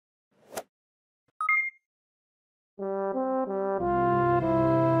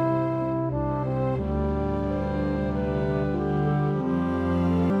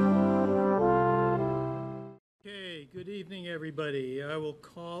Everybody. I will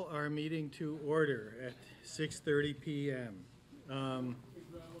call our meeting to order at 6:30 p.m.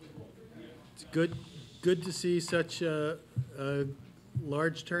 It's good to see such a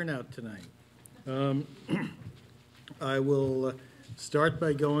large turnout tonight. I will start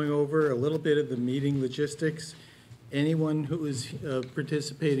by going over a little bit of the meeting logistics. Anyone who is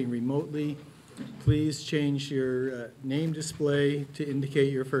participating remotely, please change your name display to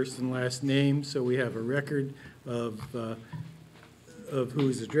indicate your first and last name so we have a record of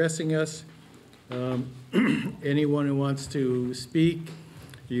who's addressing us. Anyone who wants to speak,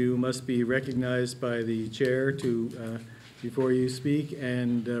 you must be recognized by the chair before you speak,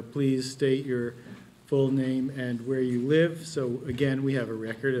 and please state your full name and where you live. So again, we have a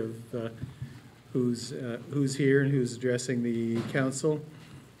record of who's here and who's addressing the council.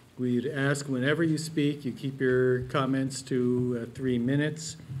 We'd ask whenever you speak, you keep your comments to 3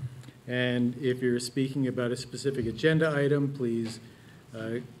 minutes. And if you're speaking about a specific agenda item, please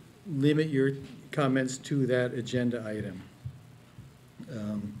limit your comments to that agenda item.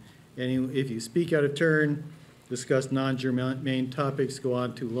 If you speak out of turn, discuss non-germane topics, go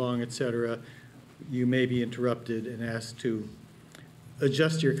on too long, etc., you may be interrupted and asked to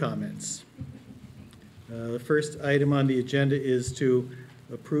adjust your comments. The first item on the agenda is to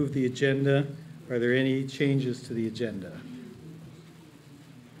approve the agenda. Are there any changes to the agenda?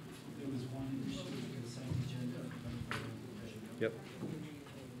 Yep.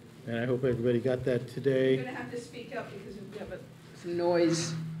 And I hope everybody got that today. You're going to have to speak up because we have some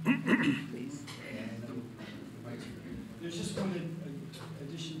noise. Please. There's just one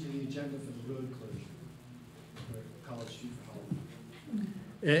addition to the agenda for the road closure for College Street for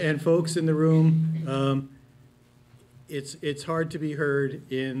Halloween. And folks in the room, it's hard to be heard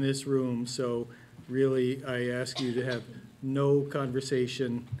in this room, so really I ask you to have no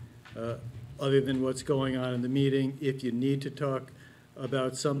conversation other than what's going on in the meeting. If you need to talk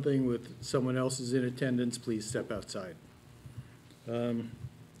about something with someone else is in attendance, please step outside.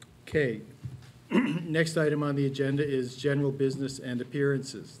 Okay. Next item on the agenda is general business and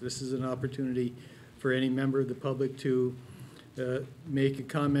appearances. This is an opportunity for any member of the public to make a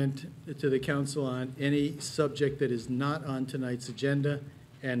comment to the council on any subject that is not on tonight's agenda.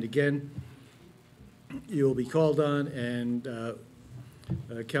 And again, you will be called on, and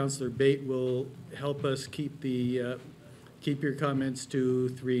Councillor Bate will help us keep your comments to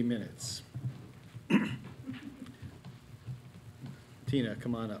 3 minutes. Tina,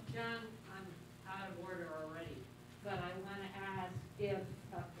 come on up. John, I'm out of order already, but I want to ask if,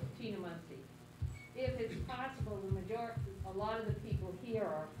 Tina Muncy, if it's possible, a lot of the people here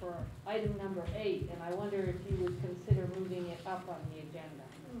are for item number 8, and I wonder if you would consider moving it up on the agenda.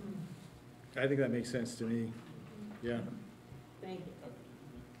 I think that makes sense to me. Yeah. Thank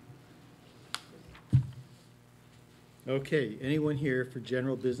you. Okay, anyone here for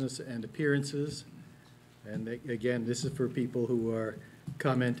general business and appearances? And again, this is for people who are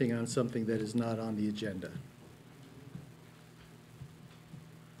commenting on something that is not on the agenda.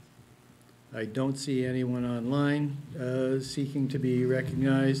 I don't see anyone online seeking to be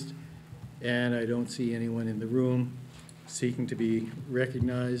recognized, and I don't see anyone in the room seeking to be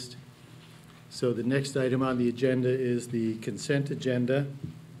recognized. So the next item on the agenda is the consent agenda.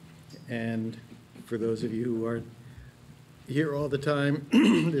 And for those of you who aren't here all the time,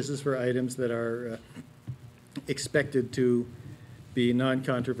 this is for items that are expected to be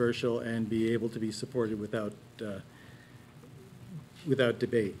non-controversial and be able to be supported without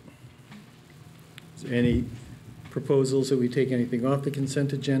debate. Is there any proposals that we take anything off the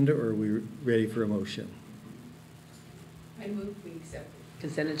consent agenda, or are we ready for a motion? I move we accept the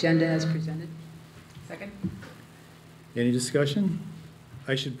consent agenda as presented. Second. Any discussion?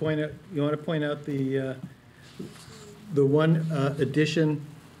 I should point out, you want to point out the one addition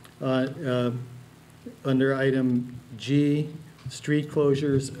under item G, street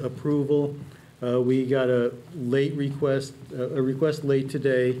closures approval. We got a request late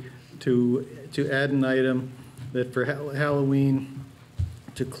today to add an item that for Halloween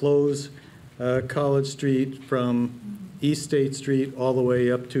to close College Street from East State Street all the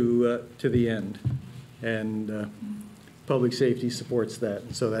way up to the end. And public safety supports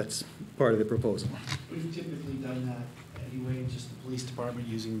that, so that's part of the proposal. We've typically done that anyway, just the police department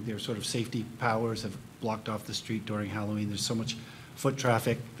using their sort of safety powers have blocked off the street during Halloween. There's so much foot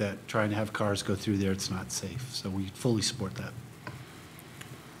traffic that trying to have cars go through there, it's not safe. So we fully support that.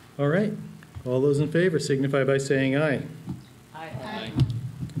 All right. All those in favor signify by saying aye. Aye. Aye.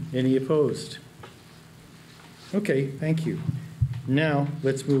 Any opposed? Okay, thank you. Now,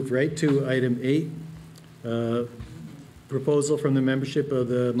 let's move right to item 8, proposal from the membership of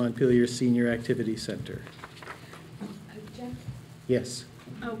the Montpelier Senior Activity Center. Jen, Yes.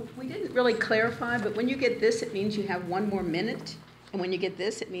 We didn't really clarify, but when you get this, it means you have 1 more minute. And when you get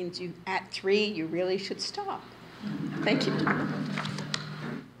this, it means you, at 3, you really should stop. Thank you.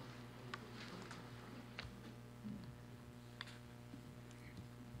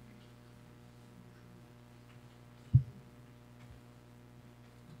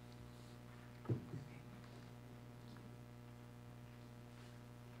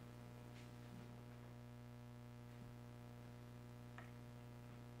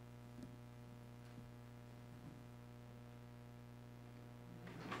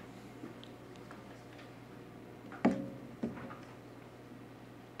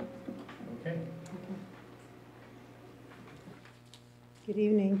 Okay. Good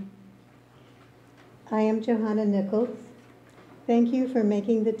evening. I am Johanna Nichols. Thank you for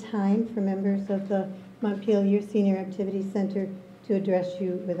making the time for members of the Montpelier Senior Activity Center to address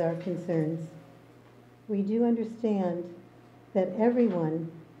you with our concerns. We do understand that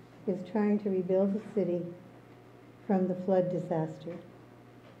everyone is trying to rebuild the city from the flood disaster.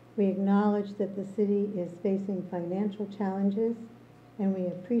 We acknowledge that the city is facing financial challenges, and we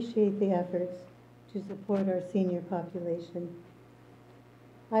appreciate the efforts to support our senior population.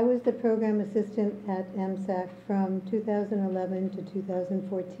 I was the program assistant at MCC from 2011 to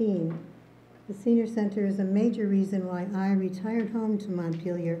 2014. The Senior Center is a major reason why I retired home to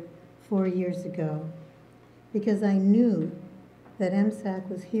Montpelier 4 years ago, because I knew that MCC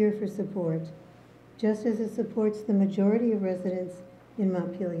was here for support, just as it supports the majority of residents in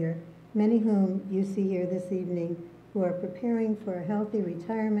Montpelier, many whom you see here this evening, who are preparing for a healthy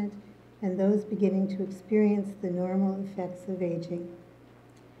retirement and those beginning to experience the normal effects of aging.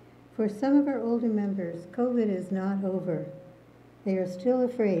 For some of our older members, COVID is not over. They are still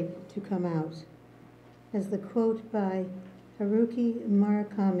afraid to come out. As the quote by Haruki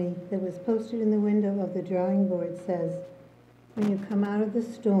Murakami that was posted in the window of the drawing board says, "When you come out of the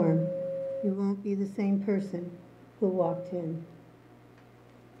storm, you won't be the same person who walked in."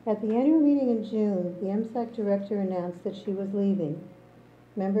 At the annual meeting in June, the MCC director announced that she was leaving.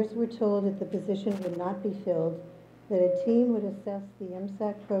 Members were told that the position would not be filled, that a team would assess the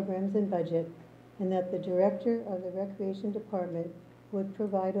MCC programs and budget, and that the director of the Recreation Department would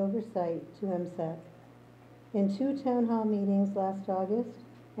provide oversight to MCC. In 2 town hall meetings last August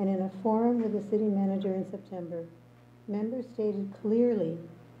and in a forum with the city manager in September, members stated clearly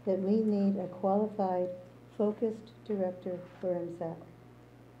that we need a qualified, focused director for MCC.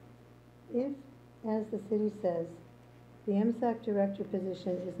 If, as the city says, the MCC director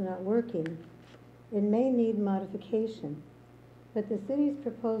position is not working, it may need modification, but the city's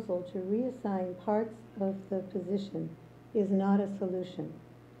proposal to reassign parts of the position is not a solution,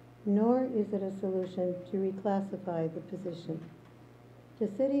 nor is it a solution to reclassify the position. The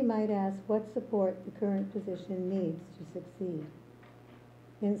city might ask what support the current position needs to succeed.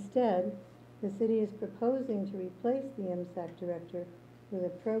 Instead, the city is proposing to replace the MCC director with a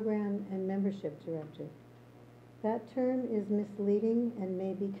program and membership director. That term is misleading and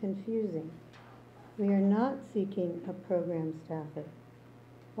may be confusing. We are not seeking a program staffer.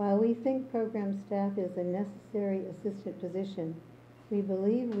 While we think program staff is a necessary assistant position, we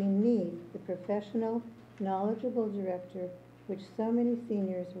believe we need the professional, knowledgeable director which so many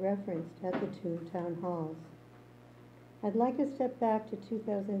seniors referenced at the 2 town halls. I'd like to step back to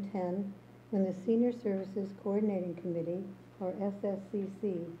 2010 when the Senior Services Coordinating Committee, or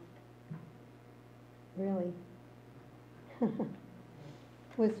SSCC, really,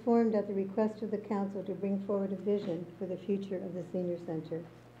 was formed at the request of the council to bring forward a vision for the future of the senior center.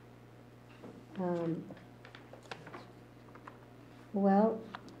 Well,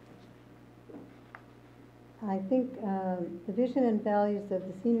 I think the vision and values of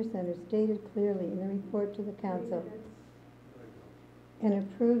the senior center stated clearly in the report to the council and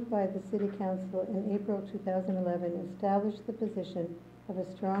approved by the City Council in April 2011 established the position of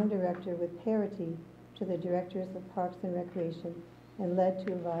a strong director with parity to the directors of Parks and Recreation and led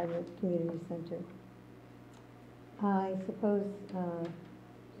to a vibrant community center. I suppose...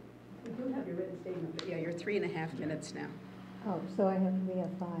 You do have your written statement, but yeah, you're 3.5 minutes now. Oh, so we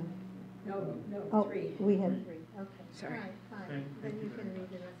have 5. No, 3. We have 3. Okay. Sorry. All right, fine. Okay. Then you can read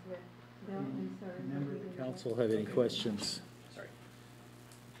the rest of it. No, I'm sorry. I'm not reading it. Council have any questions? Sorry.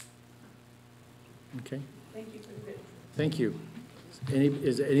 Okay, Thank you for the written. thank you.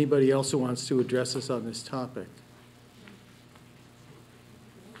 Is there anybody else who wants to address us on this topic?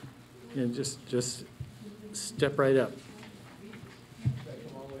 And just step right up.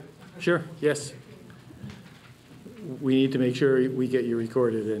 Sure, yes. We need to make sure we get you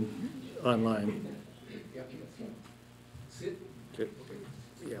recorded and online. Sit. Good.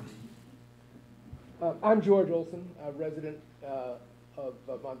 Yeah. I'm George Olson, a resident of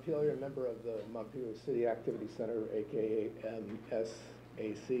Montpelier, a member of the Montpelier City Activity Center, aka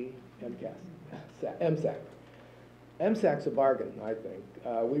MSAC, MSAC. MSAC's a bargain, I think.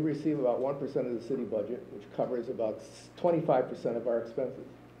 We receive about 1% of the city budget, which covers about 25% of our expenses.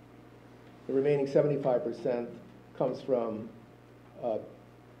 The remaining 75% comes from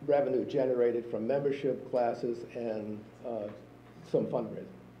revenue generated from membership, classes, and some fundraising.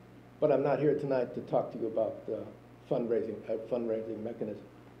 But I'm not here tonight to talk to you about fundraising mechanism.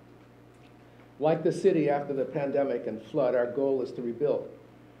 Like the city after the pandemic and flood, our goal is to rebuild.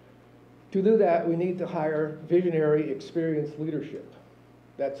 To do that, we need to hire visionary, experienced leadership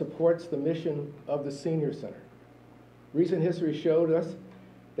that supports the mission of the Senior Center. Recent history showed us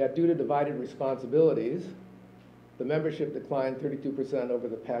that due to divided responsibilities, the membership declined 32% over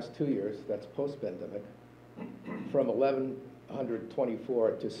the past 2 years, that's post-pandemic, from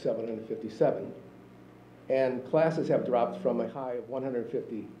 1,124 to 757. And classes have dropped from a high of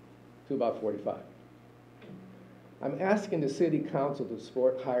 150 to about 45. I'm asking the City Council to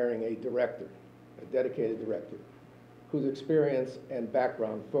support hiring a director, a dedicated director, whose experience and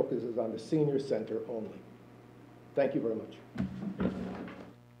background focuses on the Senior Center only. Thank you very much.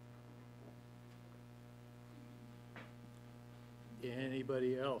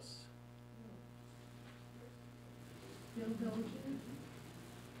 Anybody else? Bill Dolce?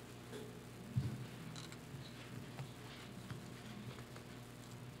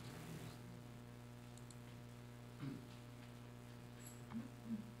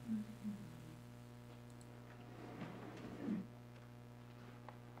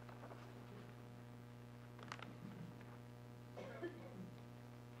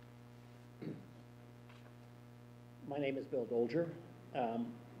 My name is Bill Dolger.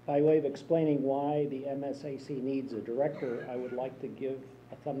 By way of explaining why the MSAC needs a director, I would like to give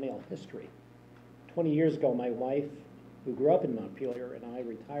a thumbnail history. 20 years ago, my wife, who grew up in Montpelier, and I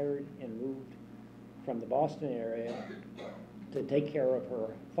retired and moved from the Boston area to take care of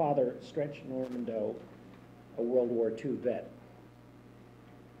her father, Stretch Normando, a World War II vet.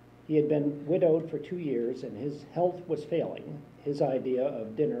 He had been widowed for 2 years, and his health was failing. His idea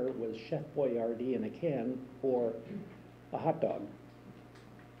of dinner was Chef Boyardee in a can or a hot dog.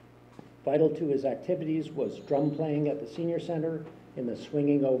 Vital to his activities was drum playing at the Senior Center in the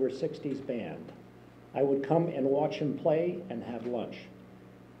Swinging Over 60s band. I would come and watch him play and have lunch.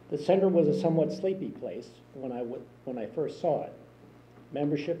 The center was a somewhat sleepy place when I first saw it.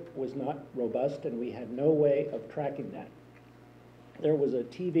 Membership was not robust, and we had no way of tracking that. There was a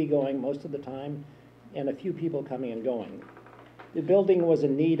TV going most of the time and a few people coming and going. The building was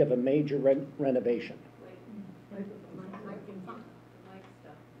in need of a major renovation.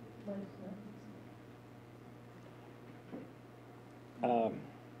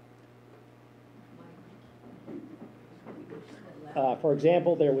 For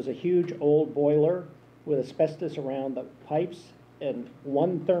example, there was a huge old boiler with asbestos around the pipes and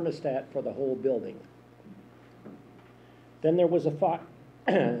one thermostat for the whole building. Then there was a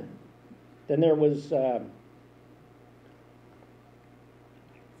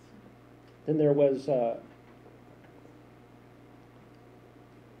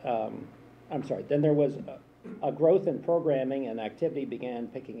growth in programming, and activity began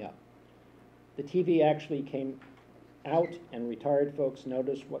picking up. The TV actually came out, and retired folks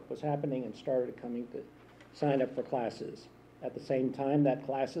noticed what was happening and started coming to sign up for classes. At the same time that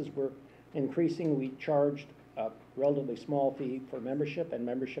classes were increasing, we charged a relatively small fee for membership,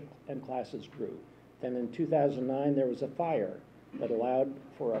 and classes grew. Then in 2009, there was a fire that allowed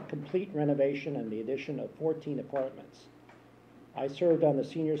for a complete renovation and the addition of 14 apartments. I served on the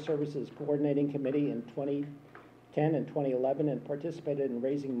Senior Services Coordinating Committee in 2010 and 2011 and participated in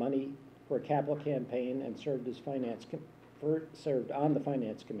raising money for a capital campaign and served on the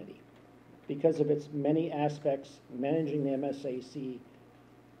Finance Committee. Because of its many aspects, managing the MSAC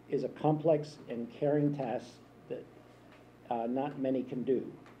is a complex and caring task that not many can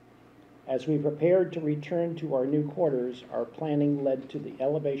do. As we prepared to return to our new quarters, our planning led to the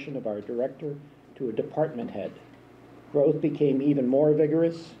elevation of our director to a department head. Growth became even more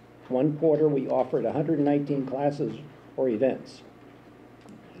vigorous. One quarter, we offered 119 classes or events.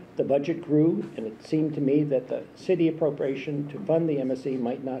 The budget grew, and it seemed to me that the city appropriation to fund the MSC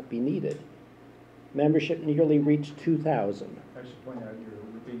might not be needed. Membership nearly reached 2,000. I should point out you're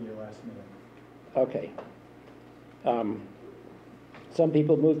within your last minute. Okay. Some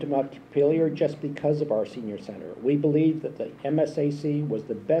people moved to Montpelier just because of our senior center. We believed that the MSAC was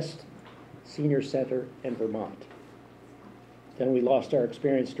the best senior center in Vermont. Then we lost our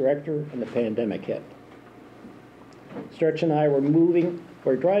experienced director, and the pandemic hit. Stretch and I were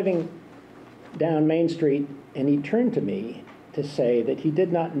driving down Main Street, and he turned to me to say that he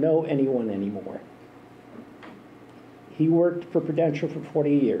did not know anyone anymore. He worked for Prudential for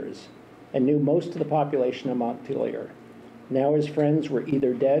 40 years and knew most of the population of Montpelier. Now his friends were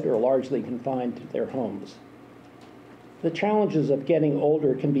either dead or largely confined to their homes. The challenges of getting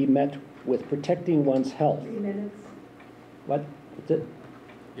older can be met with protecting one's health. 3 minutes. What? That's it?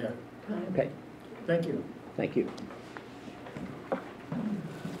 Yeah. Okay, Thank you. thank you.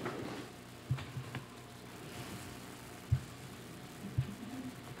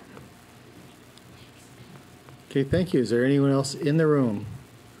 Okay, thank you. Is there anyone else in the room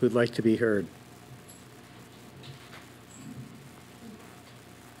who'd like to be heard?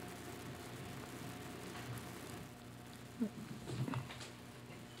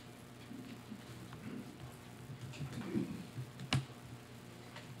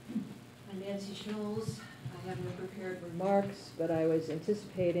 I'm Nancy Schnoles. I have no prepared remarks, but I was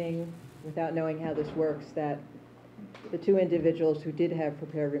anticipating, without knowing how this works, that the two individuals who did have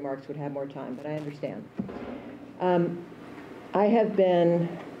prepared remarks would have more time, but I understand. I have been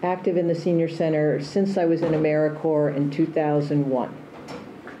active in the Senior Center since I was in AmeriCorps in 2001.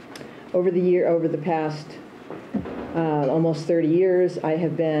 Over the past almost 30 years, I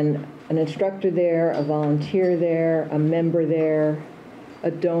have been an instructor there, a volunteer there, a member there,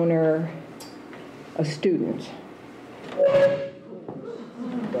 a donor, a student.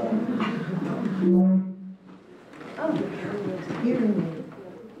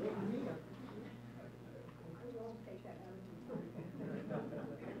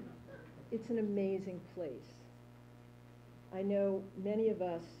 It's an amazing place. I know many of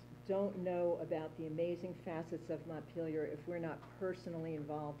us don't know about the amazing facets of Montpelier if we're not personally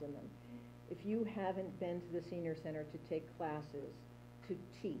involved in them. If you haven't been to the Senior Center to take classes, to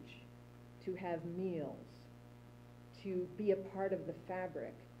teach, to have meals, to be a part of the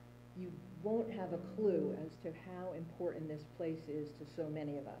fabric, you won't have a clue as to how important this place is to so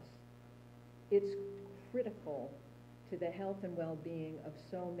many of us. It's critical to the health and well-being of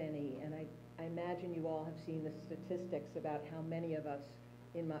so many, and I imagine you all have seen the statistics about how many of us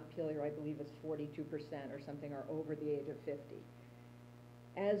in Montpelier, I believe it's 42% or something, are over the age of 50.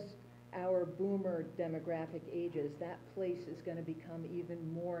 As our boomer demographic ages, that place is going to become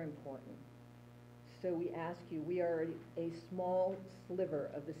even more important. So we ask you, we are a small sliver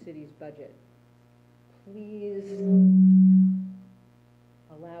of the city's budget. Please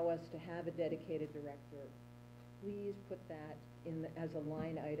allow us to have a dedicated director. Please put that in as a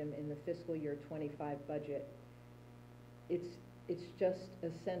line item in the fiscal year 25 budget. It's just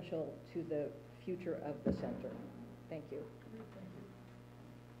essential to the future of the center. Thank you.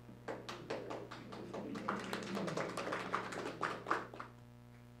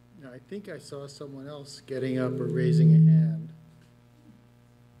 Now, I think I saw someone else getting up or raising a hand.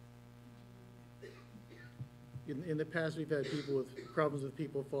 In the past, we've had people with problems with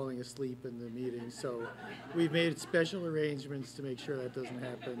people falling asleep in the meeting, so we've made special arrangements to make sure that doesn't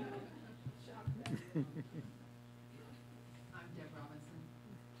happen. I'm Deb Robinson.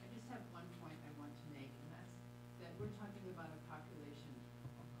 I just have one point I want to make, and that's that we're talking about a population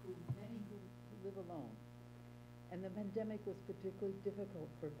many who live alone. And the pandemic was particularly difficult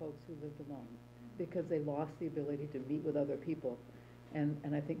for folks who lived alone because they lost the ability to meet with other people. And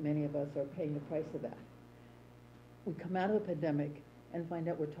I think many of us are paying the price of that. We come out of the pandemic and find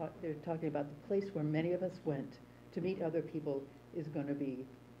out they're talking about the place where many of us went to meet other people is going to be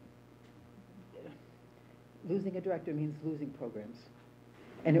losing a director means losing programs.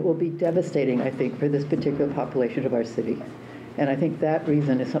 And it will be devastating, I think, for this particular population of our city. And I think that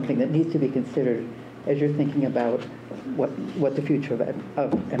reason is something that needs to be considered as you're thinking about what the future of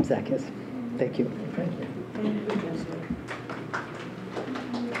MCC is. Thank you. Thank you.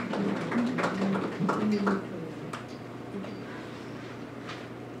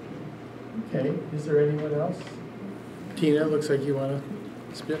 Okay, is there anyone else? Tina, looks like you want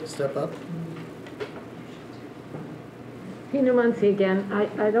to step up. Tina Muncy again.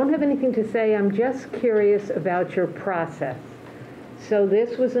 I don't have anything to say. I'm just curious about your process. So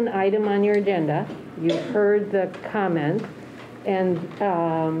this was an item on your agenda. You heard the comment, and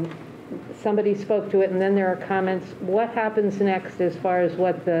somebody spoke to it, and then there are comments. What happens next as far as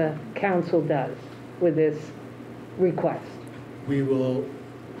what the council does with this request? We will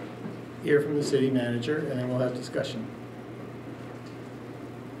hear from the city manager, and then we'll have discussion.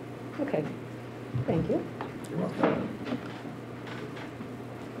 Okay. Thank you. You're welcome.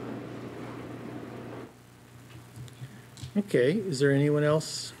 Okay, is there anyone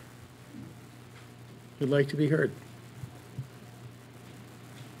else who'd like to be heard?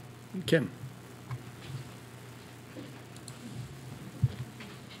 Kim.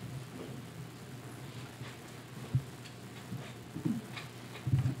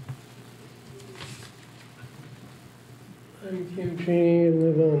 I'm Kim Cheney. I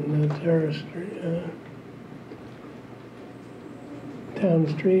live on Terrace Street, Town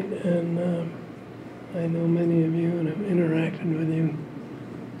Street, and I know many of you and have interacted with you.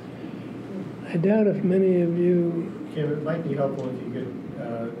 I doubt if many of you... Kim, it might be helpful if you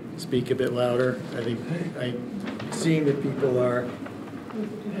could speak a bit louder. I think I'm seeing that people are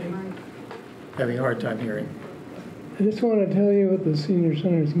having a hard time hearing. I just want to tell you what the senior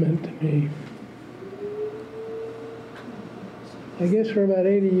center's meant to me. I guess for about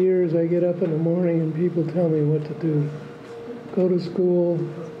 80 years, I get up in the morning and people tell me what to do. Go to school,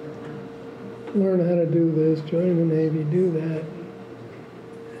 learn how to do this, join the Navy, do that.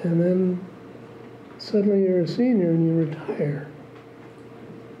 And then suddenly you're a senior and you retire.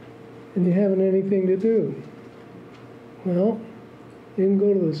 And you haven't anything to do. Well, you can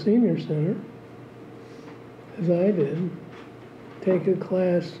go to the senior center, as I did, take a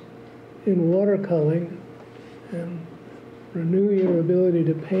class in watercoloring and renew your ability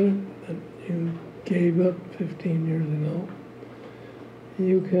to paint that you gave up 15 years ago.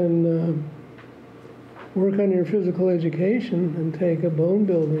 You can work on your physical education and take a bone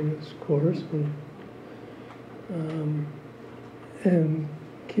building course and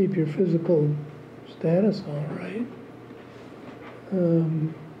keep your physical status all right.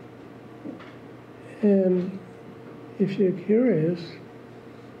 And if you're curious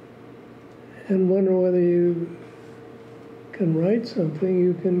and wonder whether you can write something,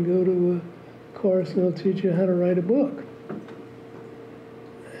 you can go to a course and they'll teach you how to write a book.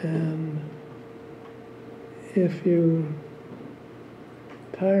 And if you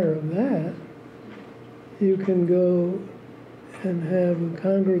tire of that, you can go and have a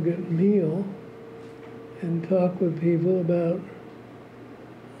congregate meal and talk with people about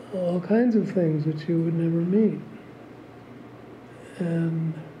all kinds of things that you would never meet.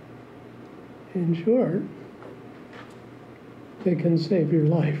 And in short, they can save your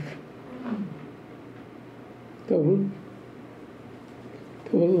life. Don't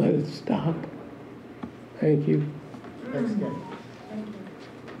let it stop. Thank you. Thanks again.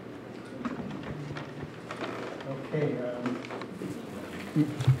 Okay.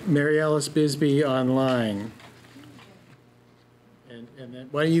 Mary Alice Bisbee online. And then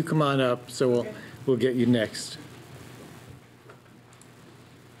why don't you come on up so we'll get you next.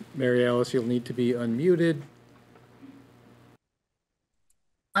 Mary Alice, you'll need to be unmuted.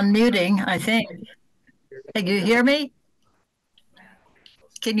 Unmuting, I think. Can you hear me?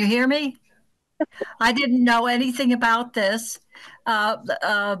 Can you hear me? I didn't know anything about this.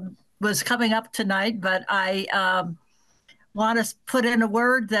 Was coming up tonight, but I want to put in a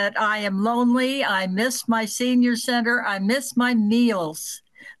word that I am lonely. I miss my senior center. I miss my meals.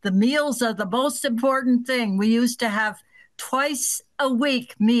 The meals are the most important thing. We used to have twice a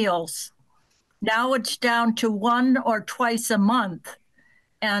week meals. Now it's down to one or twice a month.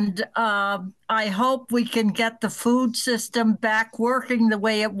 And I hope we can get the food system back working the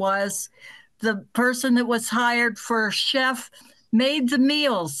way it was. The person that was hired for chef made the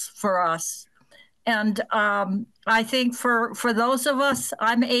meals for us. And I think for those of us,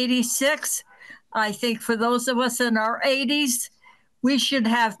 I'm 86, I think for those of us in our 80s, we should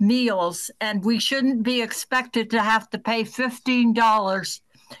have meals and we shouldn't be expected to have to pay $15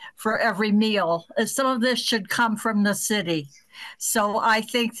 for every meal. Some of this should come from the city. So I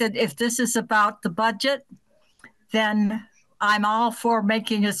think that if this is about the budget, then I'm all for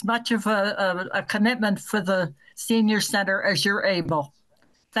making as much of a commitment for the senior center as you're able.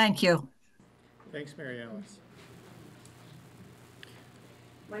 Thank you. Thanks, Mary Alice.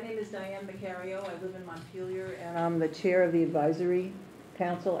 My name is Diane Beccario. I live in Montpelier, and I'm the chair of the advisory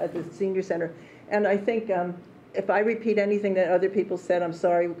council at the senior center. And I think if I repeat anything that other people said, I'm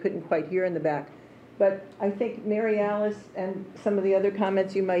sorry, we couldn't quite hear in the back. But I think Mary Alice and some of the other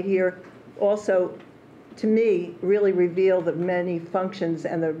comments you might hear also, to me, really reveal the many functions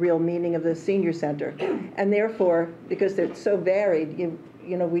and the real meaning of the senior center. And therefore, because they're so varied, you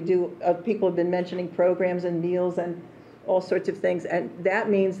know, we do, people have been mentioning programs and meals and all sorts of things. And that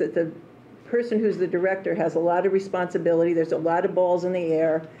means that the person who's the director has a lot of responsibility. There's a lot of balls in the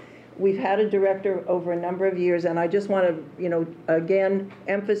air. We've had a director over a number of years, and I just want to, you know, again,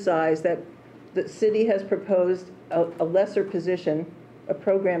 emphasize that the city has proposed a lesser position, a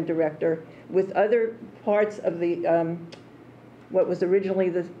program director, with other parts of the, what was originally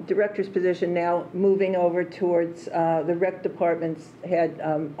the director's position now moving over towards the rec department's head,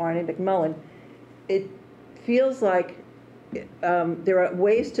 Arnie McMullen. It feels like there are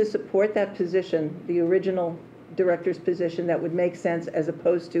ways to support that position, the original director's position, that would make sense as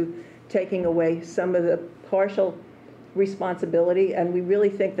opposed to taking away some of the partial responsibility. And we really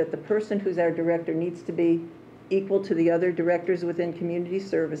think that the person who's our director needs to be equal to the other directors within community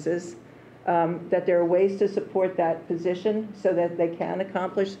services, that there are ways to support that position so that they can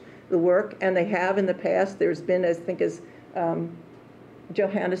accomplish the work, and they have in the past. There's been, I think, as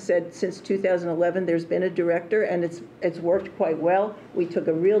Johanna said, since 2011, there's been a director, and it's worked quite well. We took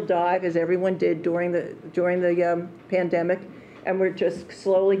a real dive, as everyone did during the pandemic, and we're just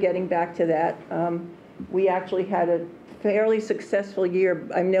slowly getting back to that. We actually had a fairly successful year.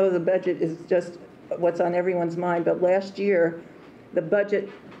 I know the budget is just what's on everyone's mind, but last year, the budget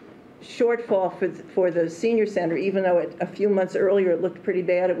shortfall for the senior center, even though a few months earlier it looked pretty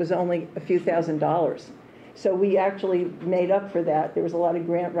bad, it was only a few $1,000s. So we actually made up for that. There was a lot of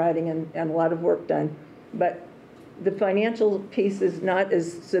grant writing and a lot of work done. But the financial piece is not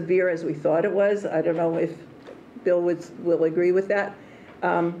as severe as we thought it was. I don't know if Bill will agree with that.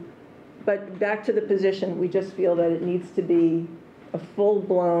 But back to the position, we just feel that it needs to be a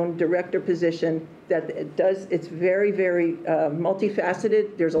full-blown director position, that it's very, very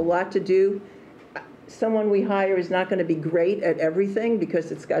multifaceted. There's a lot to do. Someone we hire is not going to be great at everything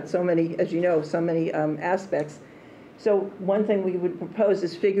because it's got so many, as you know, so many aspects. So one thing we would propose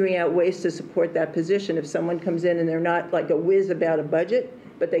is figuring out ways to support that position. If someone comes in and they're not like a whiz about a budget,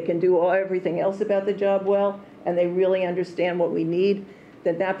 but they can do everything else about the job well, and they really understand what we need,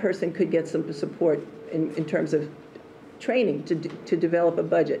 then that person could get some support in terms of training to develop a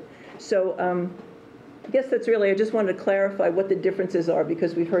budget. So I guess that's really, I just wanted to clarify what the differences are,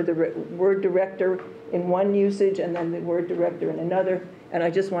 because we've heard the word director in one usage and then the word director in another, and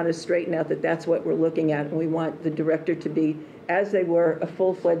I just want to straighten out that that's what we're looking at, and we want the director to be, as they were, a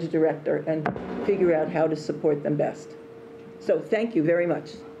full-fledged director, and figure out how to support them best. So thank you very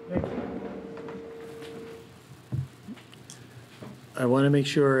much. Thank you. I want to make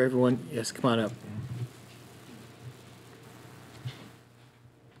sure everyone, yes, come on up.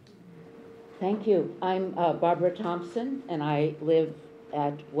 Thank you. I'm Barbara Thompson, and I live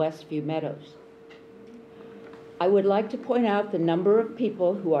at Westview Meadows. I would like to point out the number of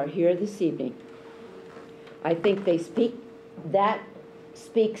people who are here this evening. I think that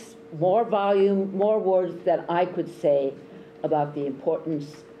speaks more volume, more words than I could say about the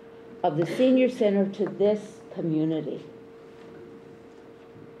importance of the senior center to this community.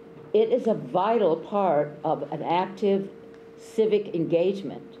 It is a vital part of an active civic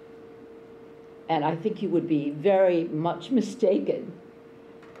engagement. And I think you would be very much mistaken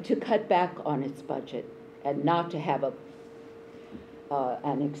to cut back on its budget and not to have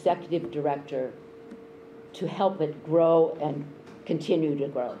an executive director to help it grow and continue to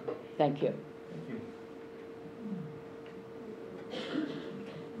grow. Thank you. Thank you.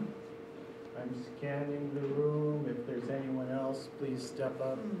 I'm scanning the room. If there's anyone else, please step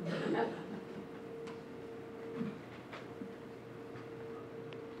up.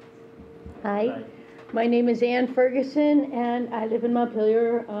 Hi, my name is Ann Ferguson, and I live in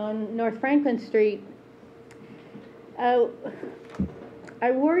Montpelier on North Franklin Street. I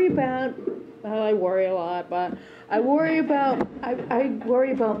worry about, well, I worry a lot, but I worry about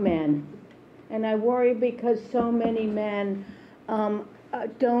men. And I worry because so many men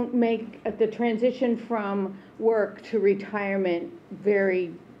don't make the transition from work to retirement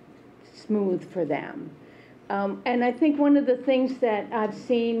very smooth for them. And I think one of the things that I've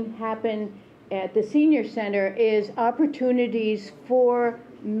seen happen at the senior center is opportunities for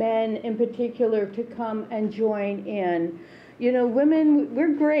men in particular to come and join in. You know, women,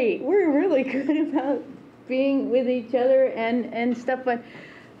 we're great. We're really good about being with each other and stuff, but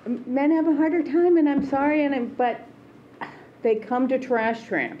men have a harder time, and I'm sorry, but they come to trash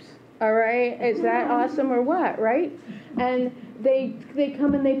tramps, all right? Is that awesome or what, right? And they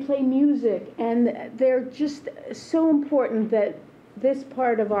come and they play music, and they're just so important that this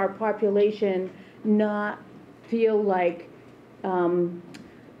part of our population not feel like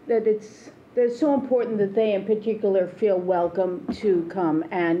that it's so important that they in particular feel welcome to come.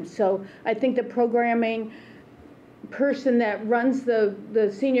 And so I think the programming person that runs the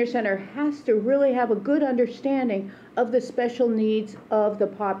senior center has to really have a good understanding of the special needs of the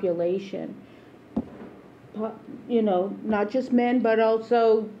population. You know, not just men, but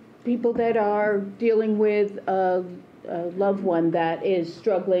also people that are dealing with a loved one that is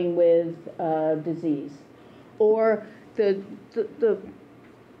struggling with disease, or the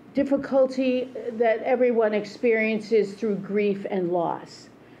difficulty that everyone experiences through grief and loss.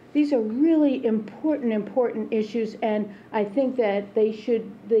 These are really important issues, and I think that they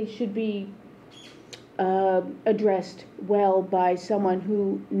should be addressed well by someone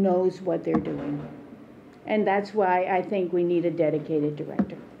who knows what they're doing. And that's why I think we need a dedicated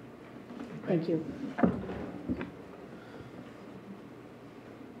director. Thank you.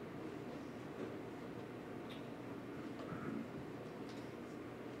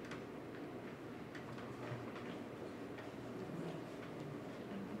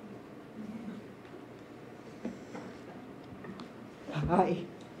 Hi,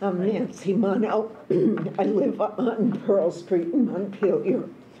 I'm Nancy Mono. I live on Pearl Street in Montpelier.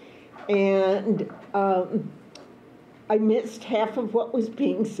 And I missed half of what was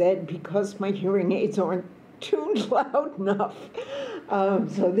being said because my hearing aids aren't tuned loud enough.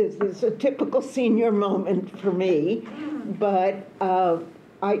 So this is a typical senior moment for me. But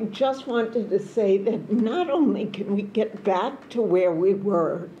I just wanted to say that not only can we get back to where we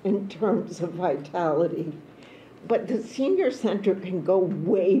were in terms of vitality, but the senior center can go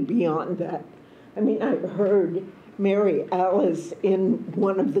way beyond that. I mean, I heard Mary Alice in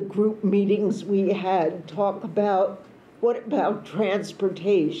one of the group meetings we had talk about, what about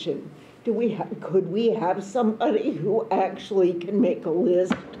transportation? Could we have somebody who actually can make a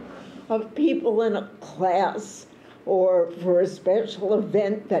list of people in a class or for a special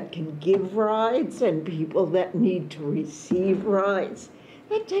event that can give rides and people that need to receive rides?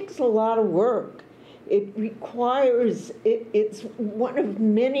 That takes a lot of work. It requires, it's one of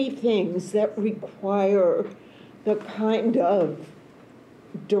many things that require the kind of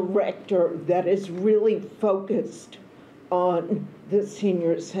director that is really focused on the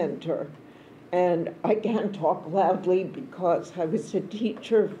senior center. And I can't talk loudly because I was a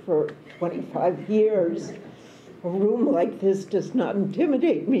teacher for 25 years. A room like this does not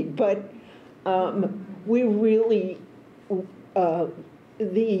intimidate me, but we really,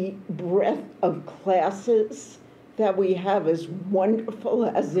 the breadth of classes that we have is wonderful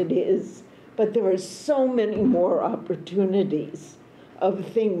as it is, but there are so many more opportunities of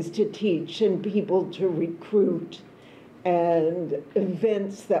things to teach and people to recruit and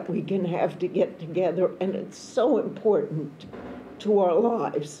events that we can have to get together, and it's so important to our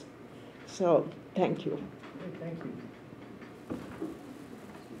lives. So, thank you. Thank you.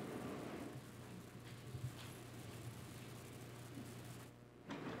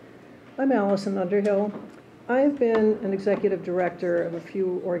 I'm Allison Underhill. I've been an executive director of a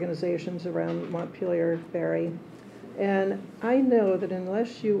few organizations around Montpelier, Barrie, and I know that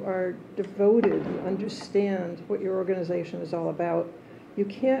unless you are devoted and understand what your organization is all about, you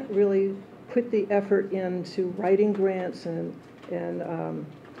can't really put the effort into writing grants and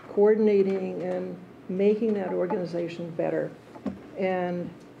coordinating and making that organization better. And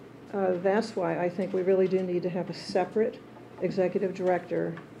that's why I think we really do need to have a separate executive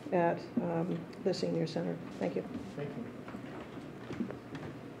director at the senior center. Thank you. Thank you.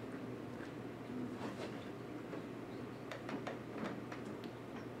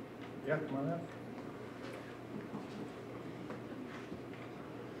 Yeah, come on up.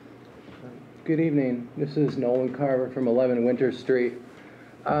 Good evening. This is Nolan Carver from 11 Winter Street.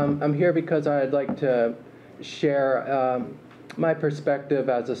 I'm here because I'd like to share my perspective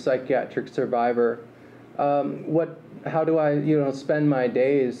as a psychiatric survivor. How do I, spend my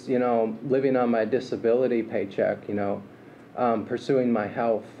days, living on my disability paycheck, pursuing my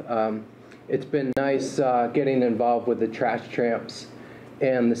health. It's been nice getting involved with the trash tramps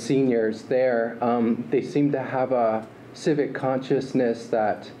and the seniors there. They seem to have a civic consciousness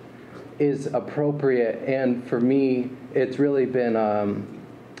that is appropriate, and for me, it's really been a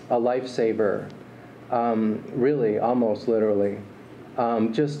lifesaver, really, almost literally,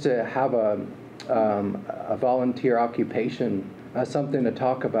 just to have a volunteer occupation, something to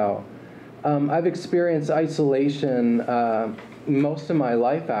talk about. I've experienced isolation most of my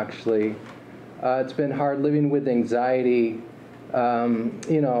life, actually. It's been hard living with anxiety,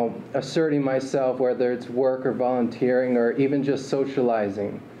 asserting myself, whether it's work or volunteering or even just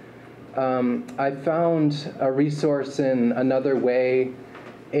socializing. I found a resource in Another Way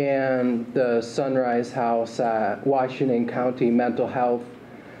and the Sunrise House at Washington County Mental Health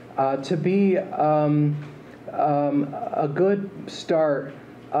to be a good start.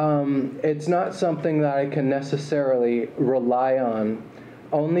 It's not something that I can necessarily rely on,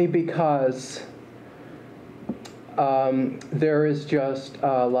 only because there is just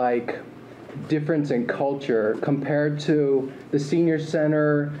difference in culture compared to the senior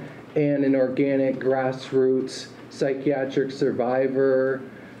center and an organic grassroots psychiatric survivor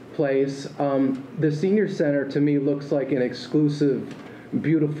place. The senior center to me looks like an exclusive,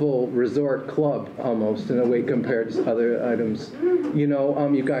 beautiful resort club almost in a way compared to other items.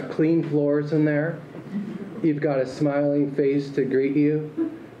 You've got clean floors in there. You've got a smiling face to greet you,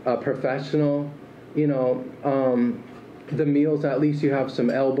 a professional, the meals, at least you have some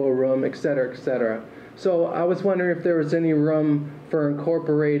elbow room, et cetera, et cetera. So I was wondering if there was any room for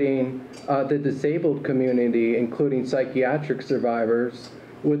incorporating the disabled community, including psychiatric survivors,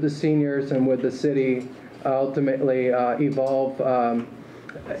 with the seniors and with the city, ultimately evolve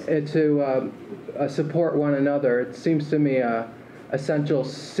to support one another. It seems to me a essential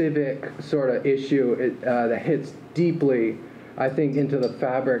civic sort of issue that hits deeply I think, into the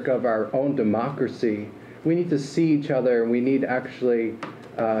fabric of our own democracy. We need to see each other, and we need actually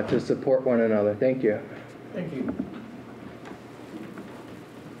to support one another. Thank you. Thank you.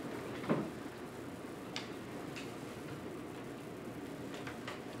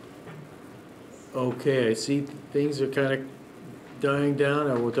 Okay, I see things are kind of dying down.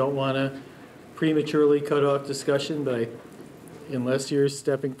 I don't want to prematurely cut off discussion, but unless you're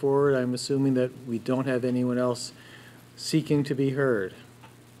stepping forward, I'm assuming that we don't have anyone else seeking to be heard.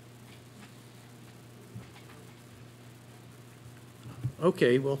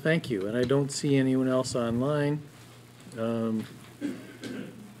 Okay, well, thank you. And I don't see anyone else online.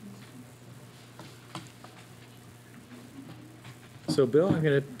 So, Bill, I'm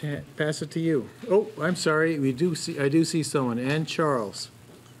going to pass it to you. Oh, I'm sorry. I do see someone, and Charles,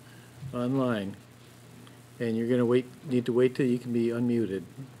 online. And you're going to need to wait till you can be unmuted.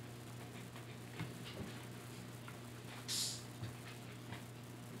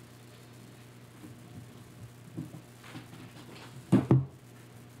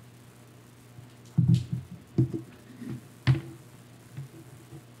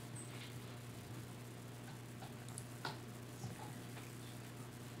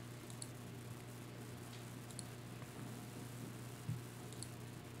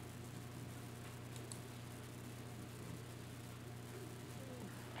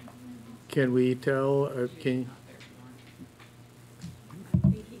 Can we tell, or can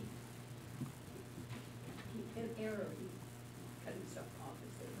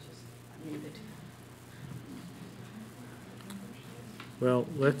well,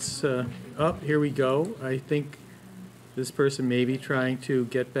 let's, oh, here we go. I think this person may be trying to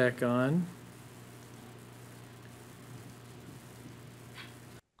get back on.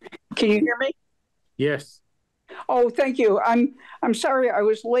 Can you hear me? Yes. Oh, thank you. I'm sorry I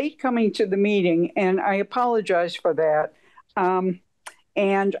was late coming to the meeting, and I apologize for that.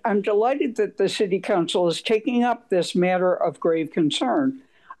 And I'm delighted that the City Council is taking up this matter of grave concern.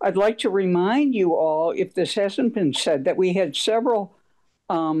 I'd like to remind you all, if this hasn't been said, that we had several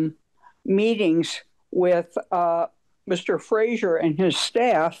meetings with Mr. Frazier and his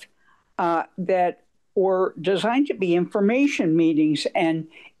staff that were designed to be information meetings. And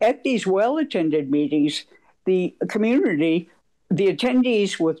at these well-attended meetings, the community, the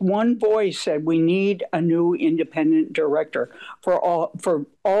attendees with one voice said we need a new independent director for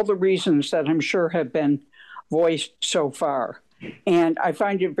all the reasons that I'm sure have been voiced so far. And I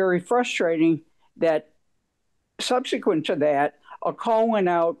find it very frustrating that subsequent to that, a call went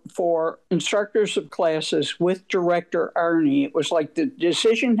out for instructors of classes with Director Arney. It was like the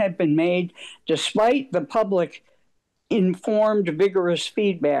decision had been made despite the public informed, vigorous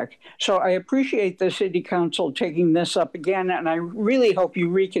feedback. So I appreciate the City Council taking this up again, and I really hope you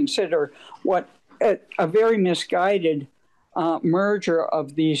reconsider what a very misguided merger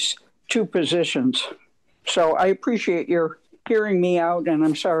of these two positions. So I appreciate your hearing me out, and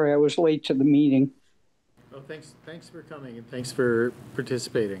I'm sorry I was late to the meeting. Well, thanks for coming, and thanks for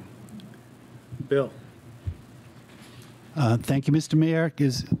participating. Bill. Thank you, Mr. Mayor.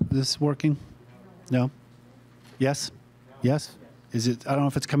 Is this working? No? Yes? Yes? Is it? I don't know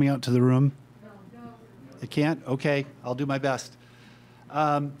if it's coming out to the room. It can't? Okay, I'll do my best.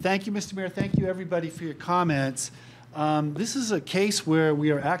 Thank you, Mr. Mayor. Thank you, everybody, for your comments. This is a case where we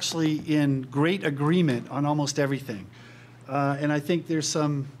are actually in great agreement on almost everything. And I think there's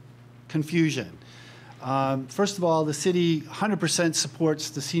some confusion. First of all, the city 100% supports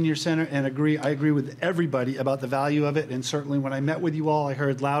the senior center and I agree with everybody about the value of it. And certainly when I met with you all, I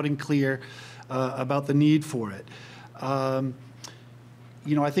heard loud and clear about the need for it.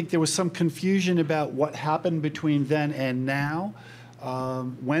 You know, I think there was some confusion about what happened between then and now.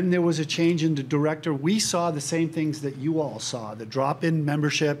 When there was a change in the director, we saw the same things that you all saw, the drop in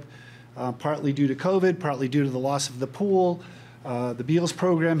membership, partly due to COVID, partly due to the loss of the pool. The Beals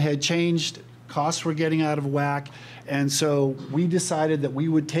program had changed. Costs were getting out of whack. And so we decided that we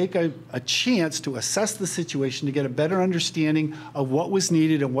would take a chance to assess the situation to get a better understanding of what was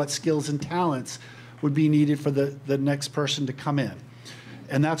needed and what skills and talents would be needed for the next person to come in.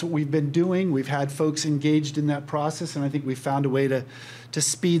 And that's what we've been doing. We've had folks engaged in that process, and I think we found a way to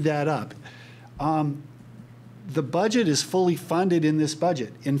speed that up. The budget is fully funded in this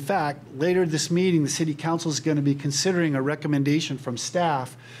budget. In fact, later this meeting, the City Council is going to be considering a recommendation from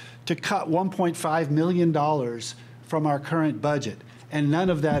staff to cut $1.5 million from our current budget, and none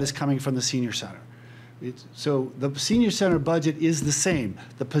of that is coming from the Senior Center. So the Senior Center budget is the same.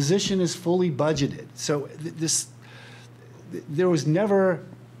 The position is fully budgeted. So there was never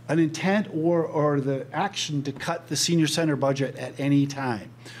an intent or the action to cut the Senior Center budget at any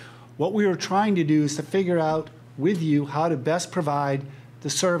time. What we were trying to do is to figure out with you how to best provide the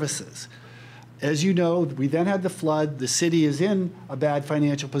services. As you know, we then had the flood. The city is in a bad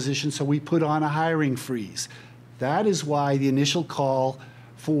financial position, so we put on a hiring freeze. That is why the initial call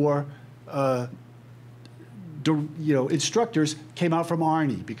for instructors came out from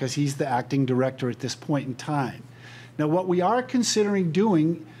Arnie, because he's the acting director at this point in time. Now, what we are considering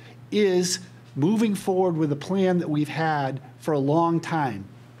doing is moving forward with a plan that we've had for a long time,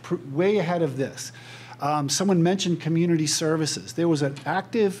 way ahead of this. Someone mentioned community services. There was an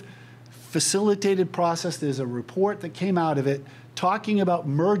active facilitated process. There's a report that came out of it talking about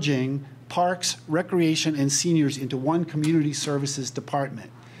merging parks, recreation, and seniors into one community services department.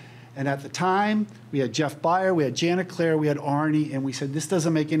 And at the time, we had Jeff Byer, we had Janet Claire, we had Arnie, and we said, this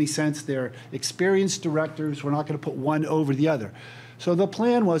doesn't make any sense. They're experienced directors. We're not going to put one over the other. So the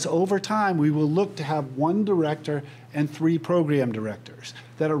plan was, over time, we will look to have one director and 3 program directors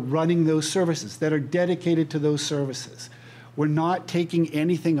that are running those services, that are dedicated to those services. We're not taking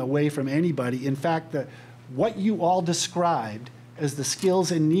anything away from anybody. In fact, what you all described as the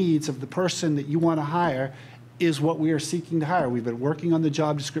skills and needs of the person that you want to hire is what we are seeking to hire. We've been working on the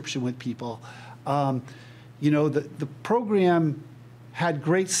job description with people. The program had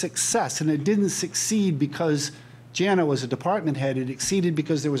great success, and it didn't succeed because Jana was a department head. It exceeded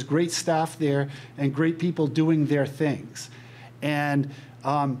because there was great staff there and great people doing their things. And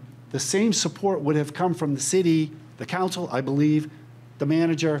the same support would have come from the city, the council, I believe, the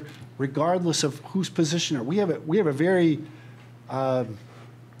manager, regardless of whose position. We have a very, I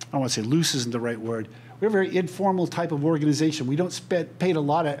don't want to say loose isn't the right word. We have a very informal type of organization. We don't pay a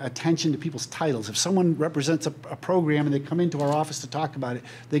lot of attention to people's titles. If someone represents a program and they come into our office to talk about it,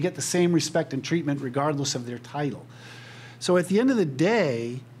 they get the same respect and treatment regardless of their title. So at the end of the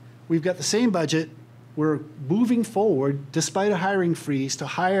day, we've got the same budget. We're moving forward, despite a hiring freeze, to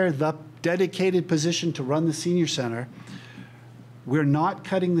hire the dedicated position to run the senior center. We're not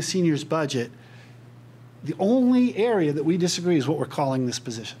cutting the seniors' budget. The only area that we disagree is what we're calling this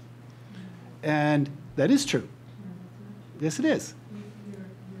position. And that is true. Yes, it is. You're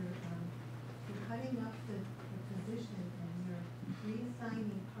cutting up the position and you're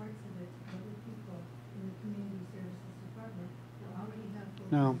reassigning parts of it to other people in the community services department who already have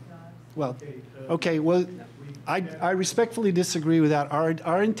full-time jobs. Well, okay, well, I respectfully disagree with that.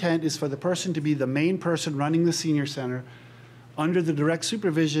 Our intent is for the person to be the main person running the senior center under the direct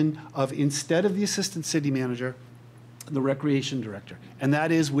supervision of, instead of the assistant city manager, the recreation director. And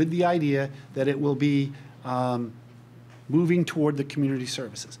that is with the idea that it will be moving toward the community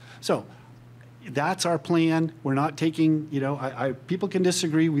services. So that's our plan. We're not taking, people can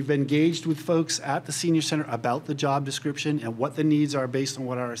disagree. We've engaged with folks at the senior center about the job description and what the needs are based on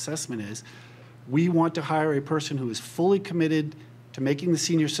what our assessment is. We want to hire a person who is fully committed to making the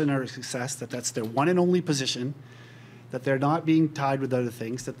senior center a success, that's their one and only position, that they're not being tied with other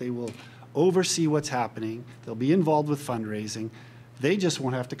things, that they will oversee what's happening. They'll be involved with fundraising. They just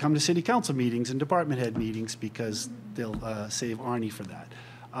won't have to come to city council meetings and department head meetings because they'll save Arnie for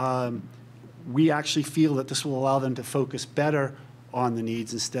that. We actually feel that this will allow them to focus better on the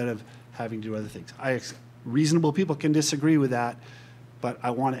needs instead of having to do other things. Reasonable people can disagree with that, but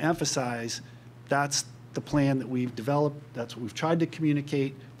I want to emphasize that's the plan that we've developed. That's what we've tried to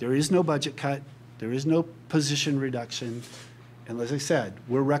communicate. There is no budget cut. There is no position reduction. And as I said,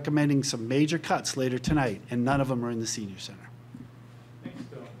 we're recommending some major cuts later tonight, and none of them are in the senior center. Thanks,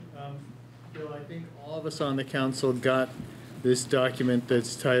 Bill. Bill, I think all of us on the council got this document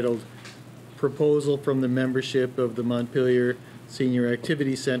that's titled Proposal from the Membership of the Montpelier Senior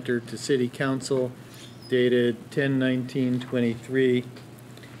Activity Center to City Council, dated 10/19/23.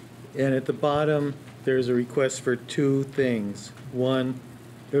 And at the bottom, there's a request for 2 things. One,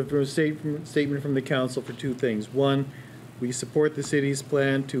 a statement from the council for 2 things. One, we support the city's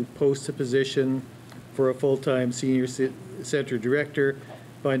plan to post a position for a full-time senior center director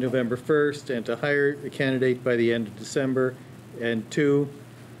by November 1st and to hire a candidate by the end of December. And 2,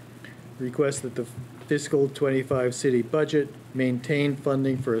 request that the fiscal 25 city budget maintain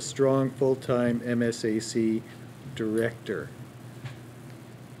funding for a strong full-time MSAC director.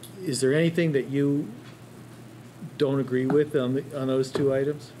 Is there anything that you don't agree with on those 2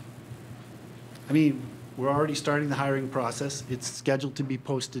 items? I mean, we're already starting the hiring process. It's scheduled to be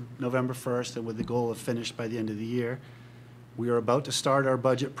posted November 1st and with the goal of finished by the end of the year. We are about to start our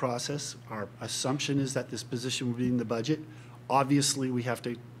budget process. Our assumption is that this position will be in the budget. Obviously, we have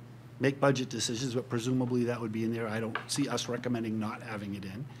to make budget decisions, but presumably that would be in there. I don't see us recommending not having it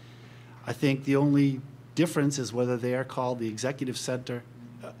in. I think the only difference is whether they are called the executive center.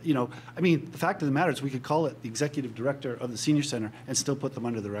 The fact of the matter is we could call it the executive director of the senior center and still put them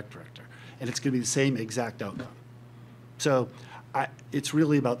under the rec director. And it's going to be the same exact outcome. So it's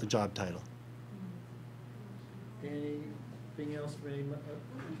really about the job title. Anything else for any more?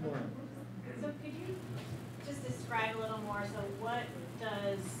 So could you just describe a little more, so what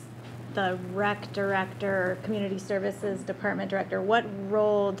does the rec director, community services department director, what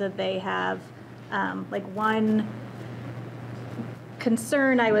role do they have? Like one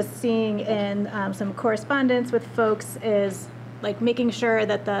concern I was seeing in some correspondence with folks is like making sure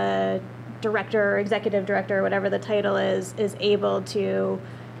that the director or executive director, or whatever the title is able to,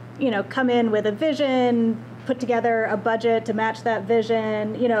 come in with a vision, put together a budget to match that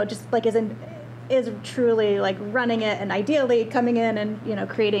vision, just like is truly like running it, and ideally coming in and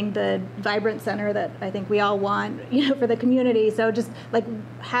creating the vibrant center that I think we all want for the community. So just like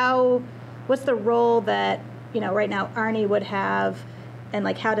what's the role that right now Arnie would have, and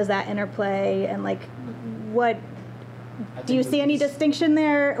like how does that interplay, and like what do you see any distinction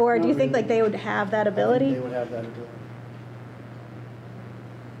there, or do you think like they would have that ability? I think they would have that ability.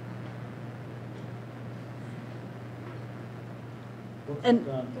 And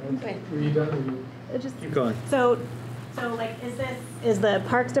Were you done? Keep going. So like, is the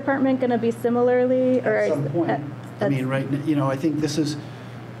Parks Department going to be similarly, or at some point? I mean, right now, I think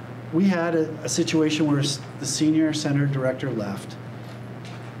we had a situation where the senior center director left.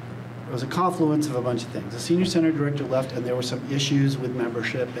 It was a confluence of a bunch of things. The senior center director left, and there were some issues with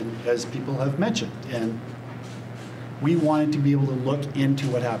membership, and as people have mentioned, and we wanted to be able to look into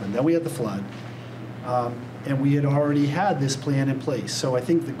what happened. Then we had the flood. And we had already had this plan in place. So I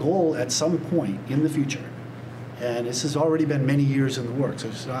think the goal at some point in the future, and this has already been many years in the works, so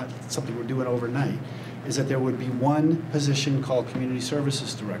it's not something we're doing overnight, is that there would be one position called Community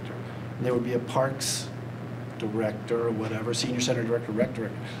Services Director. And there would be a Parks Director or whatever, Senior Center Director, Rec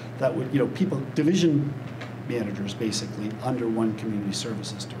Director, that would, division managers basically under one Community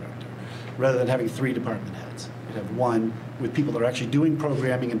Services Director, rather than having 3 department heads. You'd have one with people that are actually doing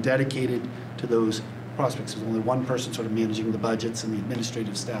programming and dedicated to those prospects. There's only one person sort of managing the budgets and the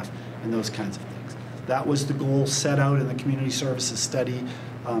administrative staff and those kinds of things. That was the goal set out in the community services study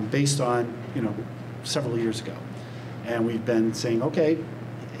based on, several years ago. And we've been saying, okay,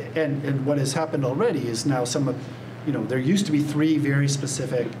 and what has happened already is now some of, there used to be 3 very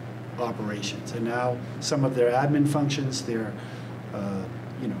specific operations, and now some of their admin functions, their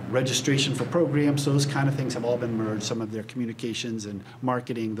registration for programs, those kind of things have all been merged. Some of their communications and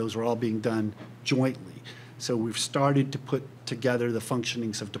marketing, those are all being done jointly. So we've started to put together the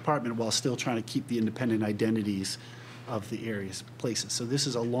functionings of department while still trying to keep the independent identities of the areas, places. So this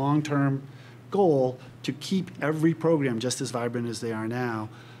is a long-term goal to keep every program just as vibrant as they are now,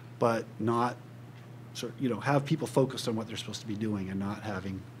 but not have people focused on what they're supposed to be doing and not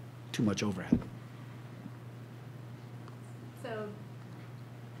having too much overhead.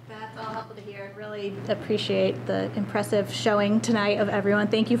 That's all helpful to hear. I really appreciate the impressive showing tonight of everyone.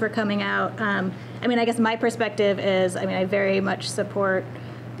 Thank you for coming out. I guess my perspective is, I very much support,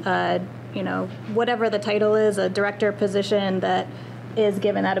 whatever the title is, a director position that is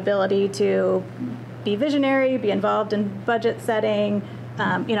given that ability to be visionary, be involved in budget setting.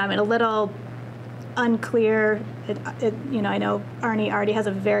 I'm a little unclear. I know Arnie already has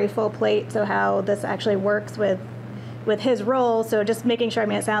a very full plate, so how this actually works with his role, so just making sure,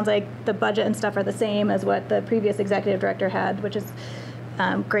 it sounds like the budget and stuff are the same as what the previous executive director had, which is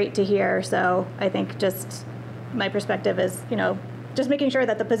great to hear. So I think just my perspective is, just making sure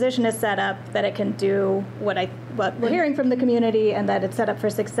that the position is set up, that it can do what we're hearing from the community, and that it's set up for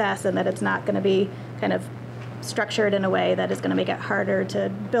success, and that it's not going to be kind of structured in a way that is going to make it harder to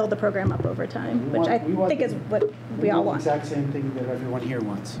build the program up over time, which I think is what we all want. The exact same thing that everyone here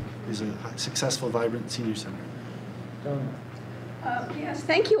wants, is a successful, vibrant senior center. Yes,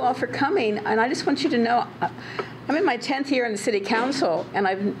 thank you all for coming. And I just want you to know, I'm in my 10th year in the City Council, and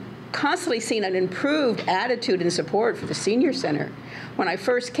I've constantly seen an improved attitude and support for the Senior Center. When I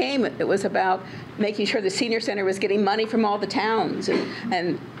first came, it was about making sure the Senior Center was getting money from all the towns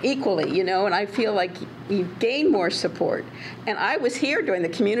and equally, and I feel like you've gained more support. And I was here during the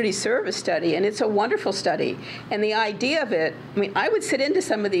community service study, and it's a wonderful study. And the idea of it, I would sit into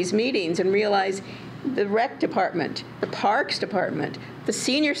some of these meetings and realize the rec department, the parks department, the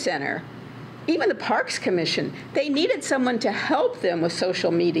senior center, even the Parks Commission, they needed someone to help them with social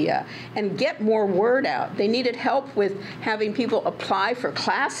media and get more word out. They needed help with having people apply for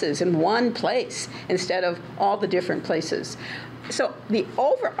classes in one place instead of all the different places. So the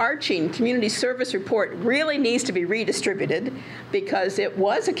overarching community service report really needs to be redistributed, because it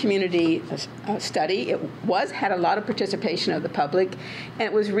was a community study. It had a lot of participation of the public, and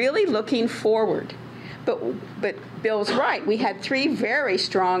it was really looking forward. But Bill's right. We had 3 very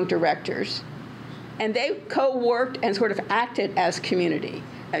strong directors, And they co-worked and sort of acted as community.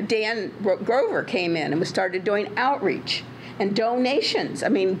 Dan Grover came in and started doing outreach and donations. I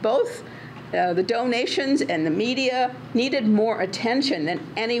mean, both the donations and the media needed more attention than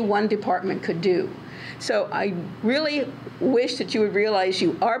any one department could do. So I really wish that you would realize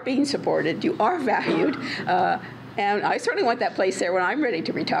you are being supported, you are valued, and I certainly want that place there when I'm ready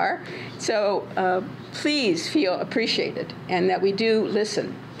to retire. So please feel appreciated and that we do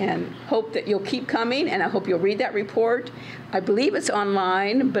listen, and hope that you'll keep coming, and I hope you'll read that report. I believe it's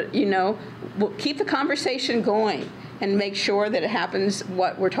online, but we'll keep the conversation going and make sure that it happens.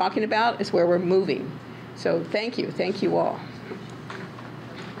 What we're talking about is where we're moving. So thank you all.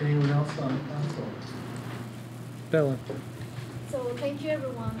 Anyone else on council? Bella. So thank you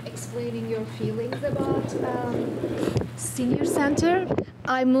everyone explaining your feelings about senior center.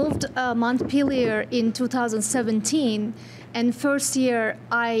 I moved Montpelier in 2017, and first year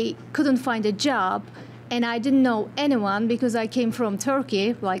I couldn't find a job, and I didn't know anyone because I came from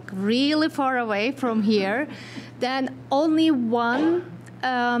Turkey, like really far away from here. Then only one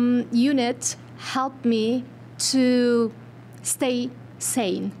unit helped me to stay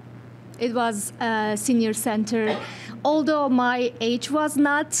sane. It was a senior center. Although my age was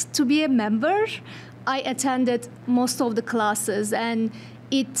not to be a member, I attended most of the classes, and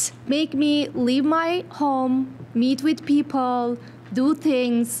it made me leave my home, meet with people, do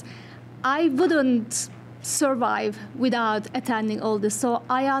things. I wouldn't survive without attending all this. So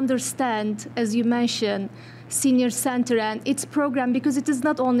I understand, as you mentioned, senior center and its program, because it is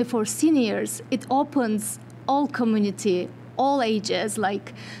not only for seniors, it opens all community, all ages,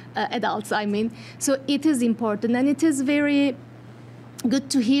 like adults, I mean. So it is important, and it is very good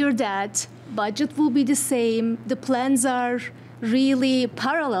to hear that budget will be the same, the plans are really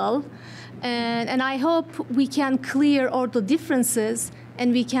parallel, and I hope we can clear all the differences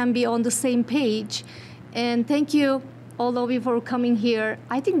and we can be on the same page. And thank you, all of you, for coming here.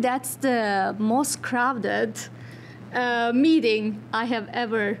 I think that's the most crowded meeting I have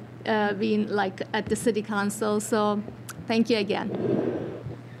ever been like at the City Council. So thank you again.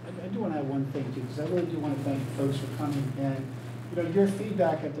 I do want to add one thing too, because I really do want to thank folks for coming. And your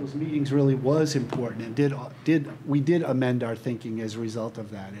feedback at those meetings really was important, and we did amend our thinking as a result of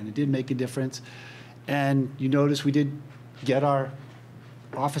that, and it did make a difference. And you notice we did get our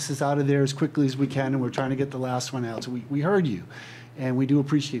offices out of there as quickly as we can, and we're trying to get the last one out. So we heard you, and we do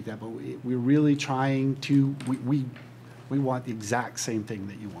appreciate that. But we're really trying to we want the exact same thing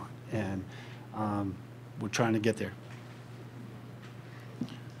that you want, and we're trying to get there.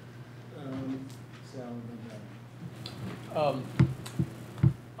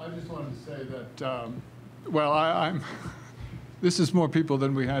 I just wanted to say that, well, I'm this is more people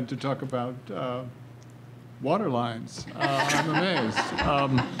than we had to talk about water lines. I'm amazed.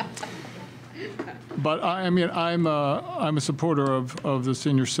 But I mean, I'm a supporter of the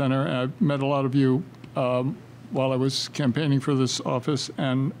senior center. I've met a lot of you while I was campaigning for this office,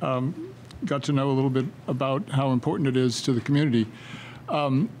 and got to know a little bit about how important it is to the community.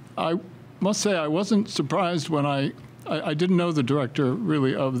 I must say I wasn't surprised when I didn't know the director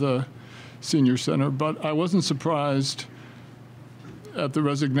really of the senior center, but I wasn't surprised at the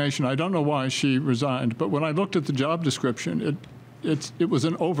resignation. I don't know why she resigned, but when I looked at the job description, it was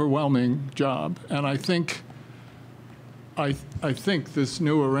an overwhelming job, and I think this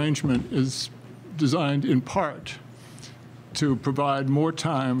new arrangement is designed in part to provide more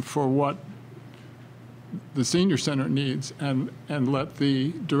time for what the senior center needs, and let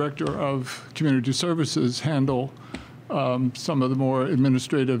the director of community services handle some of the more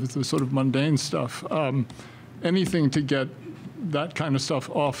administrative, the sort of mundane stuff. Anything to get that kind of stuff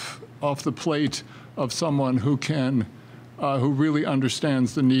off the plate of someone who can, who really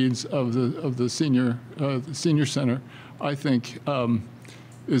understands the needs of the senior center, I think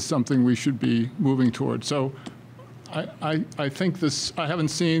is something we should be moving toward. So I think this. I haven't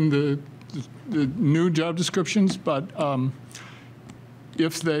seen the new job descriptions, but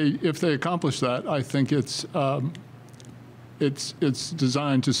if they accomplish that, I think it's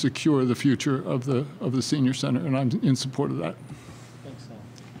designed to secure the future of the senior center, and I'm in support of that. Thanks,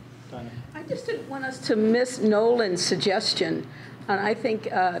 Donna. I just didn't want us to miss Nolan's suggestion, and I think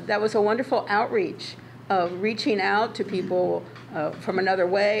that was a wonderful outreach of reaching out to people from Another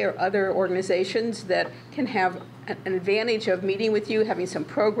Way or other organizations that can have an advantage of meeting with you, having some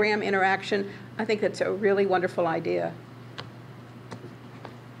program interaction. I think that's a really wonderful idea.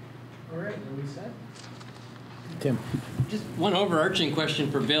 All right, are we set? Tim. Just one overarching question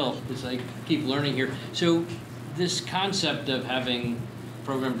for Bill, as I keep learning here. So this concept of having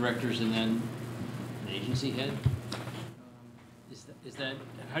program directors and then an agency head, is that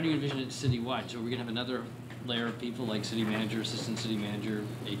how do you envision it citywide? So we're going to have another layer of people like city manager, assistant city manager,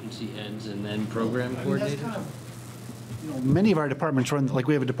 agency heads, and then program coordinators? Many of our departments run, like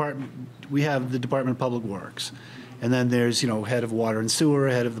we have the Department of Public Works. And then there's, head of water and sewer,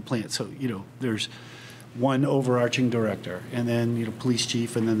 head of the plant. So, there's one overarching director, and then, police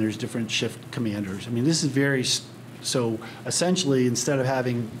chief, and then there's different shift commanders. I mean, this is so essentially, instead of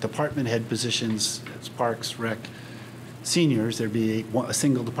having department head positions as parks, rec, seniors, there'd be a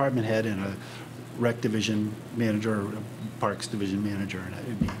single department head and a rec division manager or a parks division manager. And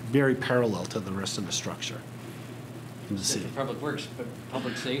it'd be very parallel to the rest of the structure in the city. For public works, but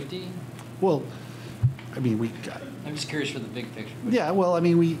public safety? Well, I mean, I'm just curious for the big picture. Yeah, well, I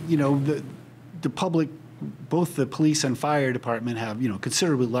mean, the public, both the police and fire department have,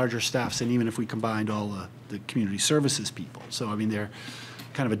 considerably larger staffs than even if we combined all the community services people. So, I mean, they're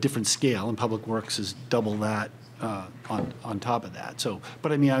kind of a different scale, and Public Works is double that on top of that. So,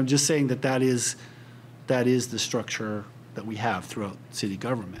 but I mean, I'm just saying that is the structure that we have throughout city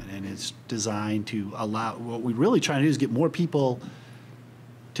government, and it's designed to allow, what we're really trying to do is get more people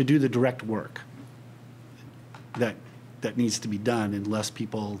to do the direct work that needs to be done, and less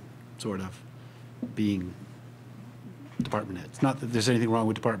people sort of being department heads. Not that there's anything wrong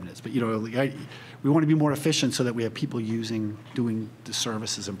with department heads, but we want to be more efficient so that we have people doing the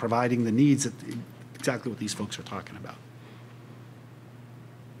services and providing the needs that exactly what these folks are talking about.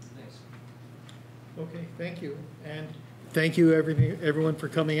 Thanks. Okay, thank you. And thank you everyone for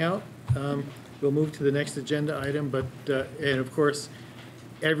coming out. We'll move to the next agenda item, but and of course,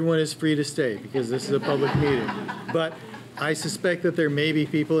 everyone is free to stay because this is a public meeting. But I suspect that there may be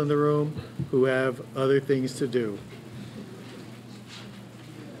people in the room who have other things to do.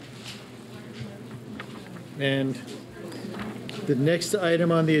 And the next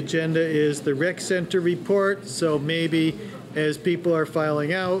item on the agenda is the rec center report. So maybe as people are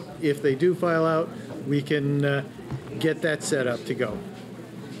filing out, if they do file out, we can get that set up to go.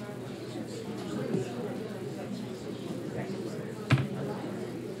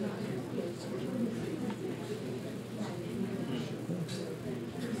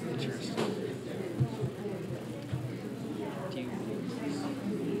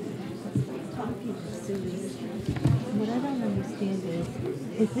 What I don't understand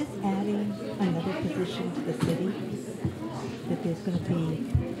is this adding another position to the city? That there's going to be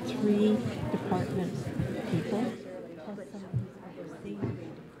 3 department people?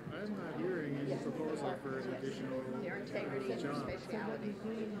 I'm not hearing any proposal for an additional Their integrity and job. speciality.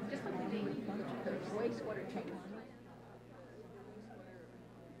 Just like the wastewater treatment.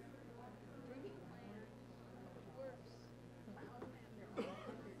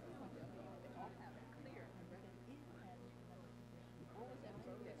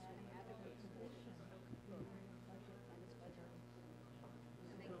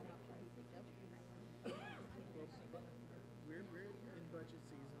 We're in budget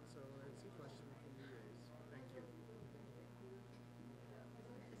season, so that's a question that can be raised. Thank you.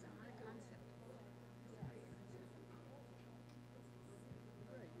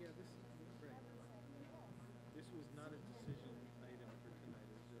 Right, yeah, this was not a decision item for tonight.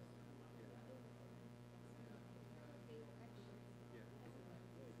 It was just, yeah.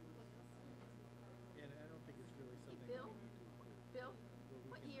 And I don't think it's really something we need to include. Bill,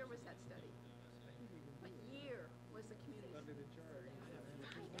 what year was that study? What year was the community? Under the charter.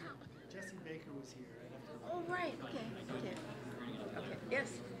 Jesse Baker was here. Oh, right, okay. Okay,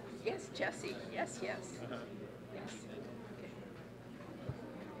 yes, Jesse, yes. Yes.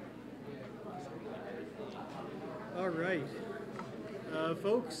 All right.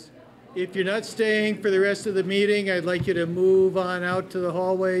 Folks, if you're not staying for the rest of the meeting, I'd like you to move on out to the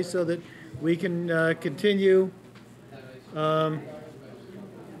hallway so that we can continue. Hi,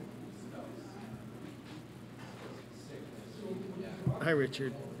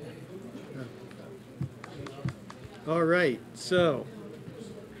 Richard. All right, so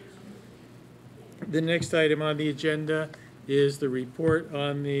the next item on the agenda is the report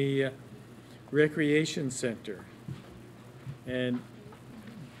on the Recreation Center. And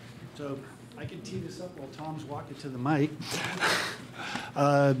so I can tee this up while Tom's walking to the mic.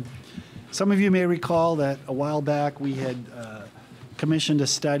 Some of you may recall that a while back we had commissioned a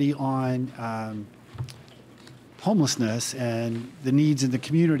study on homelessness and the needs in the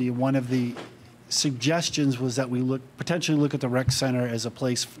community. One of the suggestions was that we potentially look at the rec center as a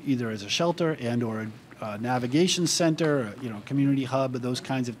place either as a shelter and or a navigation center, community hub, those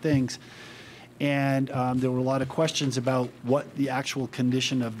kinds of things. And there were a lot of questions about what the actual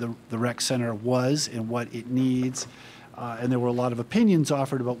condition of the rec center was and what it needs. And there were a lot of opinions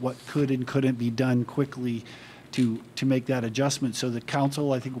offered about what could and couldn't be done quickly to make that adjustment. So the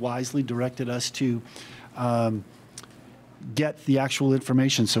council, I think, wisely directed us to get the actual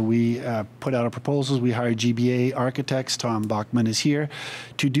information. So we put out our proposals. We hired GBA architects. Tom Bachman is here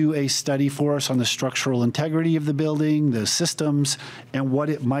to do a study for us on the structural integrity of the building, the systems, and what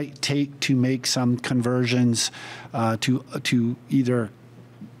it might take to make some conversions to either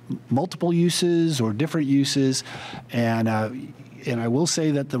multiple uses or different uses. And I will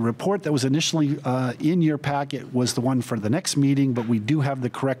say that the report that was initially in your packet was the one for the next meeting, but we do have the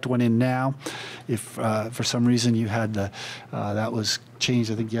correct one in now. If for some reason you had that was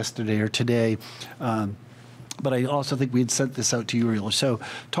changed, I think yesterday or today. But I also think we had sent this out to you earlier. So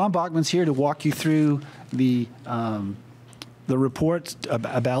Tom Bachman's here to walk you through the report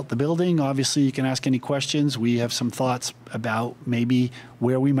about the building. Obviously, you can ask any questions. We have some thoughts about maybe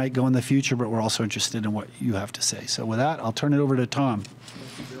where we might go in the future, but we're also interested in what you have to say. So with that, I'll turn it over to Tom.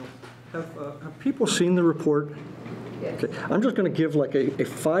 Have people seen the report? Yes. Okay. I'm just going to give like a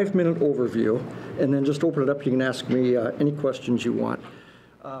 5-minute overview and then just open it up. You can ask me any questions you want.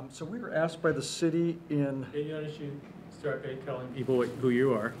 So we were asked by the city in... Start by telling people who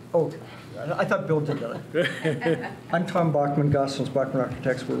you are. Oh, I thought Bill did that. I'm Tom Bachman, Gosling's Bachman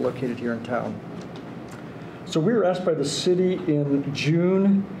Architects. We're located here in town. So we were asked by the city in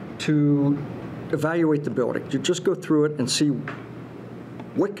June to evaluate the building, to just go through it and see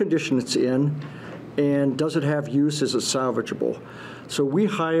what condition it's in and does it have use, is it salvageable. So we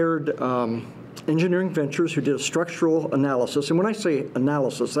hired Engineering Ventures, who did a structural analysis. And when I say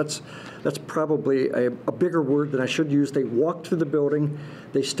analysis, that's probably a bigger word than I should use. They walked through the building,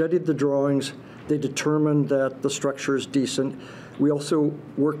 they studied the drawings, they determined that the structure is decent. We also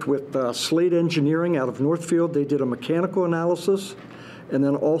worked with Slade Engineering out of Northfield. They did a mechanical analysis. And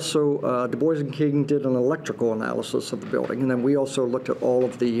then also Du Bois & King did an electrical analysis of the building. And then we also looked at all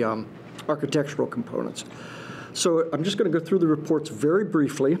of the architectural components. So I'm just going to go through the reports very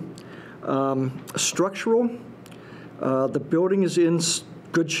briefly. Structural, the building is in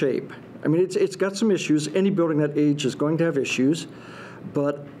good shape. I mean, it's got some issues. Any building that age is going to have issues,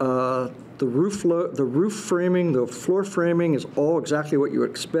 but the roof framing, the floor framing is all exactly what you would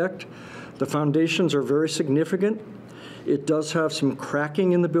expect. The foundations are very significant. It does have some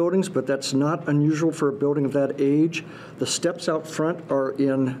cracking in the buildings, but that's not unusual for a building of that age. The steps out front are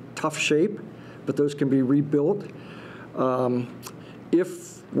in tough shape, but those can be rebuilt.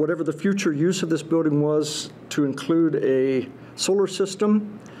 If whatever the future use of this building was to include a solar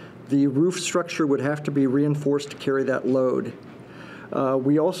system, the roof structure would have to be reinforced to carry that load.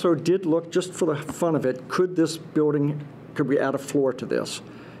 We also did look, just for the fun of it, could we add a floor to this?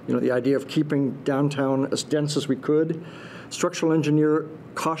 You know, the idea of keeping downtown as dense as we could. Structural engineer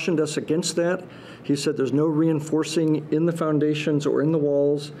cautioned us against that. He said there's no reinforcing in the foundations or in the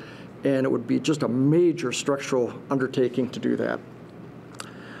walls, and it would be just a major structural undertaking to do that.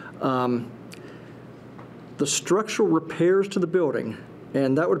 The structural repairs to the building,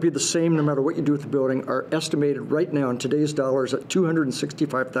 and that would be the same no matter what you do with the building, are estimated right now in today's dollars at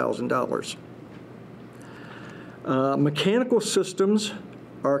 $265,000. Mechanical systems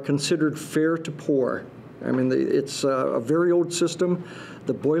are considered fair to poor. I mean, it's a very old system.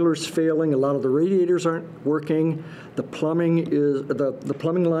 The boiler's failing. A lot of the radiators aren't working. The plumbing the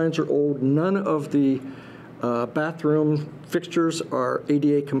plumbing lines are old. None of the bathroom fixtures are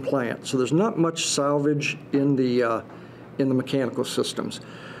ADA compliant, so there's not much salvage in the mechanical systems.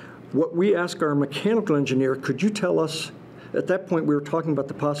 What we ask our mechanical engineer, could you tell us, at that point we were talking about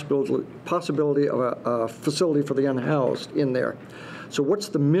the possibility of a facility for the unhoused in there. So what's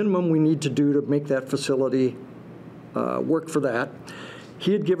the minimum we need to do to make that facility work for that?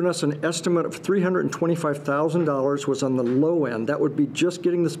 He had given us an estimate of $325,000 was on the low end. That would be just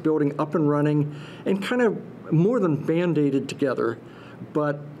getting this building up and running and kind of more than Band-Aided together,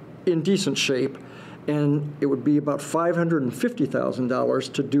 but in decent shape. And it would be about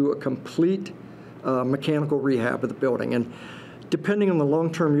 $550,000 to do a complete mechanical rehab of the building. And depending on the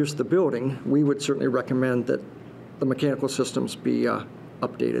long-term use of the building, we would certainly recommend that the mechanical systems be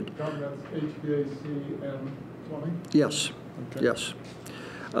updated. That's HVAC and plumbing? Yes, okay. Yes.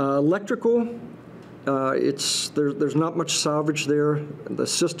 Electrical, there's not much salvage there. The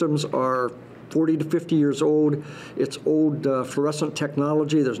systems are 40 to 50 years old. It's old fluorescent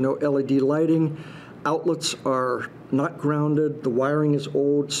technology. There's no LED lighting. Outlets are not grounded. The wiring is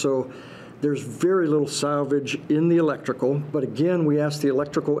old, so there's very little salvage in the electrical. But again, we asked the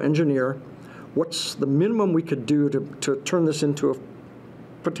electrical engineer, what's the minimum we could do to turn this into a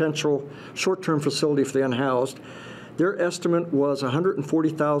potential short-term facility for the unhoused? Their estimate was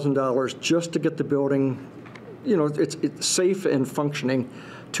 $140,000 just to get the building, you know, it's safe and functioning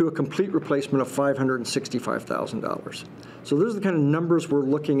to a complete replacement of $565,000. So those are the kind of numbers we're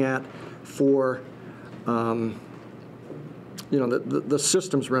looking at for the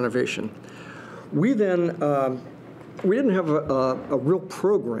systems renovation. We then, we didn't have a real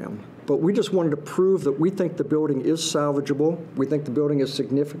program, but we just wanted to prove that we think the building is salvageable. We think the building is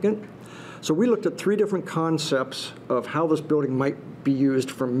significant. So we looked at 3 different concepts of how this building might be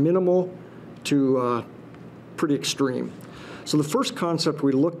used, from minimal to pretty extreme. So the first concept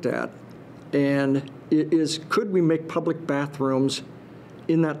we looked at, and it is, could we make public bathrooms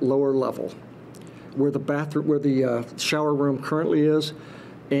in that lower level where the shower room currently is?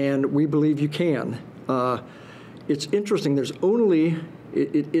 And we believe you can. It's interesting, there's only,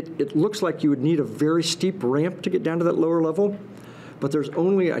 it looks like you would need a very steep ramp to get down to that lower level, but there's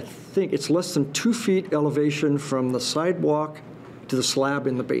only, I think, it's less than 2 feet elevation from the sidewalk to the slab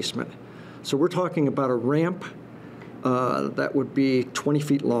in the basement. So we're talking about a ramp that would be 20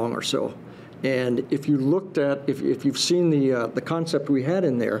 feet long or so. And if you looked at, if you've seen the concept we had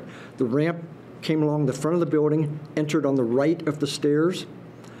in there, the ramp came along the front of the building, entered on the right of the stairs.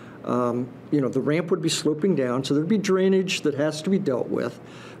 The ramp would be sloping down, so there'd be drainage that has to be dealt with,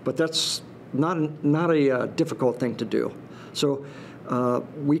 but that's not a difficult thing to do. So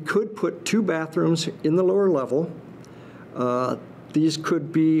we could put 2 bathrooms in the lower level. These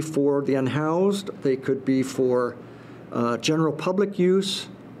could be for the unhoused. They could be for general public use.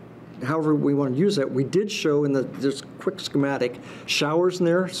 However we want to use that. We did show in this quick schematic showers in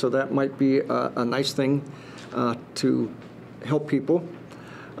there, so that might be a nice thing to help people.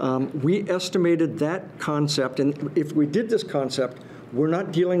 We estimated that concept, and if we did this concept, we're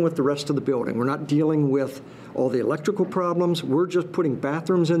not dealing with the rest of the building. We're not dealing with all the electrical problems. We're just putting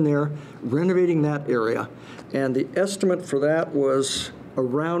bathrooms in there, renovating that area. And the estimate for that was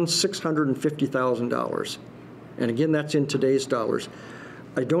around $650,000. And again, that's in today's dollars.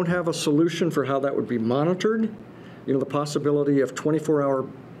 I don't have a solution for how that would be monitored. The possibility of 24-hour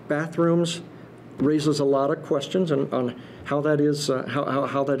bathrooms raises a lot of questions on how that is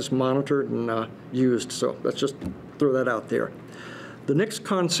how that is monitored and used. So let's just throw that out there. The next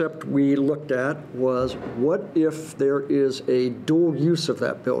concept we looked at was, what if there is a dual use of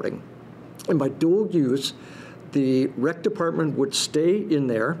that building? And by dual use, the rec department would stay in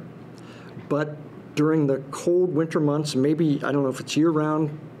there, but during the cold winter months, maybe, I don't know if it's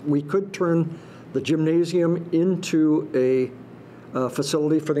year-round, we could turn the gymnasium into a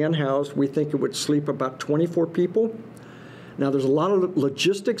facility for the unhoused. We think it would sleep about 24 people. Now, there's a lot of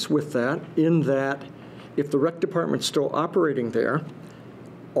logistics with that, in that if the rec department's still operating there,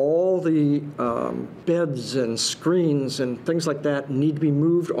 all the beds and screens and things like that need to be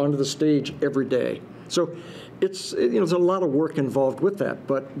moved onto the stage every day. So it's, there's a lot of work involved with that,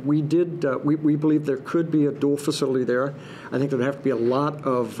 but we believe there could be a dual facility there. I think there'd have to be a lot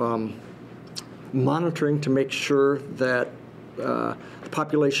of monitoring to make sure that the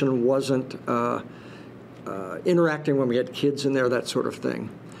population wasn't interacting when we had kids in there, that sort of thing.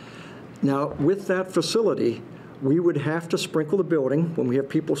 Now, with that facility, we would have to sprinkle the building. When we have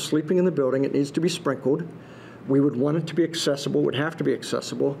people sleeping in the building, it needs to be sprinkled. We would want it to be accessible, would have to be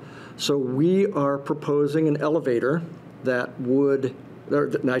accessible. So we are proposing an elevator that would, or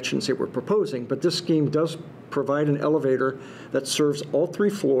I shouldn't say we're proposing, but this scheme does provide an elevator that serves all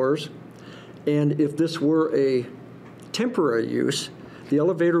 3 floors. And if this were a temporary use, the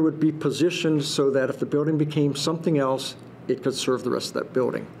elevator would be positioned so that if the building became something else, it could serve the rest of that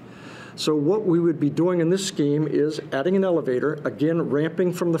building. So what we would be doing in this scheme is adding an elevator, again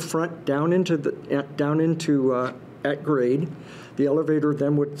ramping from the front down into at grade. The elevator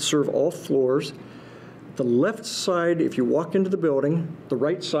then would serve all floors. The left side, if you walk into the building, the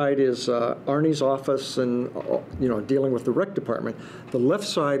right side is Arnie's office and dealing with the rec department. The left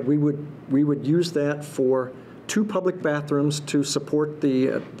side, we would use that for 2 public bathrooms to support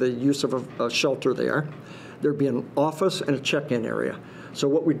the use of a shelter there. There'd be an office and a check-in area. So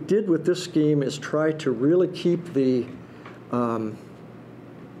what we did with this scheme is try to really keep the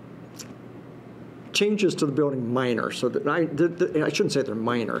changes to the building minor. So that I shouldn't say they're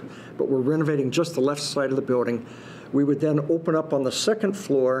minor, but we're renovating just the left side of the building. We would then open up on the 2nd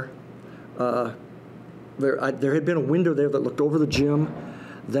floor. There had been a window there that looked over the gym.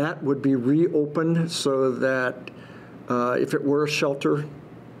 That would be reopened so that if it were a shelter,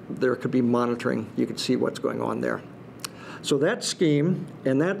 there could be monitoring. You could see what's going on there. So that scheme,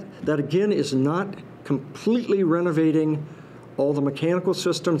 and that again is not completely renovating all the mechanical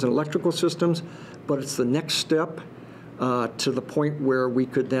systems and electrical systems, but it's the next step to the point where we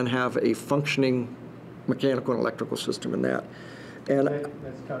could then have a functioning mechanical and electrical system in that. And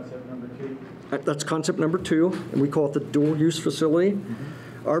that's concept number 2. That's concept number 2, and we call it the dual use facility.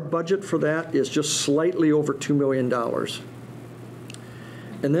 Our budget for that is just slightly over $2 million.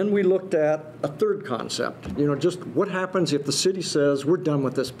 And then we looked at a third concept, just what happens if the city says, we're done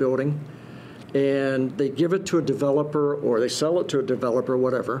with this building, and they give it to a developer or they sell it to a developer,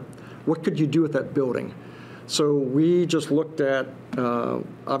 whatever. What could you do with that building? So we just looked at,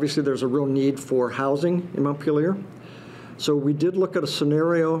 obviously there's a real need for housing in Montpelier. So we did look at a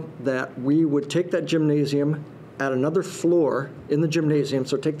scenario that we would take that gymnasium, add another floor in the gymnasium,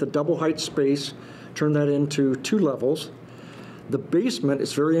 so take the double height space, turn that into 2 levels. The basement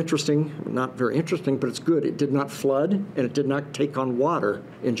is very interesting, not very interesting, but it's good. It did not flood, and it did not take on water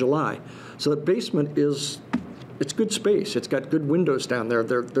in July. So the basement it's good space. It's got good windows down there.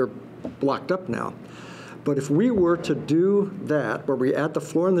 They're blocked up now. But if we were to do that, where we add the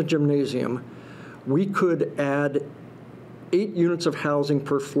floor in the gymnasium, we could add 8 units of housing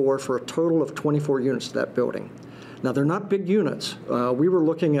per floor for a total of 24 units to that building. Now, they're not big units. We were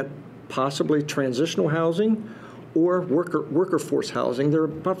looking at possibly transitional housing or worker force housing. They're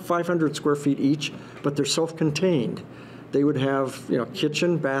about 500 square feet each, but they're self-contained. They would have,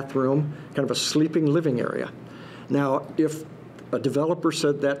 kitchen, bathroom, kind of a sleeping living area. Now, if a developer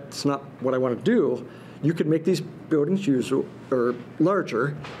said that's not what I want to do, you could make these buildings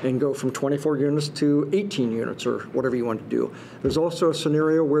larger and go from 24 units to 18 units or whatever you want to do. There's also a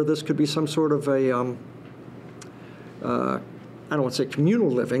scenario where this could be some sort of a, I don't want to say communal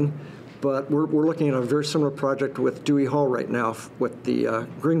living, but we're looking at a very similar project with Dewey Hall right now with the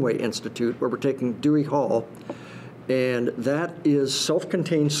Greenway Institute, where we're taking Dewey Hall, and that is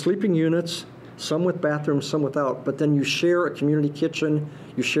self-contained sleeping units, some with bathrooms, some without, but then you share a community kitchen,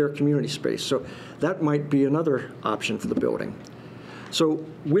 you share community space. So that might be another option for the building. So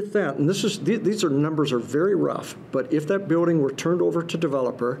with that, and these numbers are very rough, but if that building were turned over to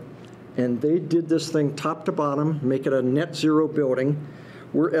developer and they did this thing top to bottom, make it a net zero building,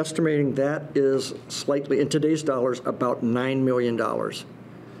 we're estimating that is slightly, in today's dollars, about $9 million.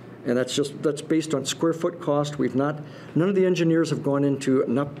 And that's based on square foot cost. None of the engineers have gone into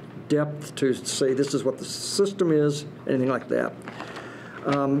enough depth to say this is what the system is, anything like that.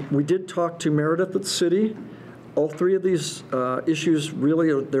 We did talk to Meredith at the city. All 3 of these issues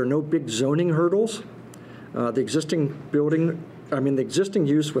really, there are no big zoning hurdles. The existing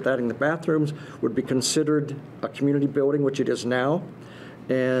use with adding the bathrooms would be considered a community building, which it is now.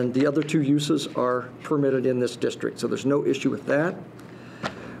 And the other 2 uses are permitted in this district, so there's no issue with that.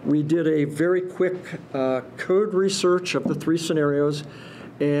 We did a very quick code research of the 3 scenarios,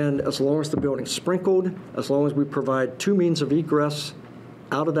 and as long as the building's sprinkled, as long as we provide 2 means of egress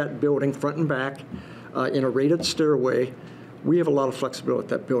out of that building, front and back, in a rated stairway, we have a lot of flexibility with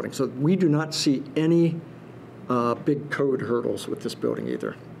that building. So we do not see any big code hurdles with this building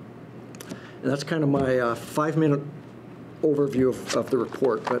either. And that's kind of my 5-minute overview of the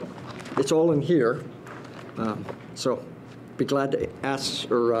report, but it's all in here. So be glad to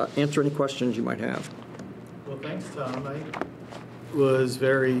ask or answer any questions you might have. Well, thanks, Tom. I was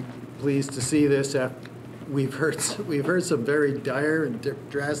very pleased to see this. We've heard some very dire and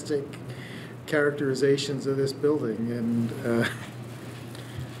drastic characterizations of this building, and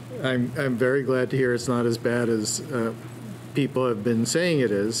I'm very glad to hear it's not as bad as people have been saying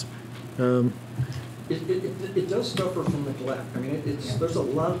it is. It does suffer from neglect. I mean, there's a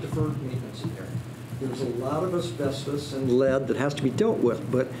lot of deferred maintenance in there. There's a lot of asbestos and lead that has to be dealt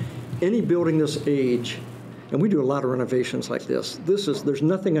with, but any building this age, and we do a lot of renovations like this, there's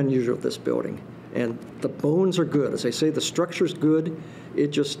nothing unusual with this building. And the bones are good. As I say, the structure's good. It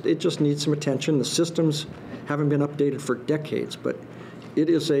just needs some attention. The systems haven't been updated for decades, but it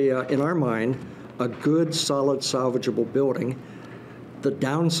is in our mind, a good, solid, salvageable building. The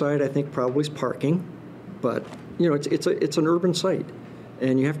downside, I think, probably is parking. But, it's an urban site,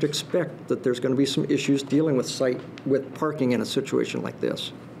 and you have to expect that there's going to be some issues dealing with parking in a situation like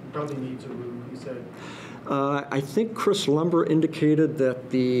this. Probably needs a roof, you said. I think Chris Lumber indicated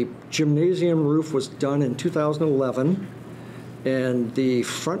that the gymnasium roof was done in 2011, and the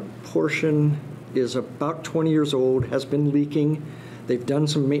front portion is about 20 years old, has been leaking. They've done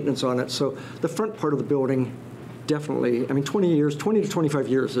some maintenance on it. So the front part of the building definitely, 20 to 25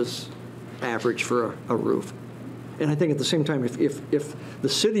 years is average for a roof. And I think at the same time, if the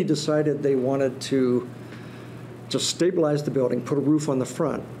city decided they wanted to just stabilize the building, put a roof on the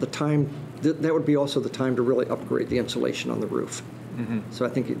front, that would be also the time to really upgrade the insulation on the roof. Mm-hmm. So I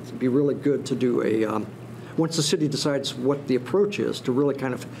think it'd be really good to do once the city decides what the approach is, to really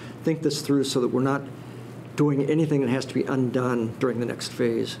kind of think this through so that we're not doing anything that has to be undone during the next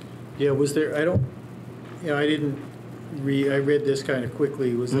phase. Yeah, was there, I read this kind of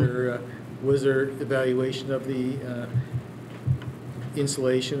quickly. Was there evaluation of the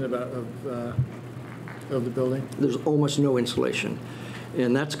insulation of the building? There's almost no insulation.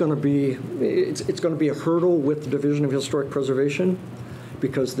 And that's going to be, it's going to be a hurdle with the Division of Historic Preservation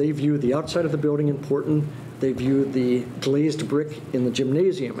because they view the outside of the building important. They view the glazed brick in the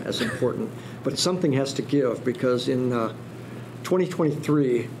gymnasium as important. But something has to give because in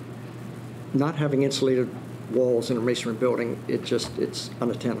 2023, not having insulated walls in a masonry building, it's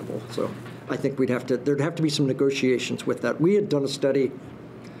unattainable. So I think there'd have to be some negotiations with that. We had done a study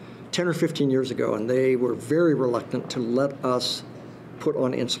 10 or 15 years ago, and they were very reluctant to let us put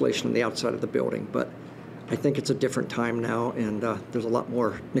on insulation on the outside of the building. But I think it's a different time now, and there's a lot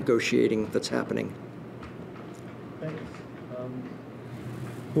more negotiating that's happening. Thanks.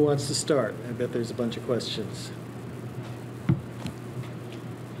 Who wants to start? I bet there's a bunch of questions.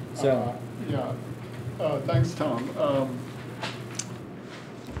 So. Thanks, Tom.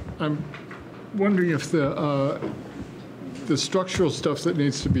 I'm wondering if the structural stuff that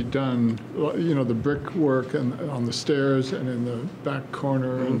needs to be done, you know, the brickwork and on the stairs and in the back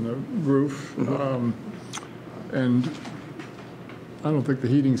corner and the roof, and I don't think the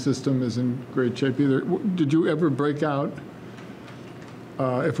heating system is in great shape either. Did you ever break out,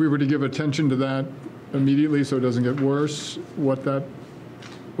 if we were to give attention to that immediately so it doesn't get worse, what the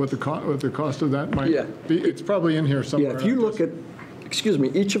cost of that might be? It's probably in here somewhere. Yeah, if you look at, excuse me,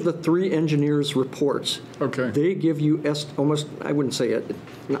 each of the 3 engineers' reports, they give you almost, I wouldn't say it,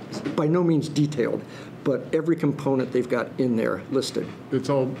 by no means detailed, but every component they've got in there listed. It's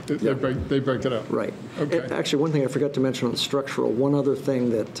all, they break it up. Right. Okay. And actually, one thing I forgot to mention on the structural, one other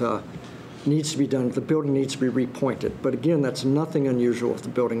thing that needs to be done, the building needs to be repointed. But again, that's nothing unusual with the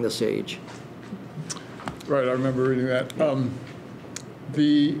building this age. Right, I remember reading that.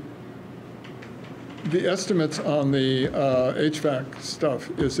 The estimates on the HVAC stuff,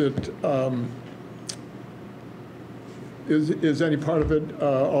 is any part of it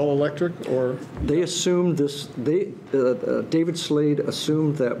all electric, or? They assumed this, David Slade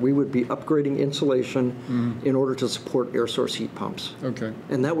assumed that we would be upgrading insulation in order to support air source heat pumps. Okay.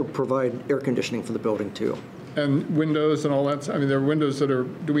 And that would provide air conditioning for the building too. And windows and all that, I mean, there are windows that are,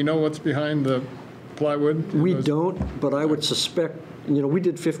 do we know what's behind the plywood? We don't, but I would suspect, you know, we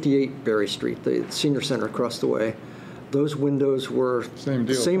did 58 Berry Street, the senior center across the way. Those windows were same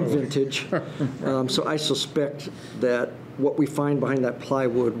vintage. So I suspect that what we find behind that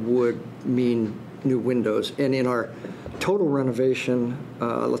plywood would mean new windows. And in our total renovation,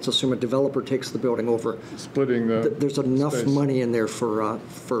 let's assume a developer takes the building over. Splitting there's enough space. Money in there for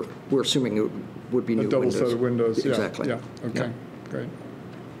we're assuming it would be new windows. A double set of windows, yeah. Exactly. Yeah, okay, great.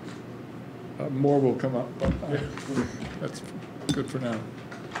 More will come up, but that's good for now.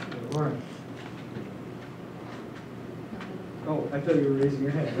 Lauren. Oh, I thought you were raising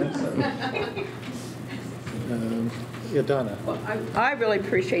your hand. Yeah, Donna. Well, I really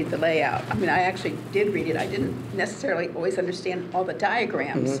appreciate the layout. I mean, I actually did read it. I didn't necessarily always understand all the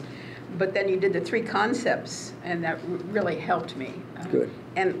diagrams, but then you did the 3 concepts, and that really helped me. Good.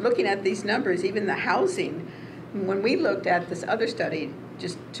 And looking at these numbers, even the housing, when we looked at this other study,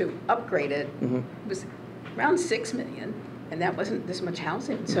 just to upgrade it, it was around $6 million, and that wasn't this much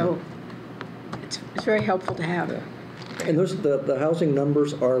housing. So it's very helpful to have. And those the housing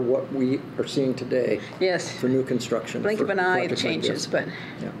numbers are what we are seeing today. Yes. For new construction. Blink of an eye, it changes, but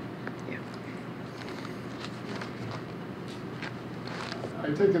yeah. I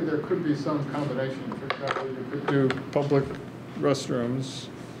take it there could be some combination. For example, you could do public restrooms,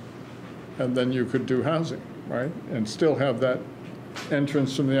 and then you could do housing, right? And still have that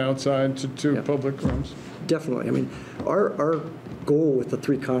entrance from the outside to 2 public rooms. Definitely. I mean, our goal with the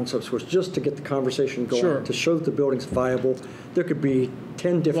 3 concepts was just to get the conversation going, to show that the building's viable. There could be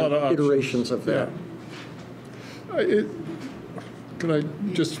 10 different iterations of that. Can I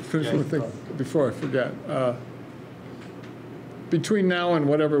just finish one thing before I forget? Between now and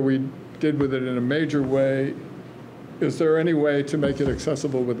whatever we did with it in a major way, is there any way to make it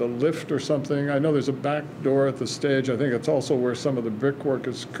accessible with a lift or something? I know there's a back door at the stage. I think it's also where some of the brickwork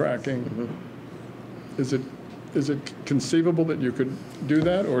is cracking. Is it conceivable that you could do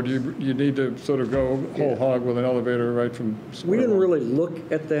that, or do you need to sort of go whole hog with an elevator right from square We didn't one? really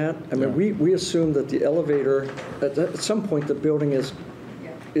look at that. I mean, we assumed that the elevator, at some point, the building is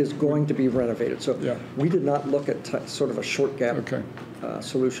going to be renovated. So we did not look at sort of a short gap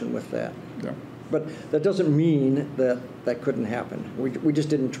solution with that. Yeah. But that doesn't mean that that couldn't happen. We just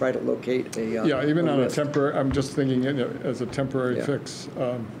didn't try to locate a even on lift. a temporary, I'm just thinking as a temporary fix.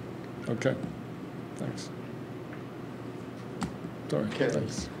 Okay, thanks. Sorry,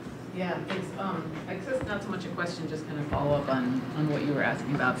 thanks. Yeah, thanks. I guess it's not so much a question, just kind of follow up on what you were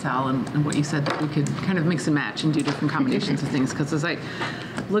asking about, Sal, and what you said that we could kind of mix and match and do different combinations of things. Because as I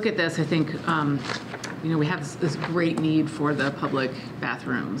look at this, I think, we have this great need for the public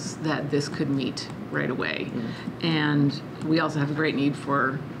bathrooms that this could meet right away. Mm-hmm. And we also have a great need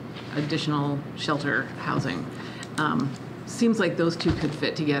for additional shelter housing. Seems like those two could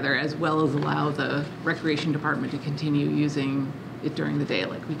fit together, as well as allow the recreation department to continue using it during the day.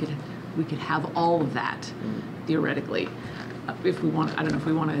 Like we could have all of that theoretically, if we want. I don't know if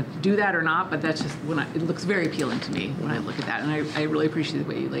we want to do that or not, but that's just it looks very appealing to me when I look at that, and I really appreciate the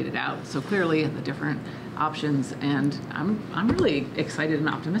way you laid it out so clearly and the different options. And I'm really excited and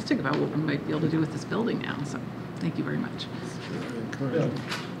optimistic about what we might be able to do with this building now. So thank you very much.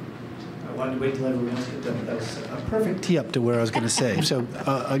 I wanted to wait till everyone else get done, but that was a perfect tee up to where I was going to say. So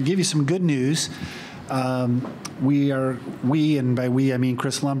I'll give you some good news. We, and by we I mean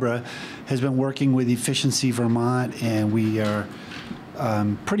Chris Lumbra, has been working with Efficiency Vermont, and we are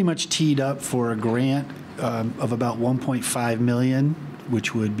pretty much teed up for a grant of about $1.5 million,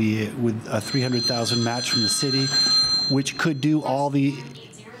 which would be with a $300,000 match from the city, which could do all the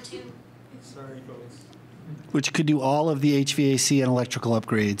HVAC and electrical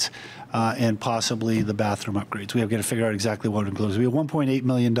upgrades. And possibly the bathroom upgrades. We have got to figure out exactly what it includes. We have $1.8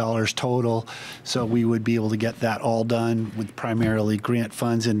 million total, so we would be able to get that all done with primarily grant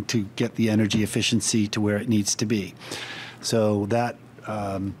funds and to get the energy efficiency to where it needs to be. So that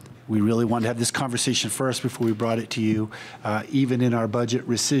we really wanted to have this conversation first before we brought it to you. Even in our budget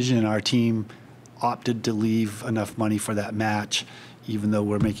rescission, our team opted to leave enough money for that match, even though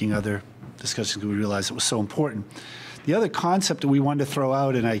we're making other discussions. We realized it was so important. The other concept that we wanted to throw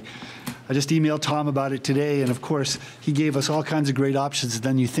out, and I just emailed Tom about it today, and of course, he gave us all kinds of great options, and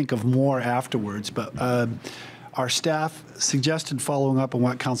then you think of more afterwards. But our staff suggested, following up on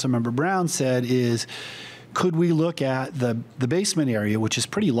what Councilmember Brown said, is could we look at the basement area, which is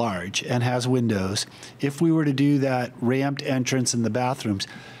pretty large and has windows, if we were to do that ramped entrance in the bathrooms,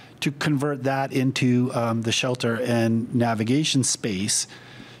 to convert that into the shelter and navigation space,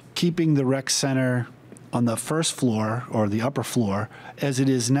 keeping the rec center on the first floor or the upper floor as it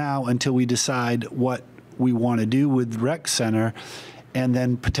is now until we decide what we want to do with rec center, and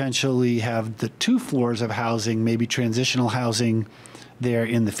then potentially have the 2 floors of housing, maybe transitional housing there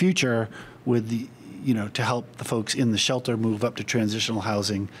in the future with the, to help the folks in the shelter move up to transitional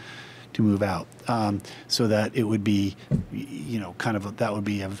housing to move out. So that it would be, that would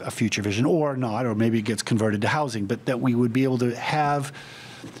be a future vision, or not, or maybe it gets converted to housing, but that we would be able to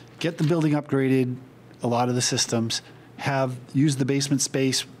get the building upgraded, a lot of the systems, use the basement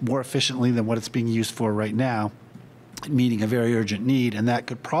space more efficiently than what it's being used for right now, meeting a very urgent need, and that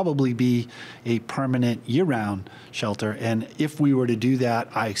could probably be a permanent year-round shelter. And if we were to do that,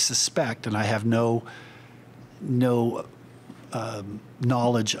 I suspect, and I have no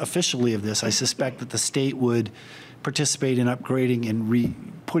knowledge officially of this, I suspect that the state would participate in upgrading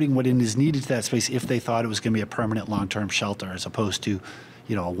and putting what is needed to that space if they thought it was going to be a permanent long-term shelter, as opposed to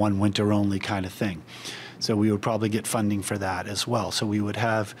a one winter only kind of thing. So we would probably get funding for that as well. So we would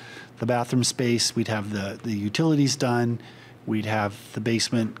have the bathroom space, we'd have the utilities done, we'd have the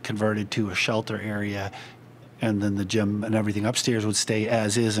basement converted to a shelter area, and then the gym and everything upstairs would stay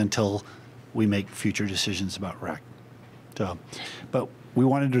as is until we make future decisions about rec. So, but we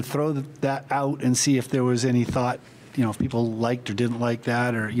wanted to throw that out and see if there was any thought, if people liked or didn't like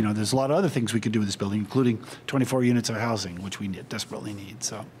that, or, there's a lot of other things we could do with this building, including 24 units of housing, which we desperately need,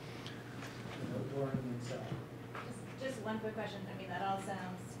 so. Just one quick question. I mean, that all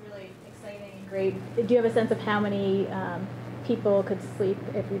sounds really exciting and great. Do you have a sense of how many people could sleep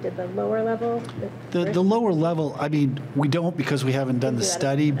if we did the lower level? The lower level, I mean, we don't because we haven't done the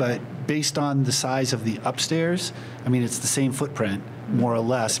study, but based on the size of the upstairs, I mean, it's the same footprint, more or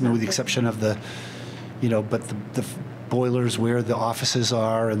less, I mean, with the exception of the but the boilers where the offices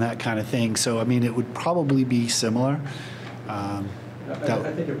are and that kind of thing. So, I mean, it would probably be similar. I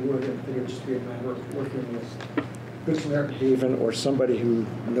think it would. I think it would just be a matter of working with Good Samaritan Haven or somebody who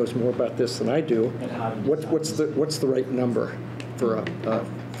knows more about this than I do. What's the right number for a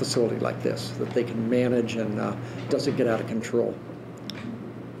facility like this that they can manage and doesn't get out of control?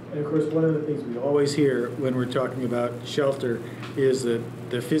 And of course, one of the things we always hear when we're talking about shelter is that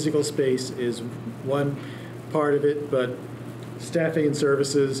the physical space is one part of it, but staffing and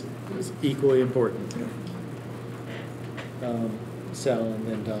services is equally important. Sal and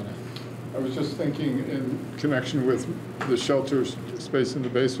then Donna. I was just thinking in connection with the shelter space in the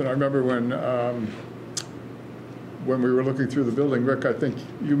basement. I remember when we were looking through the building, Rick, I think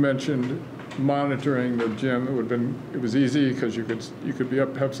you mentioned monitoring the gym. It was easy because you could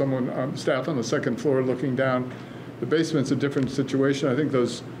have someone staff on the second floor looking down. The basement's a different situation. I think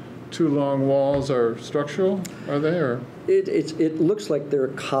those two long walls are structural, are they? Or it looks like there are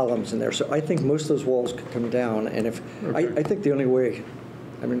columns in there, so I think most of those walls could come down. And if I think the only way,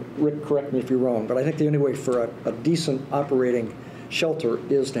 I mean, Rick, correct me if you're wrong, but I think the only way for a decent operating shelter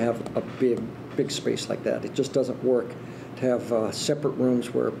is to have a big space like that. It just doesn't work to have separate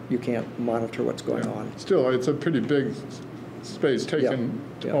rooms where you can't monitor what's going on. Still, it's a pretty big space taken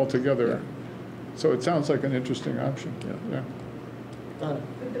altogether. Yeah. So it sounds like an interesting option. Yeah. But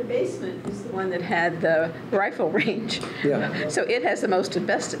the basement is the one that had the rifle range. Yeah. So it has the most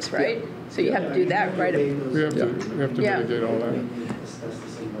asbestos, right? Yeah. So you have to do that right. We have to mitigate all that.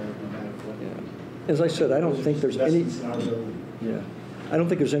 As I said, I don't think there's any. Yeah. I don't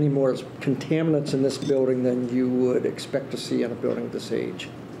think there's any more contaminants in this building than you would expect to see in a building of this age.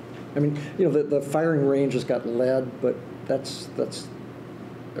 I mean, you know, the firing range has got lead, but that's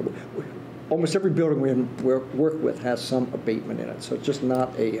almost every building we work with has some abatement in it, so it's just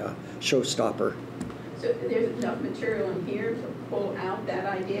not a showstopper. So there's enough material in here to pull out that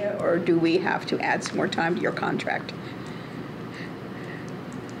idea, or do we have to add some more time to your contract?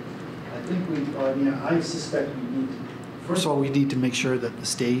 I think I suspect we need to, first of all, we need to make sure that the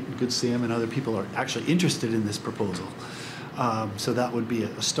state, Good Sam, and other people are actually interested in this proposal. So that would be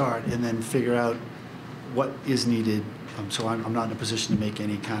a start, and then figure out what is needed. So I'm not in a position to make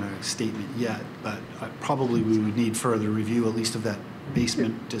any kind of statement yet, but probably we would need further review, at least of that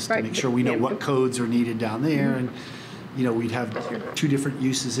basement, just to make sure we know what codes are needed down there. And, you know, we'd have two different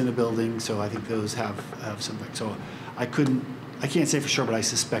uses in a building, so I think those have something. So I can't say for sure, but I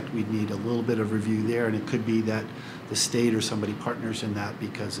suspect we'd need a little bit of review there, and it could be that the state or somebody partners in that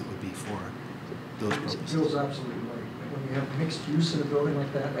because it would be for those purposes. Bill's absolutely right. When you have mixed use in a building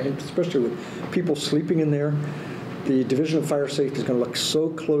like that, and especially with people sleeping in there, the Division of Fire Safety is going to look so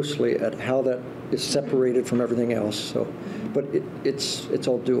closely at how that is separated from everything else. So, but it's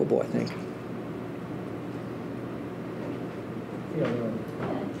all doable, I think.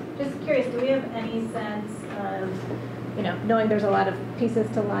 Just curious, do we have any sense of, you know, knowing there's a lot of pieces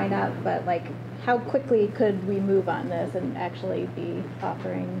to line up, but like how quickly could we move on this and actually be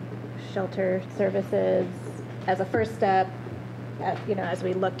offering shelter services as a first step, you know, as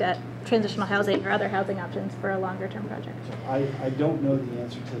we looked at transitional housing or other housing options for a longer term project? I don't know the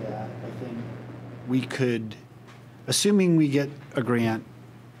answer to that. I think we could, assuming we get a grant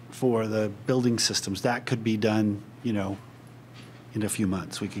for the building systems, that could be done, you know, in a few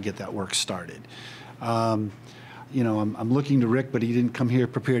months. We could get that work started. You know, I'm looking to Rick, but he didn't come here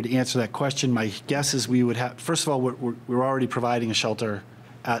prepared to answer that question. My guess is we would have, first of all, we're already providing a shelter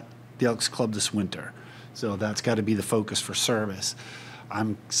at the Elks Club this winter. So that's got to be the focus for service.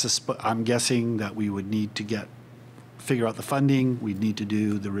 I'm guessing that we would need to figure out the funding. We'd need to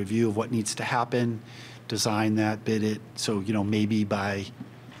do the review of what needs to happen, design that, bid it. So, you know, maybe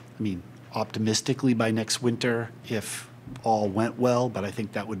optimistically by next winter, if all went well, but I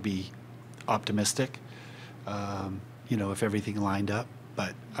think that would be optimistic, you know, if everything lined up.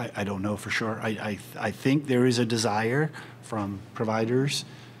 But I don't know for sure. I think there is a desire from providers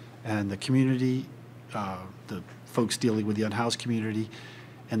and the community, the folks dealing with the unhoused community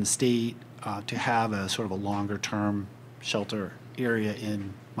and the state to have a sort of a longer term shelter area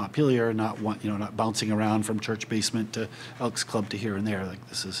in Montpelier, not bouncing around from church basement to Elks Club to here and there. Like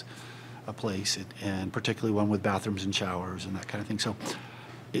this is a place, and particularly one with bathrooms and showers and that kind of thing. So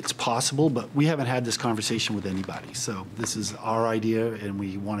it's possible, but we haven't had this conversation with anybody. So this is our idea, and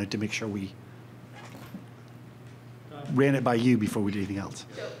we wanted to make sure we ran it by you before we did anything else.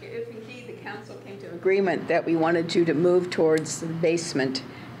 So if indeed the council came to agreement that we wanted you to move towards the basement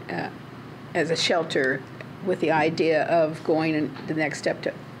as a shelter with the idea of going in the next step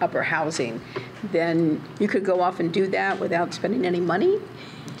to upper housing, then you could go off and do that without spending any money?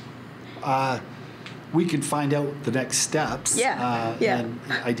 We could find out the next steps. And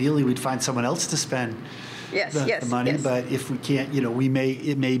ideally, we'd find someone else to spend the money. But if we can't, you know,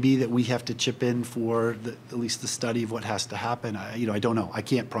 it may be that we have to chip in for at least the study of what has to happen. I don't know. I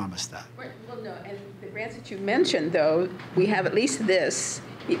can't promise that. Well, no, and the grants that you mentioned, though, we have at least this,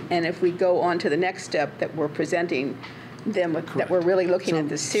 and if we go on to the next step that we're presenting, then that we're really looking at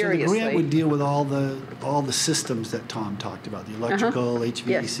this seriously. So the grant would deal with all the systems that Tom talked about, the electrical,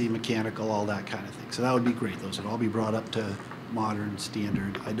 HVAC, mechanical, all that kind of thing. So that would be great. Those would all be brought up to modern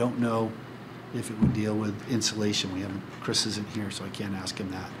standard. I don't know if it would deal with insulation. Chris isn't here, so I can't ask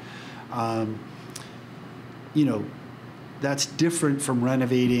him that. You know, that's different from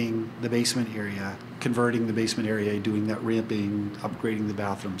renovating the basement area, converting the basement area, doing that ramping, upgrading the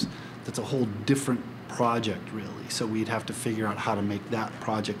bathrooms. that's a whole different project, really. So we'd have to figure out how to make that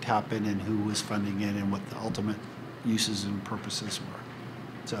project happen and who was funding it and what the ultimate uses and purposes were.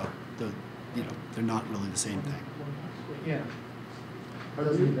 So they're not really the same thing. Yeah.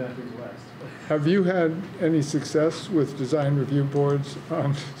 Have you had any success with design review boards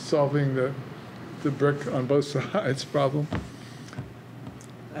on solving the brick on both sides problem?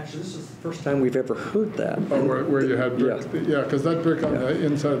 Actually, this is the first time we've ever heard that. Oh, where you had brick? Yeah, because that brick on the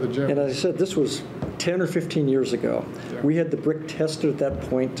inside of the gym. And as I said, this was 10 or 15 years ago. Yeah. We had the brick tested at that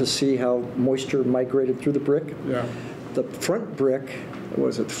point to see how moisture migrated through the brick. Yeah. The front brick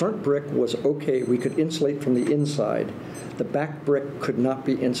was okay. We could insulate from the inside. The back brick could not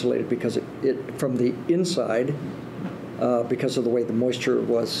be insulated because it from the inside because of the way the moisture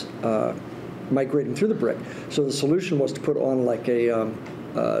was migrating through the brick. So the solution was to put on like a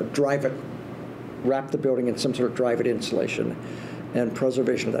wrap the building in some sort of drive-it insulation, and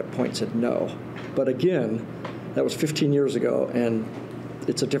preservation at that point said no. But again, that was 15 years ago, and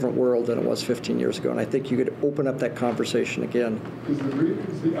it's a different world than it was 15 years ago, and I think you could open up that conversation again. Is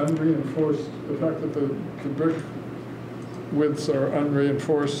the unreinforced, the fact that the brick widths are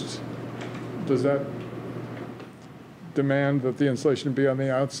unreinforced, does that demand that the insulation be on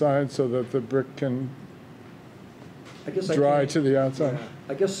the outside so that the brick can dry to the outside? Yeah.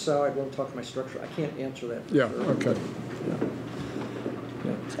 I guess I won't talk to my structure. I can't answer that. Yeah, sure. okay.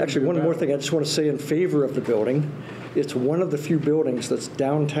 Yeah. Actually, one more thing I just want to say in favor of the building. It's one of the few buildings that's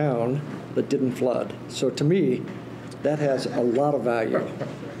downtown that didn't flood. So to me, that has a lot of value.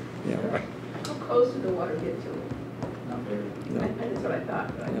 Yeah. How close did the water get to it? Not very. No. That's what I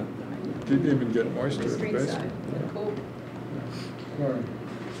thought. But Didn't even get moisture the in the street basement. side. Cool. All right.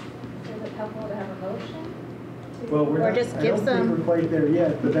 Is it helpful to have a motion? Well, Or just I give don't some. think we're quite there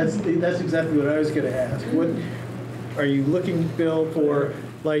yet, but that's exactly what I was going to ask. What are you looking, Bill, for?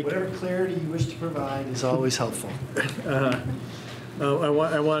 Like whatever clarity you wish to provide is always helpful. I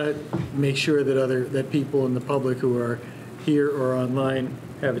want to make sure that people in the public who are here or online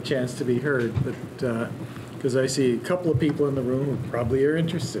have a chance to be heard, but because I see a couple of people in the room who probably are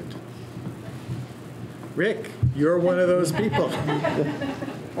interested. Rick, you're one of those people.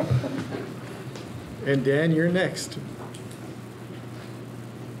 And Dan, you're next.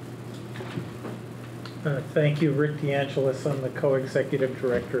 Thank you, Rick DeAngelis. I'm the co-executive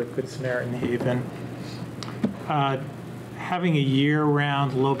director of Good Samaritan Haven. Having a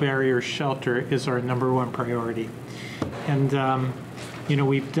year-round low-barrier shelter is our -- priority. And,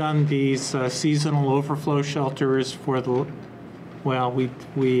 we've done these seasonal overflow shelters for we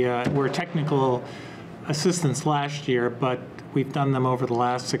were technical assistants last year, but we've done them over the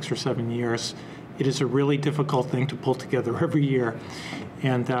last 6 or 7 years. It is a really difficult thing to pull together every year.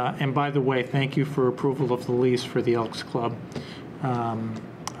 And by the way, thank you for approval of the lease for the Elks Club.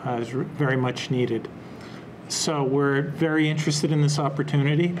 It's very much needed. So we're very interested in this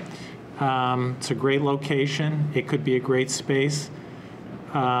opportunity. It's a great location. It could be a great space.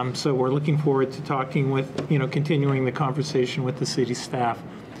 So we're looking forward to talking with, continuing the conversation with the city staff.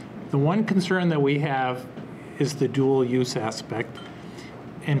 The one concern that we have is the dual use aspect,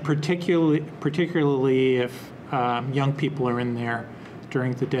 and particularly if young people are in there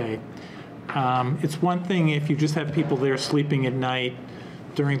during the day. It's one thing if you just have people there sleeping at night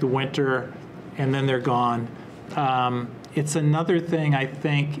during the winter and then they're gone. It's another thing, I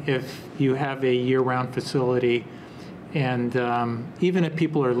think, if you have a year-round facility and even if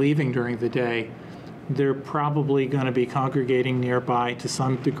people are leaving during the day, they're probably going to be congregating nearby to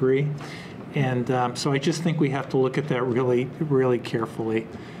some degree. And so I just think we have to look at that really, really carefully.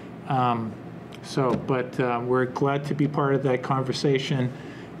 But we're glad to be part of that conversation.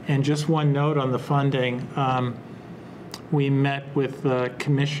 And just one note on the funding. We met with the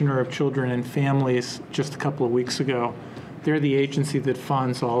Commissioner of Children and Families just a couple of weeks ago. They're the agency that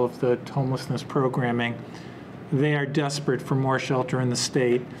funds all of the homelessness programming. They are desperate for more shelter in the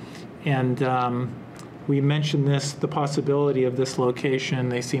state. And we mentioned the possibility of this location.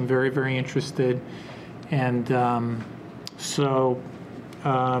 They seem very, very interested. And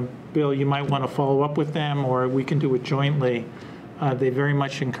Bill, you might want to follow up with them, or we can do it jointly. They very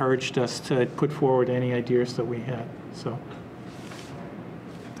much encouraged us to put forward any ideas that we had. So,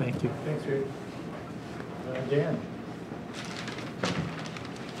 thank you. Thanks, Rick. Dan.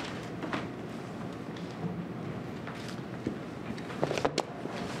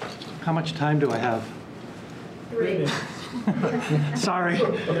 How much time do I have? 3 minutes. Sorry,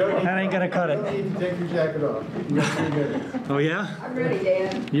 that ain't gonna cut You don't it. need to take your jacket off. You got 3 minutes. Oh, yeah? I'm ready,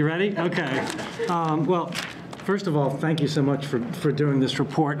 Dan. You ready? Okay. Well, First of all, thank you so much for doing this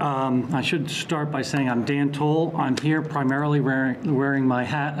report. I should start by saying I'm Dan Toll. I'm here primarily wearing my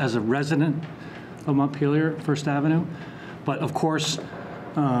hat as a resident of Montpelier, First Avenue. But of course,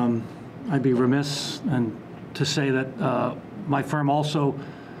 I'd be remiss to say that my firm also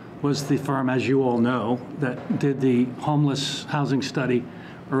was the firm, as you all know, that did the homeless housing study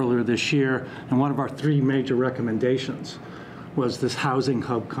earlier this year. And one of our 3 major recommendations was this housing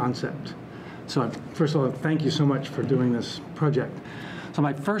hub concept. So first of all, thank you so much for doing this project. So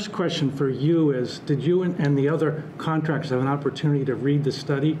my first question for you is, did you and the other contractors have an opportunity to read the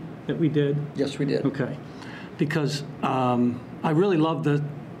study that we did? Yes, we did. Okay. Because I really love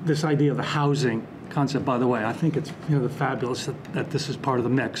this idea of the housing concept, by the way. I think it's fabulous that this is part of the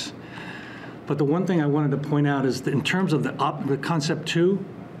mix. But the one thing I wanted to point out is that in terms of the concept 2,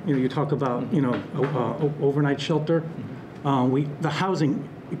 you talk about overnight shelter. The housing,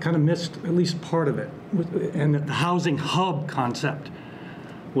 we kind of missed at least part of it. And the housing hub concept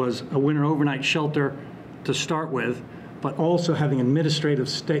was a winter overnight shelter to start with, but also having administrative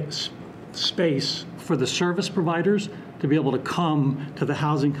space for the service providers to be able to come to the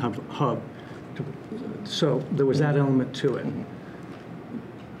housing hub. So there was that element to it.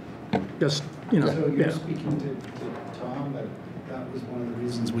 Just, So you're speaking to Tom, that was one of the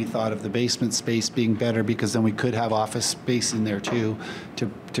reasons we thought of the basement space being better, because then we could have office space in there too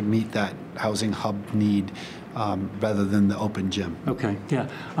to meet that housing hub need rather than the open gym. Okay, yeah.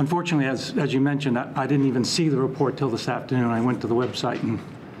 Unfortunately, as you mentioned, I didn't even see the report till this afternoon. I went to the website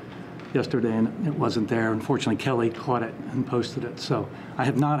yesterday and it wasn't there. Unfortunately, Kelly caught it and posted it. So I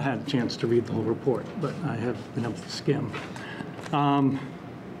have not had a chance to read the whole report, but I have been able to skim.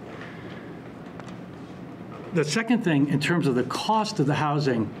 The second thing, in terms of the cost of the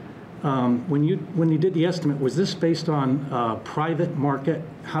housing, when you did the estimate, was this based on private market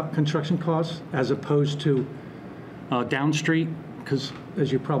construction costs as opposed to Down Street? Because as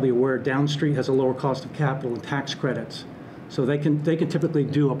you're probably aware, Down Street has a lower cost of capital and tax credits. So they can typically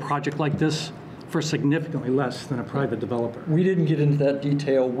do a project like this for significantly less than a private developer. We didn't get into that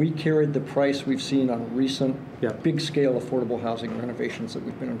detail. We carried the price we've seen on recent big-scale affordable housing renovations that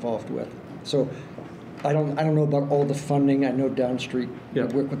we've been involved with. So I don't know about all the funding. I know Down Street. We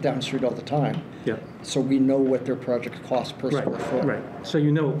work with Down Street all the time. Yeah. So we know what their project costs per square foot. Right. So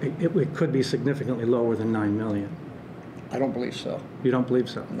it could be significantly lower than $9 million. I don't believe so. You don't believe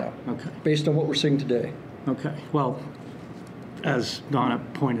so? No. Okay. Based on what we're seeing today. Okay. Well, as Donna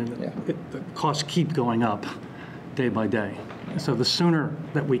pointed out, the costs keep going up day by day. So the sooner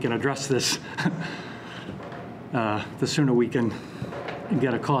that we can address this, the sooner we can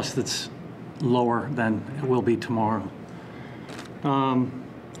get a cost that's lower than it will be tomorrow. The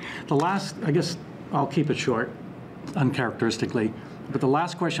last, I guess I'll keep it short, uncharacteristically, but the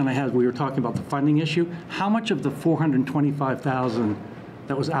last question I had, we were talking about the funding issue. How much of the $425,000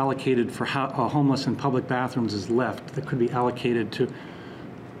 that was allocated for homeless and public bathrooms is left that could be allocated to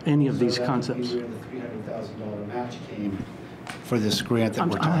any of these concepts? That would be where the $300,000 match came for this grant that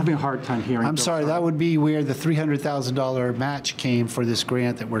we're talking. I'm having a hard time hearing. I'm sorry, that would be where the $300,000 match came for this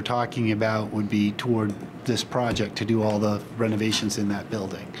grant that we're talking about, would be toward this project to do all the renovations in that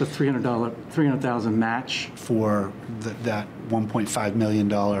building. The $300,000 match? For that $1.5 million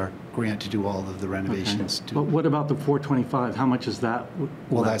grant to do all of the renovations. Okay. But what about the 425? How much is that?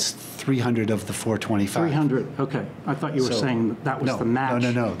 Well, that's 300 of the 425. 300, okay. I thought you were saying that was the match.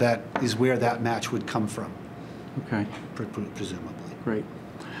 No. That is where that match would come from. Okay. Presumably. Great.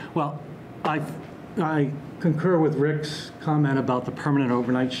 Well, I concur with Rick's comment about the permanent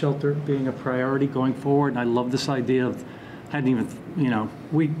overnight shelter being a priority going forward. And I love this idea of,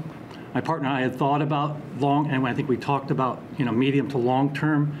 my partner and I had thought about and I think we talked about, medium to long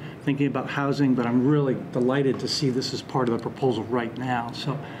term, thinking about housing, but I'm really delighted to see this as part of the proposal right now.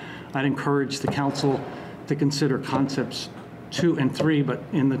 So I'd encourage the council to consider concepts 2 and 3, but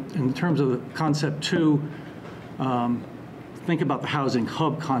in terms of the concept 2, think about the housing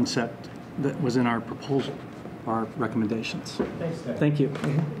hub concept that was in our proposal, our recommendations. Thanks, Ted. Thank you.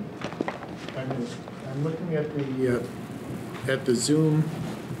 I'm looking at the Zoom,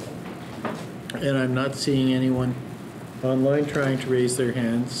 and I'm not seeing anyone online trying to raise their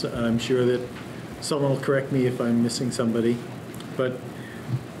hands. I'm sure that someone will correct me if I'm missing somebody. But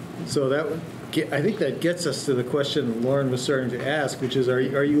so I think that gets us to the question that Lauren was starting to ask, which is, are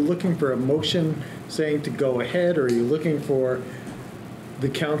you looking for a motion saying to go ahead, or are you looking for the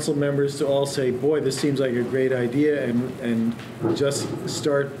council members to all say, boy, this seems like a great idea, and just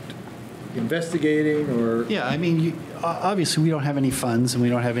start investigating? Or yeah, I mean, obviously we don't have any funds, and we're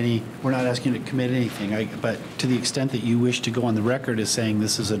not asking you to commit anything, but to the extent that you wish to go on the record as saying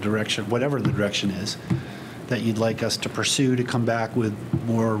this is a direction, whatever the direction is, that you'd like us to pursue to come back with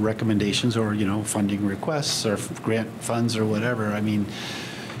more recommendations or, funding requests or grant funds or whatever. I mean,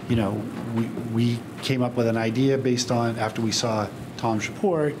 we came up with an idea based on, after we saw Tom's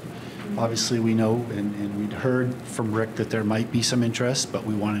report. Obviously, we know and we'd heard from Rick that there might be some interest, but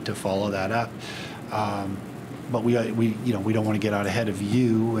we wanted to follow that up. But we don't want to get out ahead of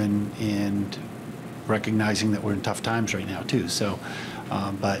you and recognizing that we're in tough times right now too. So,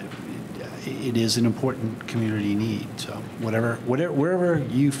 but it is an important community need. So wherever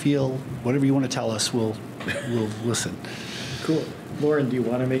you feel, whatever you want to tell us, we'll listen. Cool. Lauren, do you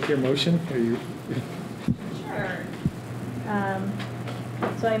want to make your motion? Or you? Sure.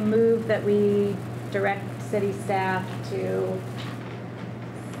 So I move that we direct city staff to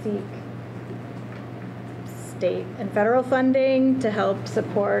seek state and federal funding to help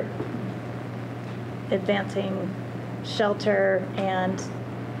support advancing shelter and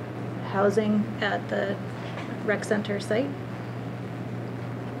housing at the rec center site.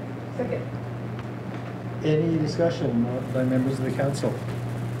 Second. Any discussion by members of the council?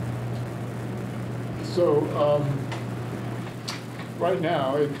 So, right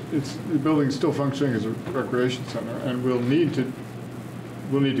now, the building's still functioning as a recreation center, and we'll need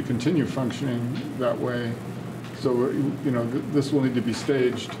to continue functioning that way. So, this will need to be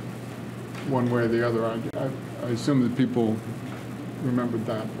staged one way or the other. I assume that people remembered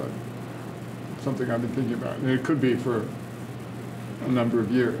that, but it's something I've been thinking about. And it could be for a number of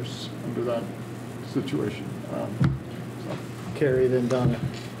years under that situation. Carrie, then Donna.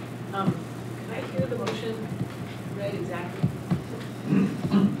 Can I hear the motion read exactly?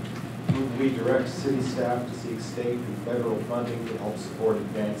 We direct city staff to seek state and federal funding to help support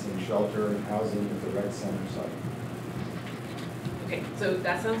advancing shelter and housing at the rec center site. Okay, so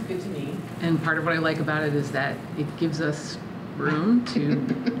that sounds good to me. And part of what I like about it is that it gives us room to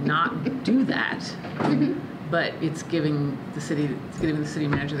not do that. But it's giving the city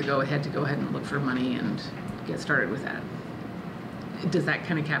manager the go-ahead to go ahead and look for money and get started with that. Does that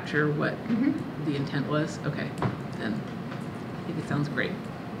kind of capture what the intent was? Okay, then I think it sounds great.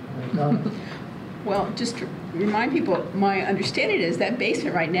 Well, just to remind people, my understanding is that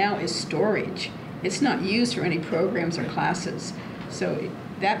basement right now is storage. It's not used for any programs or classes. So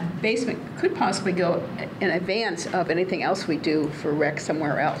that basement could possibly go in advance of anything else we do for rec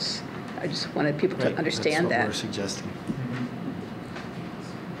somewhere else. I just wanted people to understand that. That's what we're suggesting.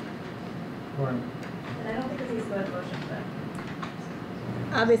 And I don't think it's a good motion,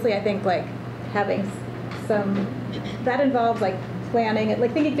 but obviously I think like having some, that involves like planning and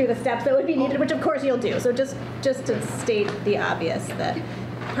like thinking through the steps that would be needed, which of course you'll do. So just to state the obvious that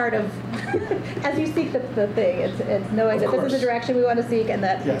part of, as you seek the thing, it's knowing that this is the direction we want to seek and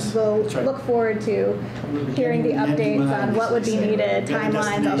that we'll look forward to hearing the updates on what would be needed,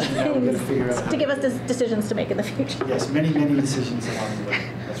 timelines, all the things, to give us decisions to make in the future. Yes, many decisions along the way.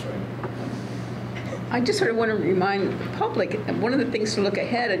 That's right. I just sort of want to remind the public, one of the things to look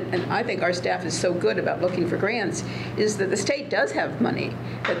ahead, and I think our staff is so good about looking for grants, is that the state does have money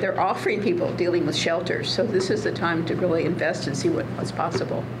that they're offering people dealing with shelters. So this is the time to really invest and see what's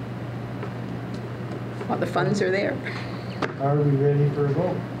possible while the funds are there. Are we ready for a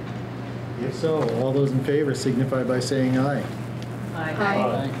vote? If so, all those in favor signify by saying aye. Aye.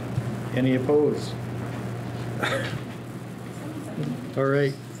 Aye. Any opposed? All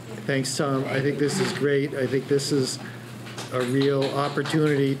right. Thanks, Tom. I think this is great. I think this is a real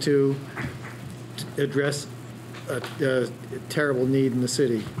opportunity to address a terrible need in the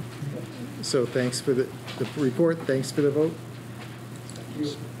city. So thanks for the report. Thanks for the vote. Thank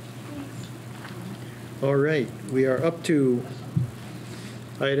you. All right. We are up to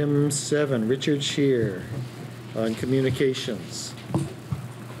item 7, Richard Scheer on communications.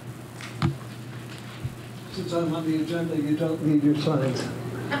 Since I'm on the agenda, you don't need your signs.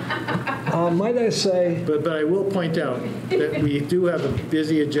 Might I say... But I will point out that we do have a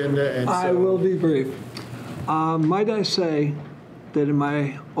busy agenda, and so... I will be brief. Might I say that in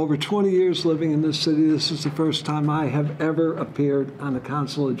my over 20 years living in this city, this is the first time I have ever appeared on a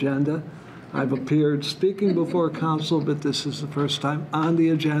council agenda. I've appeared speaking before council, but this is the first time on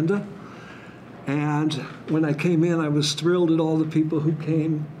the agenda. And when I came in, I was thrilled at all the people who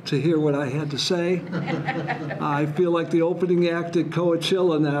came to hear what I had to say. I feel like the opening act at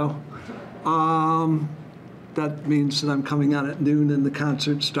Coachella now. That means that I'm coming on at noon and the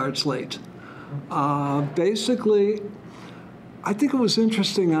concert starts late. Basically, I think it was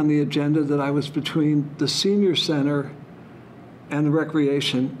interesting on the agenda that I was between the senior center and the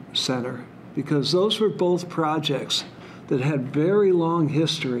recreation center, because those were both projects that had very long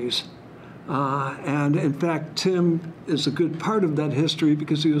histories. And in fact, Tim is a good part of that history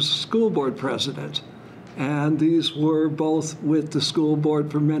because he was a school board president and these were both with the school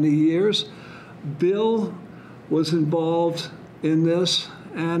board for many years. Bill was involved in this,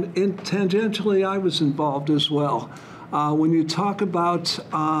 and tangentially I was involved as well. When you talk about,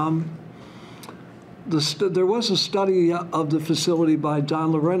 there was a study of the facility by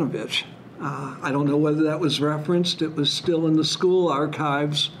Don Lorenovich. I don't know whether that was referenced. It was still in the school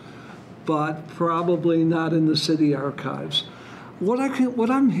archives, but probably not in the city archives. What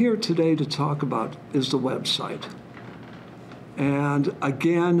I'm here today to talk about is the website. And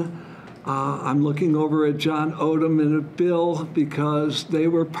again, I'm looking over at John Odom and at Bill because they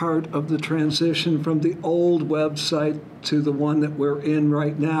were part of the transition from the old website to the one that we're in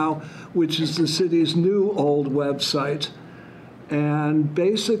right now, which is the city's new old website. And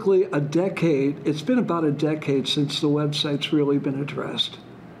basically it's been about a decade since the website's really been addressed,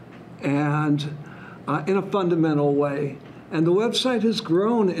 and in a fundamental way. And the website has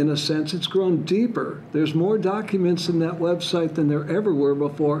grown, in a sense. It's grown deeper. There's more documents in that website than there ever were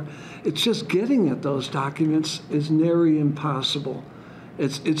before. It's just getting at those documents is nearly impossible.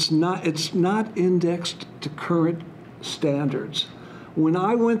 It's not indexed to current standards. When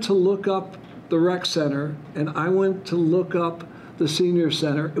I went to look up the rec center and I went to look up the senior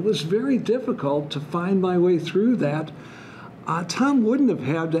center, it was very difficult to find my way through that. Tom wouldn't have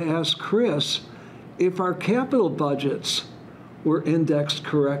had to ask Chris if our capital budgets were indexed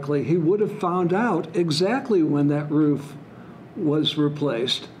correctly. He would have found out exactly when that roof was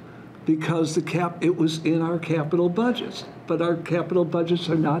replaced because it was in our capital budgets. But our capital budgets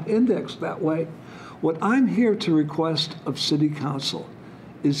are not indexed that way. What I'm here to request of City Council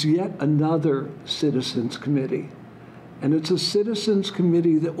is yet another citizens committee. And it's a citizens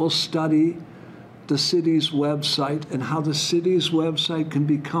committee that will study the city's website and how the city's website can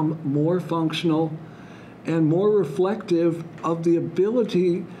become more functional and more reflective of the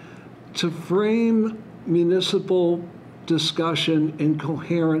ability to frame municipal discussion in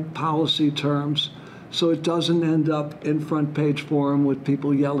coherent policy terms so it doesn't end up in front page forum with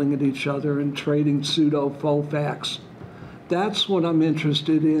people yelling at each other and trading pseudo faux facts. That's what I'm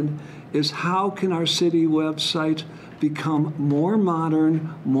interested in, is how can our city website become more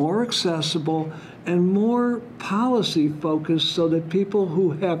modern, more accessible, and more policy focused so that people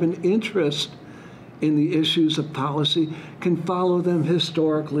who have an interest in the issues of policy can follow them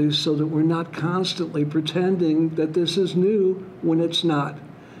historically so that we're not constantly pretending that this is new when it's not.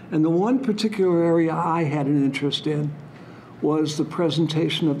 And the one particular area I had an interest in was the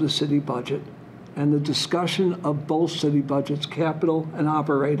presentation of the city budget and the discussion of both city budgets, capital and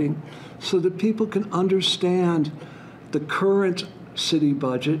operating, so that people can understand the current city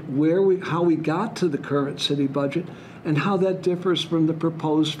budget, how we got to the current city budget, and how that differs from the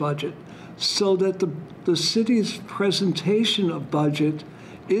proposed budget, so that the city's presentation of budget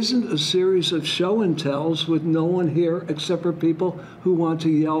isn't a series of show and tells with no one here except for people who want to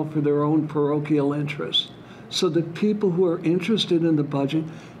yell for their own parochial interests, so that people who are interested in the budget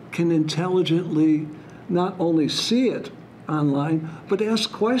can intelligently not only see it online, but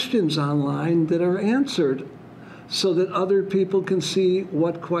ask questions online that are answered so that other people can see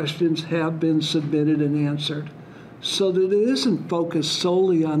what questions have been submitted and answered, so that it isn't focused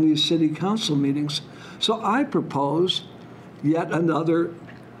solely on these city council meetings. So I propose yet another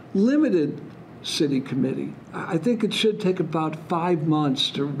limited city committee. I think it should take about 5 months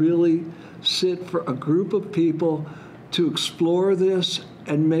to really sit for a group of people to explore this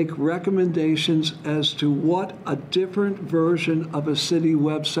and make recommendations as to what a different version of a city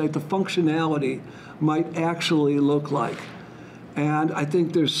website, the functionality, might actually look like. And I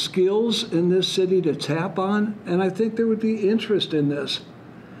think there's skills in this city to tap on, and I think there would be interest in this.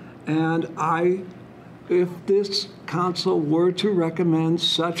 And if this council were to recommend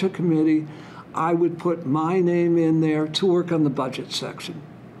such a committee, I would put my name in there to work on the budget section.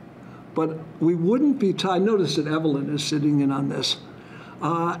 But we wouldn't be tied. Notice that Evelyn is sitting in on this.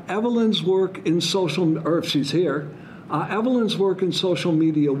 Evelyn's work in or if she's here, Evelyn's work in social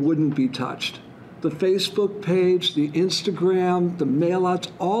media wouldn't be touched. The Facebook page, the Instagram, the mailouts,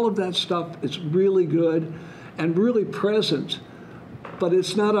 all of that stuff is really good and really present, but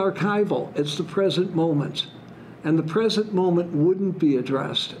it's not archival. It's the present moment. And the present moment wouldn't be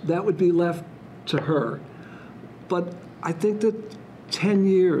addressed. That would be left to her. But I think that 10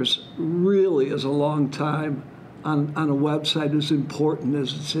 years really is a long time on a website as important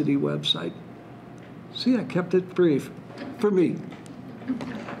as a city website. See, I kept it brief for me.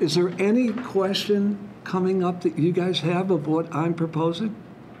 Is there any question coming up that you guys have of what I'm proposing?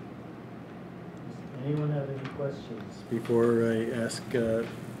 Anyone have any questions before I ask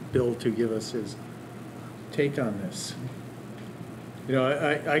Bill to give us his take on this? You know,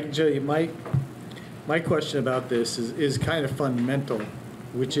 I can tell you my question about this is kind of fundamental,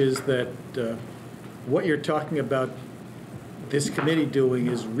 which is that what you're talking about this committee doing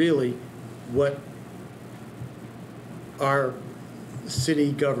is really what our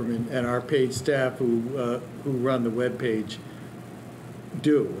city government and our paid staff who run the web page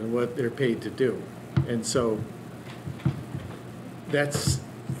do and what they're paid to do. And so that's,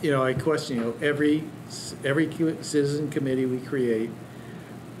 I question, every citizen committee we create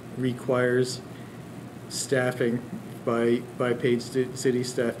requires staffing by paid city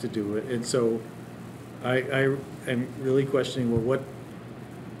staff to do it. And so I am really questioning, well, what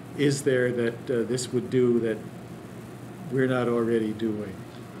is there that this would do that we're not already doing?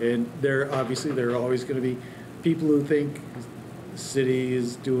 And there are always going to be people who think the city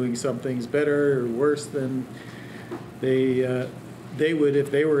is doing some things better or worse than they would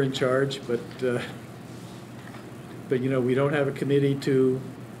if they were in charge. But we don't have a committee to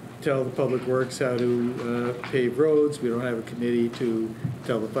tell the public works how to pave roads. We don't have a committee to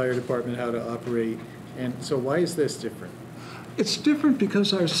tell the fire department how to operate. And so why is this different? It's different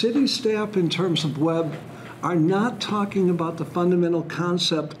because our city staff, in terms of web, are not talking about the fundamental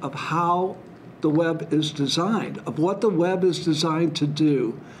concept of how the web is designed, of what the web is designed to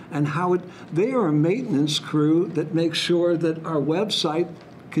do, and how they are a maintenance crew that makes sure that our website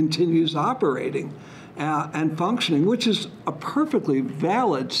continues operating and functioning, which is a perfectly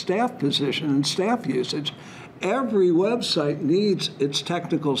valid staff position and staff usage. Every website needs its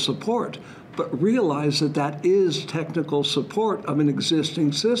technical support, but realize that that is technical support of an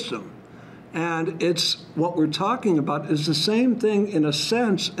existing system. And it's what we're talking about is the same thing in a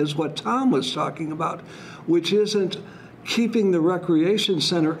sense as what Tom was talking about, which isn't keeping the recreation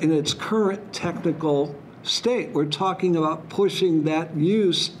center in its current technical state. We're talking about pushing that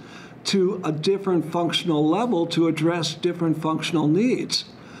use to a different functional level to address different functional needs.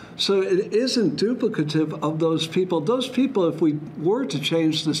 So it isn't duplicative of those people. Those people, if we were to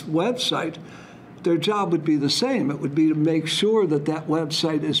change this website, their job would be the same. It would be to make sure that that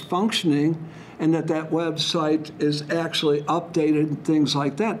website is functioning and that that website is actually updated and things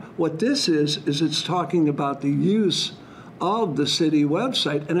like that. What this is it's talking about the use of the city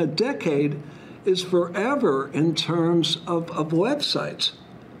website, and a decade is forever in terms of websites.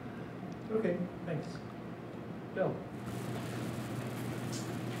 Okay, thanks. Bill.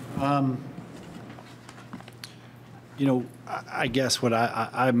 I guess what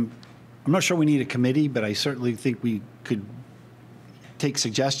I'm not sure we need a committee, but I certainly think we could take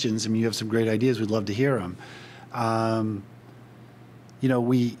suggestions. I mean, you have some great ideas. We'd love to hear them.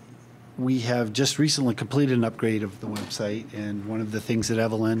 We have just recently completed an upgrade of the website, and one of the things that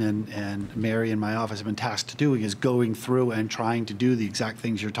Evelyn and Mary in my office have been tasked to doing is going through and trying to do the exact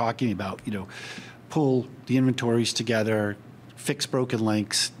things you're talking about. Pull the inventories together, fix broken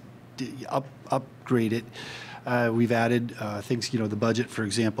links, upgrade it. We've added things, the budget, for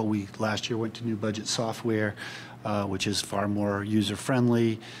example, we last year went to new budget software, which is far more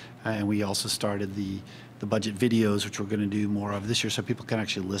user-friendly, and we also started the budget videos, which we're going to do more of this year, so people can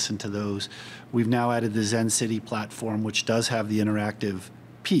actually listen to those. We've now added the Zen City platform, which does have the interactive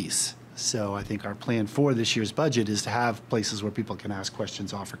piece. So I think our plan for this year's budget is to have places where people can ask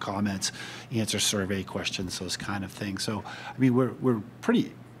questions, offer comments, answer survey questions, those kind of things. So, I mean, we're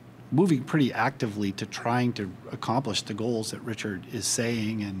moving pretty actively to trying to accomplish the goals that Richard is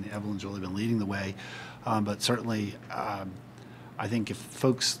saying, and Evelyn's really been leading the way. But certainly, I think if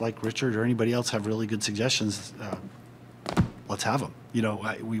folks like Richard or anybody else have really good suggestions, let's have them.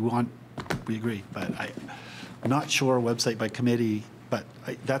 We agree, but I'm not sure website by committee, but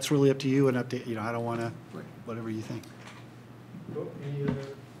that's really up to you and up to, I don't want to, whatever you think. Go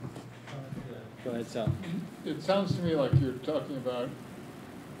ahead, Sal. It sounds to me like you're talking about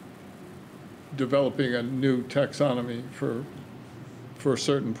developing a new taxonomy for a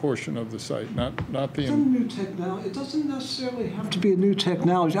certain portion of the site, not the... It's a new technology. It doesn't necessarily have to be a new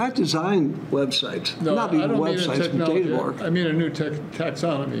technology. I design websites, No, not even I don't websites, mean a but data work. I mean a new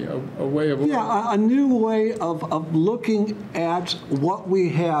taxonomy, a way of... Yeah, a new way of looking at what we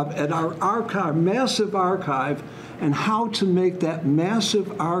have at our archive, massive archive, and how to make that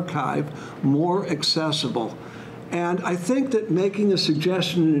massive archive more accessible. And I think that making a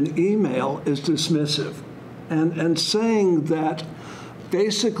suggestion in an email is dismissive, and saying that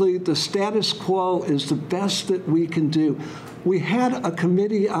basically the status quo is the best that we can do. We had a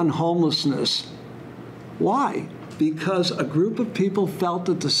committee on homelessness. Why? Because a group of people felt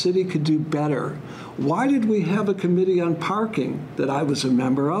that the city could do better. Why did we have a committee on parking that I was a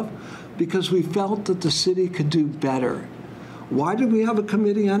member of? Because we felt that the city could do better. Why did we have a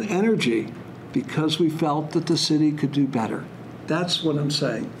committee on energy? Because we felt that the city could do better. That's what I'm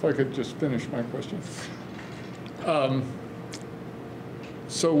saying. If I could just finish my question.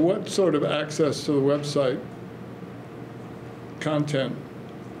 So what sort of access to the website content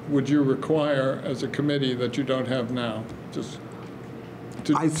would you require as a committee that you don't have now, just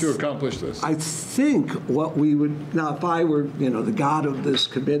to accomplish this? I think what we would, now if I were, the god of this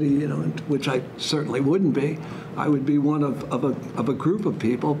committee, which I certainly wouldn't be, I would be one of a group of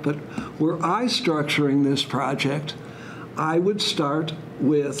people, but were I structuring this project, I would start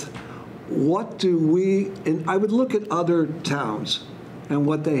with and I would look at other towns and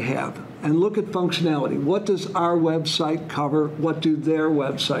what they have, and look at functionality. What does our website cover? What do their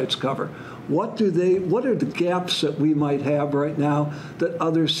websites cover? What are the gaps that we might have right now that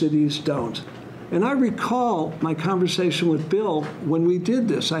other cities don't? And I recall my conversation with Bill when we did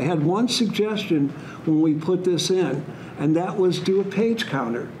this. I had one suggestion when we put this in, and that was do a page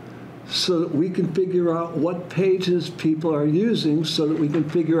counter so that we can figure out what pages people are using, so that we can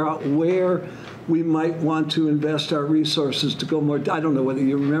figure out where we might want to invest our resources to go more. I don't know whether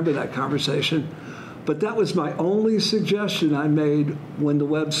you remember that conversation, but that was my only suggestion I made when the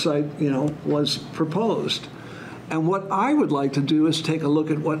website, was proposed. And what I would like to do is take a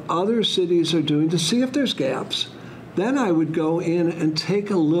look at what other cities are doing to see if there's gaps. Then I would go in and take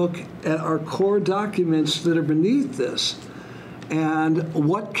a look at our core documents that are beneath this and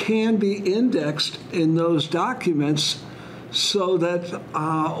what can be indexed in those documents so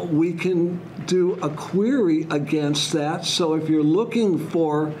that we can do a query against that. So if you're looking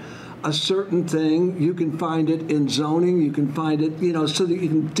for a certain thing, you can find it in zoning, you can find it, so that you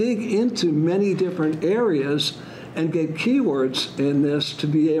can dig into many different areas and get keywords in this to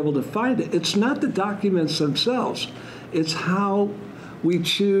be able to find it. It's not the documents themselves, it's how we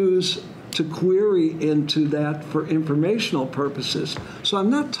choose to query into that for informational purposes. So I'm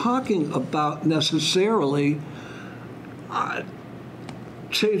not talking about necessarily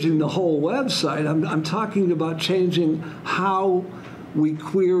changing the whole website. I'm talking about changing how we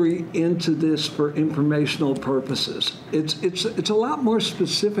query into this for informational purposes. It's a lot more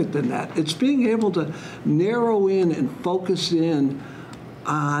specific than that. It's being able to narrow in and focus in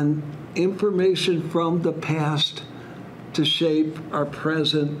on information from the past to shape our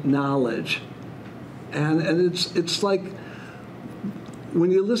present knowledge. And it's like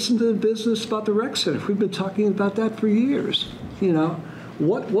when you listen to the business about the rec center, we've been talking about that for years.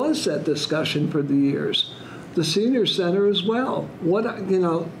 What was that discussion for the years? The senior center as well.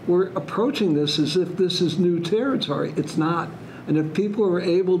 We're approaching this as if this is new territory. It's not. And if people are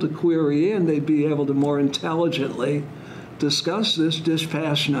able to query in, they'd be able to more intelligently discuss this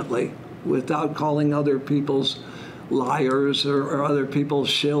dispassionately without calling other people's liars or other people's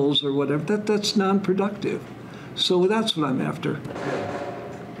shills or whatever. That's non-productive. So that's what I'm after.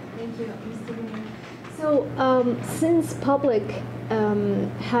 Thank you, Mr. Mayor. So since public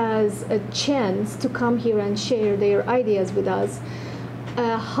has a chance to come here and share their ideas with us,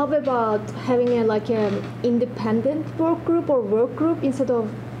 how about having an independent work group instead of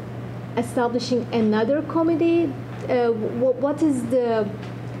establishing another committee? What is the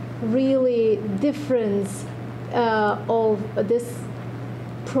really difference of this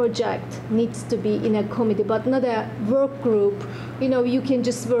project needs to be in a committee, but not a work group? You can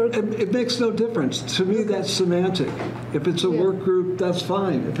just work. It makes no difference. To me, that's semantic. If it's a work group, that's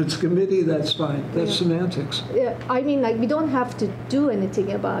fine. If it's a committee, that's fine. That's semantics. Yeah, I mean, we don't have to do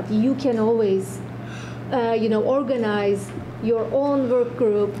anything about it. You can always, organize your own work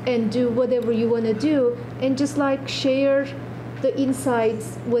group and do whatever you want to do, and just share the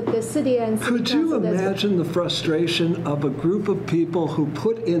insights with the city and city council. Could you imagine the frustration of a group of people who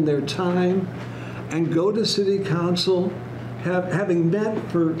put in their time and go to city council, having met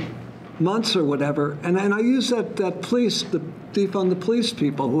for months or whatever, and I use that police, the defund the police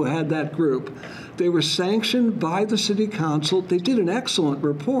people who had that group. They were sanctioned by the city council. They did an excellent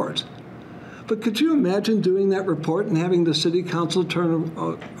report. But could you imagine doing that report and having the city council turn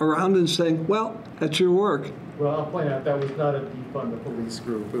around and saying, well, that's your work? Well, I'll point out that was not a defund the police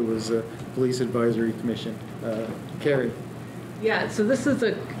group. It was a police advisory commission. Carrie. Yeah, so this is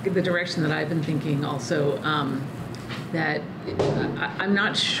the direction that I've been thinking also, that I'm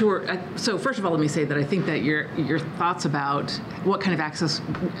not sure. So first of all, let me say that I think that your thoughts about what kind of access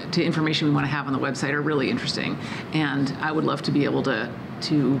to information we want to have on the website are really interesting. And I would love to be able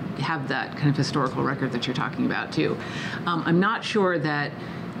to have that kind of historical record that you're talking about too. I'm not sure that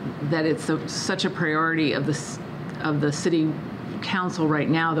it's such a priority of the city council right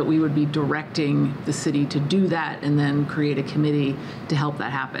now that we would be directing the city to do that and then create a committee to help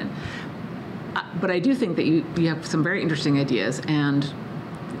that happen. But I do think that you have some very interesting ideas and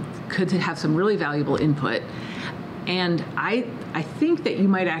could have some really valuable input. And I think that you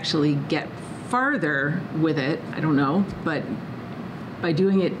might actually get farther with it, I don't know, but by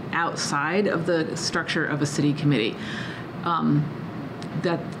doing it outside of the structure of a city committee.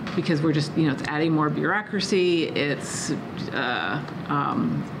 That because we're just, it's adding more bureaucracy. It's,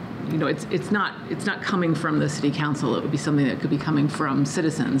 it's not coming from the city council. It would be something that could be coming from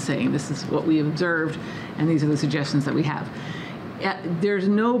citizens saying, this is what we observed, and these are the suggestions that we have. There's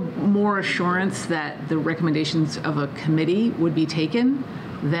no more assurance that the recommendations of a committee would be taken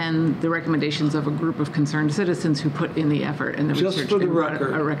than the recommendations of a group of concerned citizens who put in the effort and the Just research for the and brought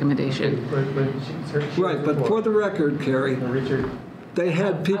record. a recommendation. Right, but for the record, Carrie, they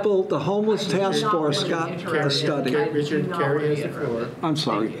had people, the homeless task force got a study. Richard, Carrie has the floor. I'm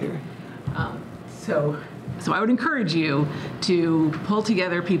sorry, Carrie. So I would encourage you to pull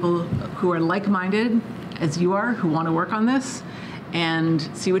together people who are like-minded as you are, who want to work on this, and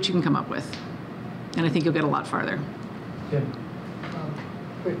see what you can come up with. And I think you'll get a lot farther. Tim,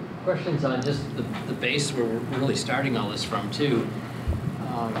 quick questions on just the base where we're really starting all this from, too.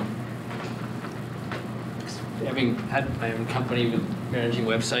 Having had my own company with managing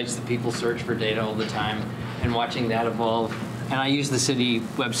websites that people search for data all the time and watching that evolve. And I use the city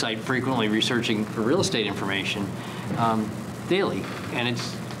website frequently researching for real estate information daily. And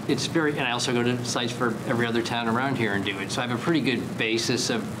it's very, and I also go to sites for every other town around here and do it. So I have a pretty good basis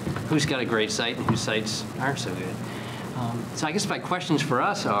of who's got a great site and whose sites aren't so good. So I guess my questions for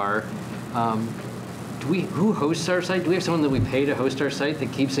us are, who hosts our site? Do we have someone that we pay to host our site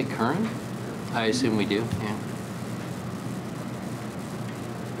that keeps it current? I assume we do, yeah.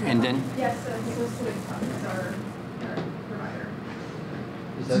 And then? Yes, so Civic Plus is our provider.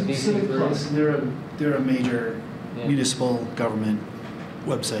 Is that Civic Plus, they're a major municipal government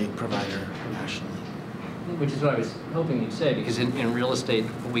website provider nationally. Which is what I was hoping you'd say, because in real estate,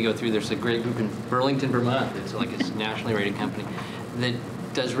 what we go through, there's a great group in Burlington, Vermont, it's like a nationally rated company that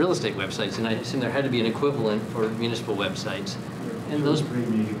does real estate websites, and I assume there had to be an equivalent for municipal websites. And those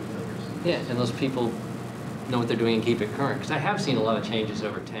and those people know what they're doing and keep it current. Because I have seen a lot of changes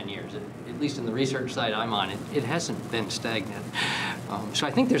over 10 years. At least in the research side I'm on, it hasn't been stagnant. So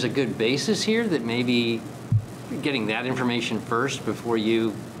I think there's a good basis here that maybe getting that information first before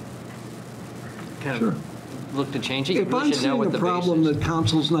you kind of look to change it. You If really I'm should know seeing what a the problem that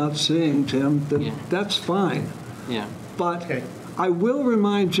council's not seeing, Tim, then that's fine. Yeah. But I will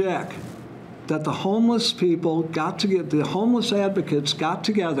remind Jack that the homeless people got together, the homeless advocates got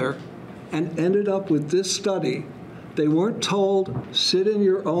together and ended up with this study. They weren't told, sit in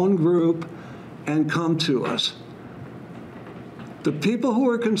your own group and come to us. The people who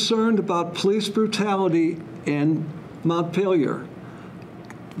are concerned about police brutality in Montpelier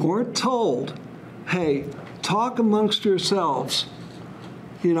weren't told, hey, talk amongst yourselves.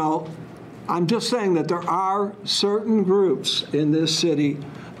 You know, I'm just saying that there are certain groups in this city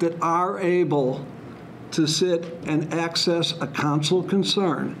that are able to sit and access a council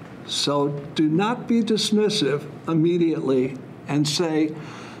concern. So do not be dismissive immediately and say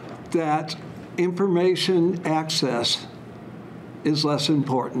that information access is less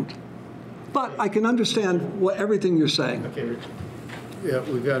important. But I can understand everything you're saying. Okay, Richard. Yeah,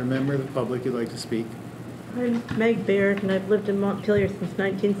 we've got a member of the public who'd like to speak. I'm Meg Baird, and I've lived in Montpelier since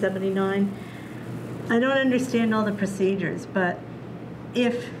 1979. I don't understand all the procedures, but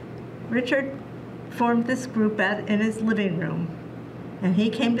if Richard formed this group in his living room and he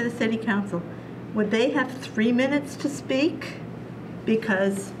came to the city council, would they have 3 minutes to speak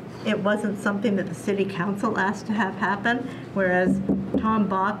because it wasn't something that the city council asked to have happen? Whereas Tom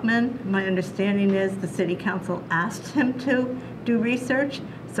Bachman, my understanding is the city council asked him to do research,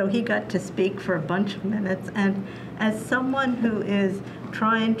 so he got to speak for a bunch of minutes. And as someone who is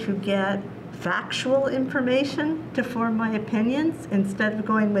trying to get factual information to form my opinions, instead of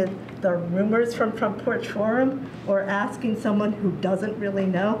going with the rumors from Front Porch Forum or asking someone who doesn't really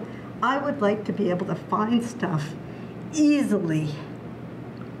know, I would like to be able to find stuff easily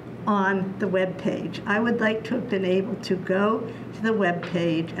on the web page. I would like to have been able to go to the web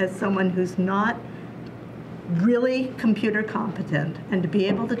page as someone who's not really computer competent and to be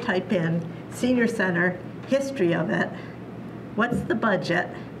able to type in senior center, history of it, what's the budget,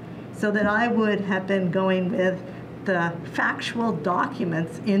 so that I would have been going with the factual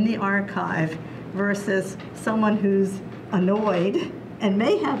documents in the archive versus someone who's annoyed and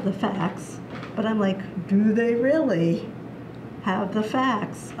may have the facts, but I'm like, do they really have the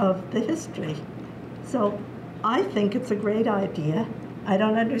facts of the history? So I think it's a great idea. I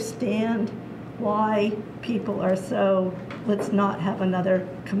don't understand why people are so, let's not have another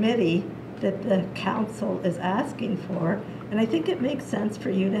committee that the council is asking for. And I think it makes sense for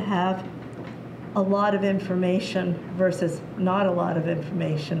you to have a lot of information versus not a lot of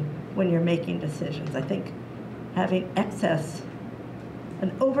information when you're making decisions. I think having excess,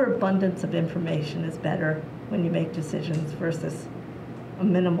 an overabundance of information is better when you make decisions versus a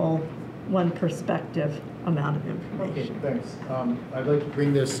minimal one perspective amount of information. Okay, thanks. I'd like to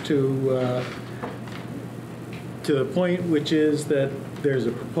bring this to the point, which is that there's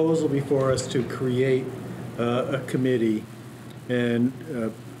a proposal before us to create a committee, and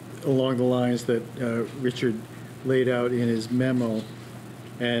along the lines that Richard laid out in his memo.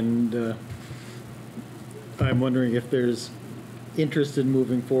 And I'm wondering if there's interest in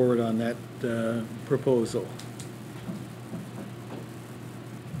moving forward on that proposal.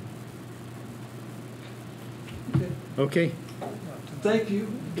 Okay. Thank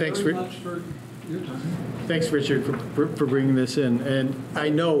you Thanks, very much for your time. Thanks, Richard, for bringing this in. And I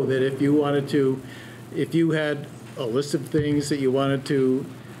know that if you wanted to, if you had a list of things that you wanted to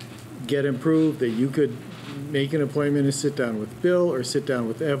get improved, that you could make an appointment and sit down with Bill or sit down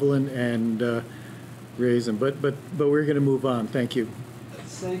with Evelyn and raise them. But we're going to move on. Thank you.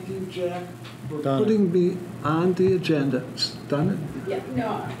 Thank you, Jack, for Donna. putting me on the agenda. Done it? Yeah,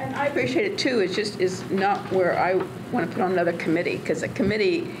 no, and I appreciate it too. It's just is not where I want to put on another committee, because a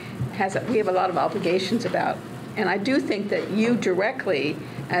committee we have a lot of obligations about. And I do think that you directly,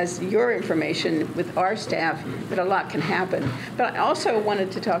 as your information with our staff, that a lot can happen. But I also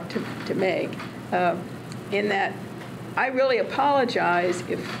wanted to talk to Meg in that I really apologize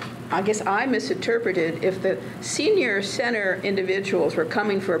if, I guess I misinterpreted, if the senior center individuals were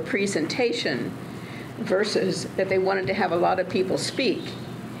coming for a presentation versus that they wanted to have a lot of people speak.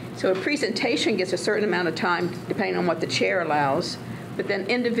 So a presentation gets a certain amount of time depending on what the chair allows, but then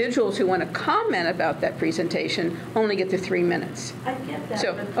individuals who want to comment about that presentation only get the 3 minutes. I get that,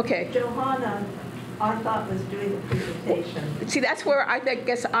 So, but okay. Johanna, I thought was doing the presentation. See, that's where I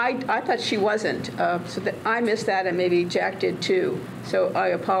guess I thought she wasn't, so that I missed that, and maybe Jack did too. So I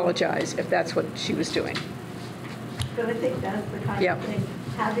apologize if that's what she was doing. But I think that's the kind of thing,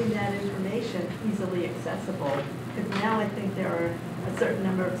 having that information easily accessible, because now I think there are a certain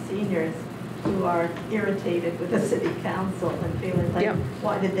number of seniors who are irritated with the city council and feeling like,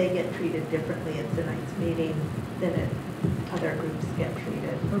 why did they get treated differently at tonight's meeting than other groups get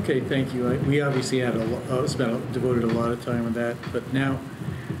treated? Okay, thank you. We obviously had devoted a lot of time on that, but now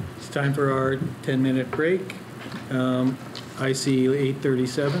it's time for our 10-minute break. I see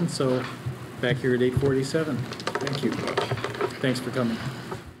 8:37, so back here at 8:47. Thank you. Thanks for coming.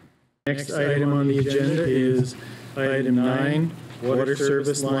 Next item on the agenda is item 9, Water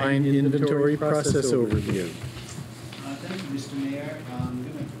Service Line Inventory Process Overview. Thank you, Mr. Mayor. I'm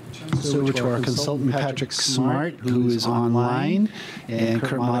going to turn this over to our consultant, Patrick Smart, who is online, and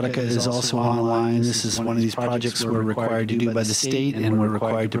Kurt Modica is also online. This is one of these projects we're required to do by the state, and we're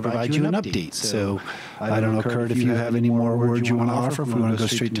required to provide you an update. So I don't know, Kurt, if you have any more words you want to offer, if we want to go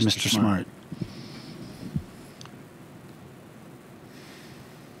straight to Mr. Smart.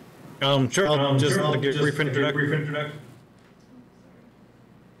 Sure. I'll just give a brief introduction.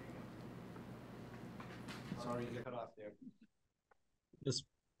 Sorry, you got cut off there.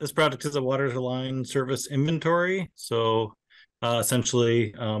 This project is a water line service inventory. So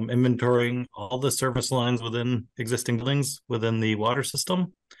essentially inventorying all the service lines within existing buildings within the water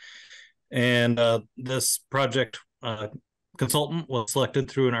system. And this project consultant was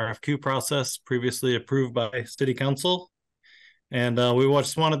selected through an RFQ process previously approved by City Council. And we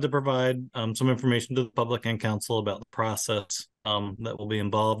just wanted to provide some information to the public and council about the process that will be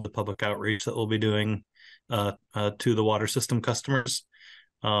involved, the public outreach that we'll be doing to the water system customers.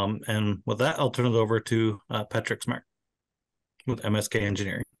 And with that, I'll turn it over to Patrick Smart with MSK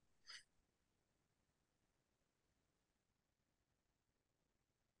Engineering.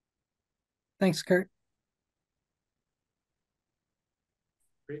 Thanks, Kurt.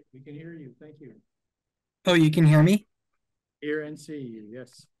 Great, we can hear you. Thank you. Oh, you can hear me? Hear and see you,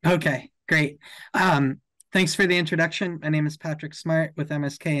 yes. Okay, great. Thanks for the introduction. My name is Patrick Smart with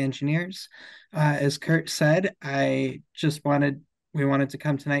MSK Engineers. As Kurt said, we wanted to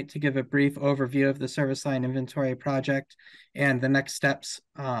come tonight to give a brief overview of the service line inventory project and the next steps.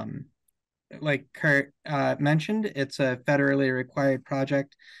 Like Kurt mentioned, it's a federally required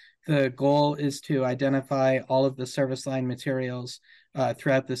project. The goal is to identify all of the service line materials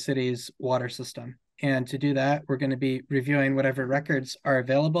throughout the city's water system. And to do that, we're going to be reviewing whatever records are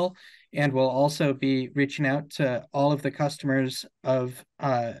available, and we'll also be reaching out to all of the customers of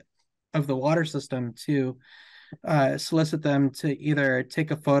the water system to solicit them to either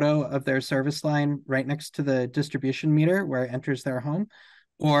take a photo of their service line right next to the distribution meter where it enters their home,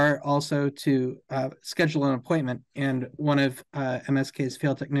 or also to schedule an appointment, and one of MSK's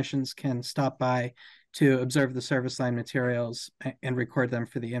field technicians can stop by to observe the service line materials and record them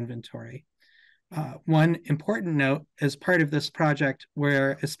for the inventory. One important note, as part of this project,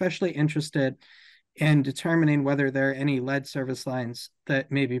 we're especially interested in determining whether there are any lead service lines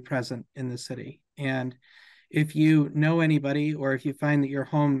that may be present in the city. And if you know anybody, or if you find that your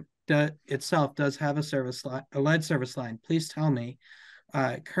home itself does have a lead service line, please tell me.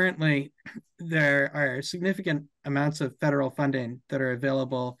 Currently, there are significant amounts of federal funding that are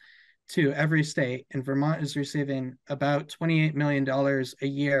available to every state, and Vermont is receiving about $28 million a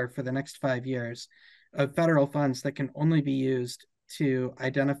year for the next 5 years of federal funds that can only be used to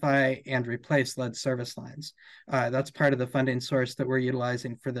identify and replace lead service lines. That's part of the funding source that we're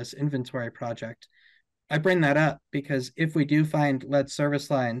utilizing for this inventory project. I bring that up because if we do find lead service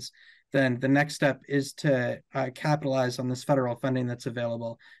lines, then the next step is to capitalize on this federal funding that's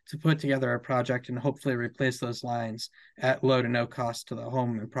available to put together a project and hopefully replace those lines at low to no cost to the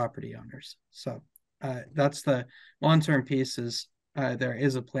home and property owners. So that's the long-term piece. Is there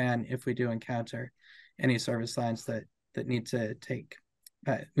is a plan if we do encounter any service lines that need to take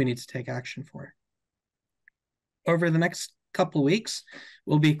we need to take action for. Over the next couple of weeks,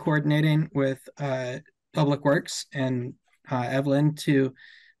 we'll be coordinating with Public Works and Evelyn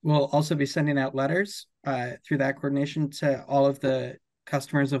we'll also be sending out letters through that coordination to all of the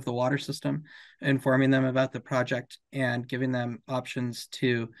customers of the water system, informing them about the project and giving them options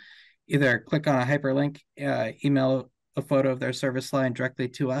to either click on a hyperlink, email a photo of their service line directly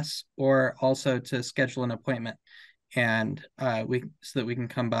to us, or also to schedule an appointment and so that we can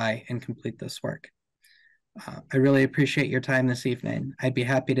come by and complete this work. I really appreciate your time this evening. I'd be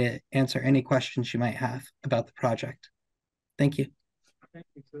happy to answer any questions you might have about the project. Thank you. Thank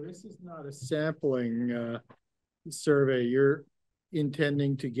you. So this is not a sampling survey. You're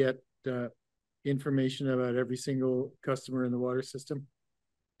intending to get information about every single customer in the water system?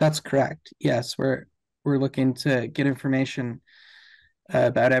 That's correct. Yes, we're looking to get information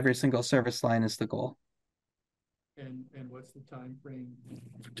about every single service line is the goal. And what's the time frame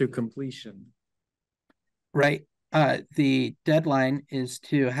to completion? Right. The deadline is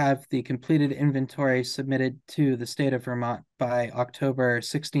to have the completed inventory submitted to the state of Vermont by October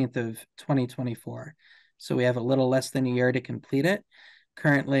 16th of 2024. So we have a little less than a year to complete it.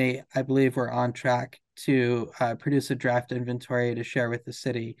 Currently, I believe we're on track to produce a draft inventory to share with the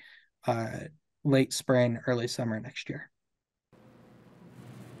city late spring, early summer next year.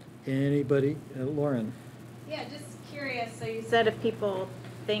 Anybody? Lauren? Yeah, just curious. So you said if people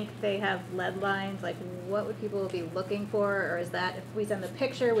think they have lead lines, like what would people be looking for? Or is that if we send the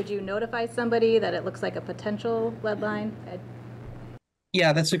picture, would you notify somebody that it looks like a potential lead line?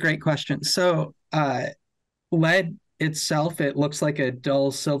 Yeah, that's a great question. So lead itself, it looks like a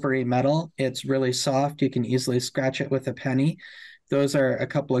dull silvery metal. It's really soft. You can easily scratch it with a penny. Those are a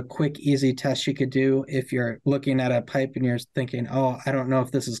couple of quick, easy tests you could do if you're looking at a pipe and you're thinking, oh, I don't know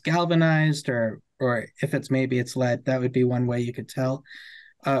if this is galvanized or if maybe it's lead. That would be one way you could tell.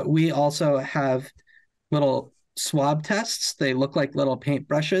 We also have little swab tests. They look like little paint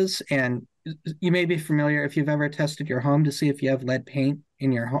brushes, and you may be familiar if you've ever tested your home to see if you have lead paint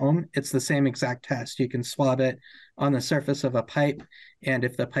in your home. It's the same exact test. You can swab it on the surface of a pipe, and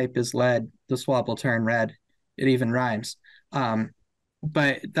if the pipe is lead, the swab will turn red. It even rhymes.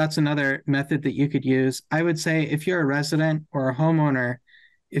 But that's another method that you could use. I would say if you're a resident or a homeowner,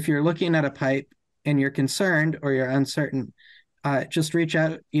 if you're looking at a pipe and you're concerned or you're uncertain, just reach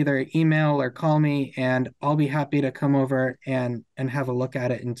out, either email or call me, and I'll be happy to come over and have a look at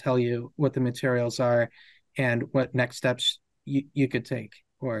it and tell you what the materials are and what next steps you could take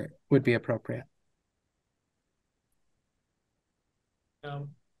or would be appropriate.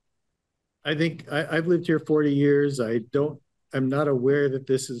 I think I've lived here 40 years. I'm not aware that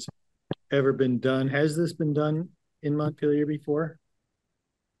this has ever been done. Has this been done in Montpelier before?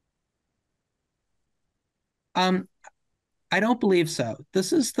 I don't believe so.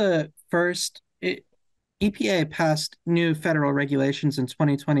 This is the first. EPA passed new federal regulations in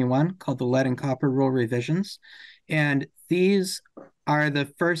 2021 called the Lead and Copper Rule Revisions. And these are the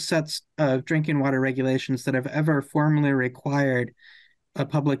first sets of drinking water regulations that have ever formally required a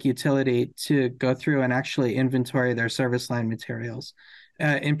public utility to go through and actually inventory their service line materials.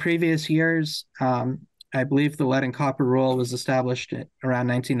 In previous years, I believe the lead and copper rule was established around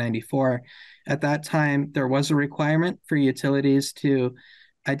 1994. At that time, there was a requirement for utilities to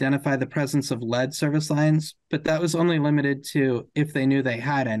identify the presence of lead service lines, but that was only limited to if they knew they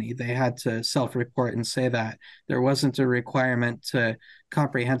had any. They had to self-report and say that. There wasn't a requirement to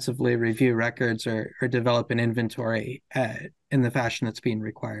comprehensively review records or develop an inventory in the fashion that's being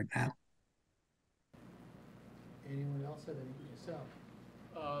required now. Anyone else have anything yourself?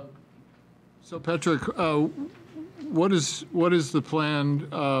 So Patrick, what is the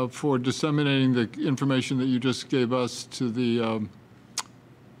plan for disseminating the information that you just gave us to the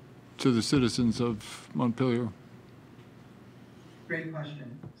citizens of Montpelier? Great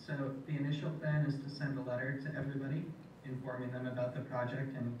question. So the initial plan is to send a letter to everybody, informing them about the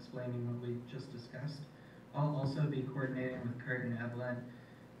project and explaining what we just discussed. I'll also be coordinating with Kurt and Evelyn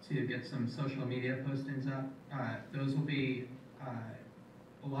to get some social media postings up. Those will be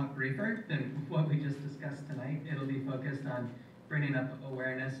a lot briefer than what we just discussed tonight. It'll be focused on bringing up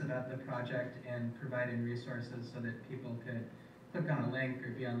awareness about the project and providing resources so that people could click on a link or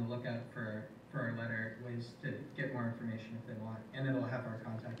be on the lookout for our letter, ways to get more information if they want. And it'll have our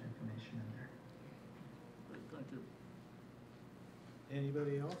contact information in there. Great, thank you.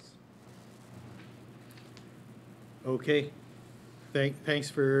 Anybody else? Okay. Thanks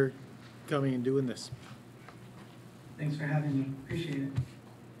for coming and doing this. Thanks for having me. Appreciate it.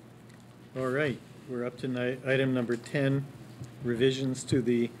 All right, we're up to item number 10, revisions to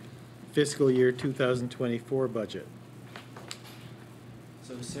the fiscal year 2024 budget.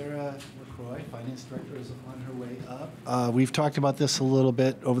 So Sarah LaCroix, Finance Director, is on her way up. We've talked about this a little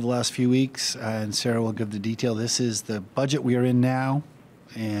bit over the last few weeks, and Sarah will give the detail. This is the budget we are in now,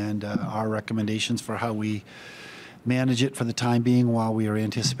 and our recommendations for how we manage it for the time being while we are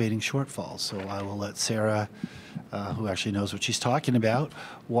anticipating shortfalls. So I will let Sarah, who actually knows what she's talking about,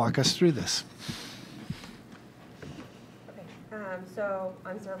 walk us through this. So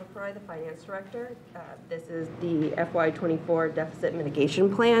I'm Sarah LaCroix, the Finance Director. This is the FY24 Deficit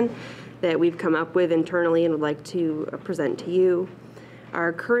Mitigation Plan that we've come up with internally and would like to present to you.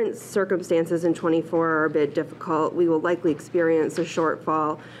 Our current circumstances in 24 are a bit difficult. We will likely experience a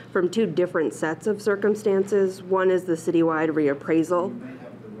shortfall from two different sets of circumstances. One is the citywide reappraisal. You may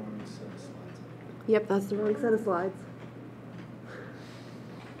have the wrong set of slides. Yep, that's the wrong set of slides.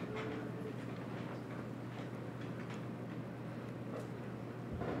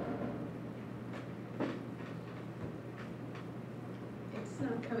 It's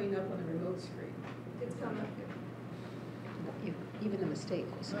not coming up on the remote screen. It's coming up here. Even the mistake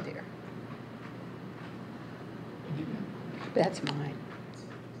wasn't there. That's mine.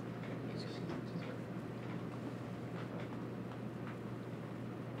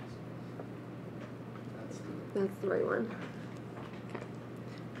 That's the right one.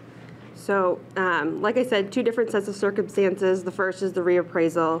 So, like I said, two different sets of circumstances. The first is the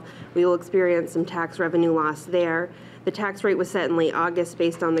reappraisal. We will experience some tax revenue loss there. The tax rate was set in late August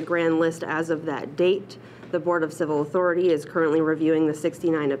based on the grand list as of that date. The Board of Civil Authority is currently reviewing the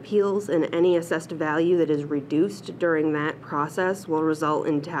 69 appeals, and any assessed value that is reduced during that process will result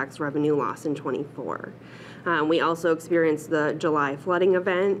in tax revenue loss in 24. We also experienced the July flooding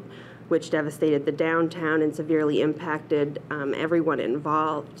event, which devastated the downtown and severely impacted everyone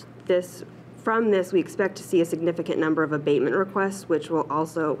involved. From this, we expect to see a significant number of abatement requests, which will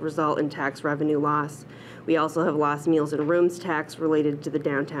also result in tax revenue loss. We also have lost meals and rooms tax related to the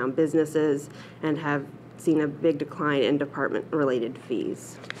downtown businesses and have seen a big decline in department-related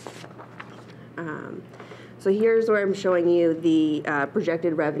fees. So here's where I'm showing you the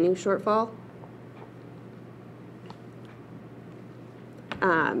projected revenue shortfall.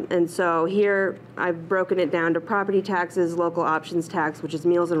 And so here I've broken it down to property taxes, local options tax, which is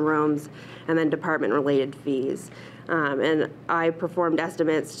meals and rooms, and then department-related fees. And I performed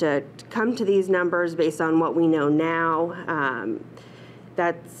estimates to come to these numbers based on what we know now.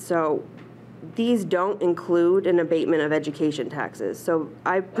 So these don't include an abatement of education taxes. So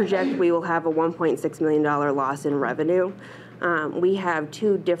I project we will have a $1.6 million loss in revenue. We have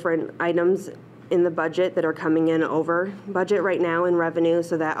two different items in the budget that are coming in over budget right now in revenue,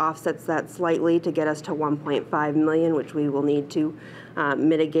 so that offsets that slightly to get us to 1.5 million, which we will need to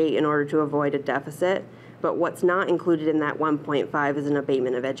mitigate in order to avoid a deficit. But what's not included in that 1.5 is an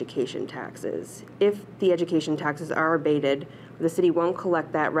abatement of education taxes. If the education taxes are abated, the city won't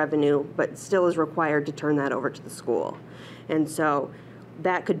collect that revenue, but still is required to turn that over to the school. And so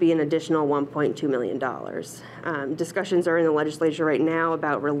that could be an additional $1.2 million. Discussions are in the legislature right now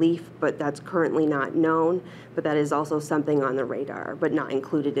about relief, but that's currently not known. But that is also something on the radar, but not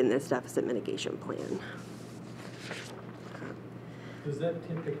included in this deficit mitigation plan. Does that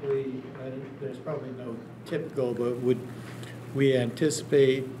typically, there's probably no typical, but would we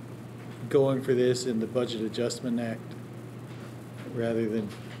anticipate going for this in the Budget Adjustment Act? rather than?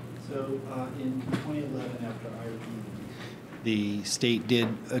 So in 2011, after IRP, the state did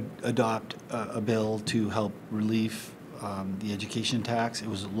adopt a bill to help relieve the education tax. It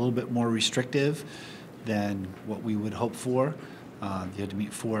was a little bit more restrictive than what we would hope for. You had to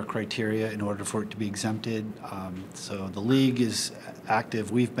meet 4 criteria in order for it to be exempted. So the league is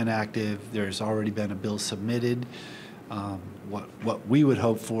active. We've been active. There's already been a bill submitted. What we would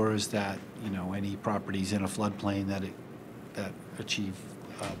hope for is that any properties in a floodplain that achieve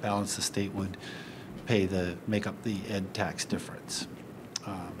balance, the state would make up the ed tax difference.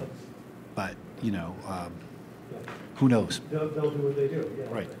 But who knows? They'll do what they do.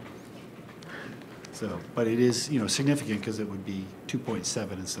 Yeah. Right. So, but it is, significant because it would be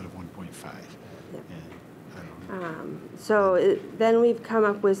 2.7 instead of 1.5. Then we've come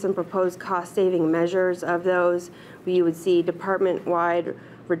up with some proposed cost-saving measures of those. We would see department-wide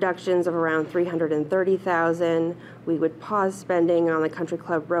reductions of around $330,000. We would pause spending on the Country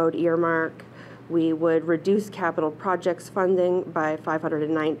Club Road earmark. We would reduce capital projects funding by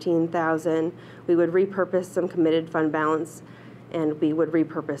 $519,000. We would repurpose some committed fund balance, and we would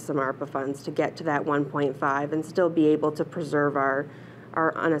repurpose some ARPA funds to get to that 1.5 and still be able to preserve our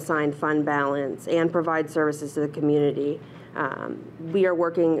unassigned fund balance and provide services to the community. We are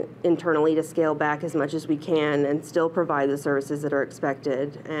working internally to scale back as much as we can and still provide the services that are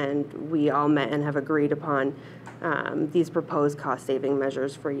expected. And we all met and have agreed upon these proposed cost-saving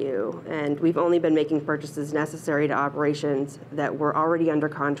measures for you. And we've only been making purchases necessary to operations that were already under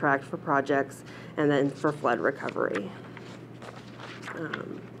contract for projects and then for flood recovery.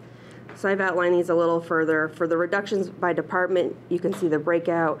 So I've outlined these a little further. For the reductions by department, you can see the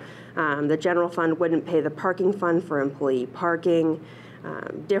breakout. The general fund wouldn't pay the parking fund for employee parking.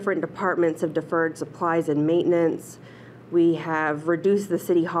 Different departments have deferred supplies and maintenance. We have reduced the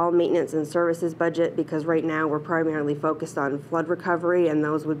City Hall maintenance and services budget because right now we're primarily focused on flood recovery, and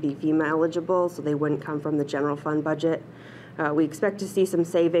those would be FEMA eligible, so they wouldn't come from the general fund budget. We expect to see some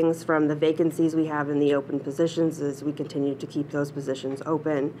savings from the vacancies we have in the open positions as we continue to keep those positions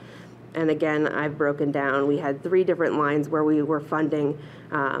open. And again, I've broken down, we had 3 different lines where we were funding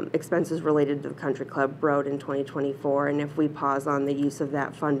expenses related to the Country Club Road in 2024. And if we pause on the use of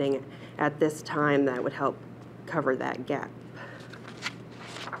that funding at this time, that would help cover that gap.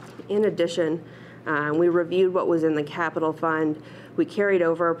 In addition, we reviewed what was in the capital fund. We carried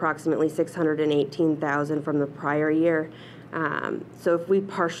over approximately $618,000 from the prior year. So if we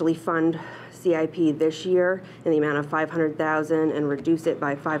partially fund CIP this year in the amount of $500,000 and reduce it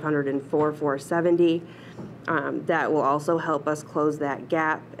by $504,470, that will also help us close that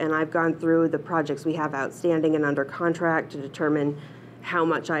gap. And I've gone through the projects we have outstanding and under contract to determine how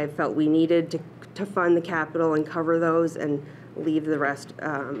much I have felt we needed to fund the capital and cover those and leave the rest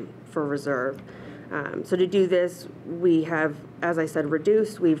for reserve. So to do this, we have, as I said,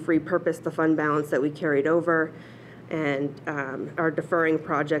 reduced. We've repurposed the fund balance that we carried over and are deferring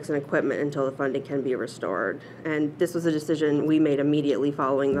projects and equipment until the funding can be restored. And this was a decision we made immediately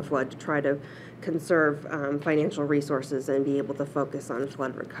following the flood to try to conserve financial resources and be able to focus on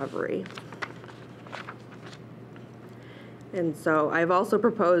flood recovery. And so I've also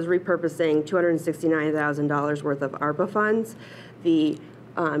proposed repurposing $269,000 worth of ARPA funds. The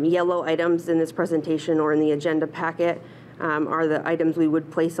yellow items in this presentation or in the agenda packet are the items we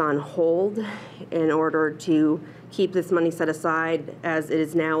would place on hold in order to keep this money set aside, as it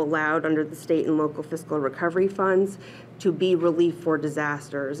is now allowed under the state and local fiscal recovery funds to be relief for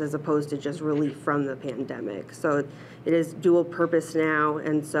disasters as opposed to just relief from the pandemic. So it is dual purpose now,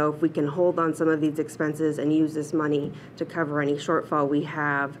 and so if we can hold on some of these expenses and use this money to cover any shortfall we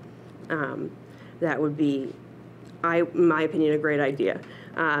have, that would be, in my opinion, a great idea.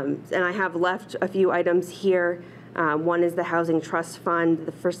 And I have left a few items here. One is the Housing Trust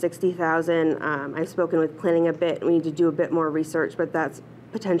Fund for $60,000. I've spoken with planning a bit. We need to do a bit more research, but that's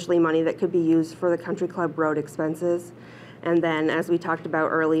potentially money that could be used for the Country Club Road expenses. And then, as we talked about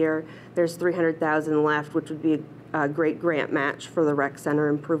earlier, there's $300,000 left, which would be a great grant match for the rec center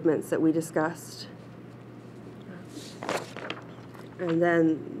improvements that we discussed. And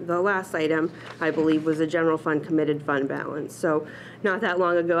then the last item, I believe, was a general fund committed fund balance. So not that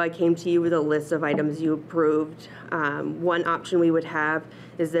long ago, I came to you with a list of items you approved. One option we would have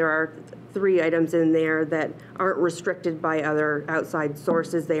is there are 3 items in there that aren't restricted by other outside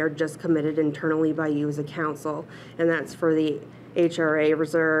sources. They are just committed internally by you as a council. And that's for the HRA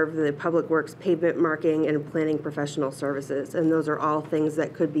reserve, the Public Works pavement marking, and planning professional services. And those are all things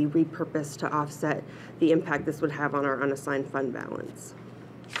that could be repurposed to offset the impact this would have on our unassigned fund balance.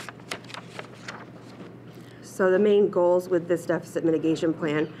 So the main goals with this deficit mitigation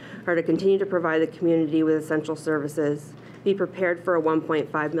plan are to continue to provide the community with essential services be prepared for a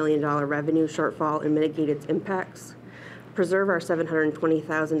 $1.5 million revenue shortfall and mitigate its impacts, preserve our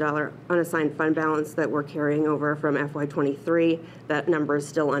 $720,000 unassigned fund balance that we're carrying over from FY23. That number is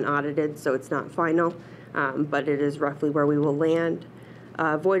still unaudited, so it's not final, but it is roughly where we will land.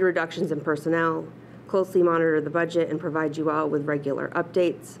 Avoid reductions in personnel, closely monitor the budget and provide you all with regular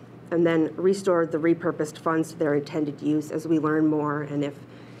updates, and then restore the repurposed funds to their intended use as we learn more and if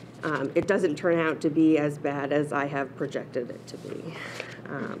it doesn't turn out to be as bad as I have projected it to be.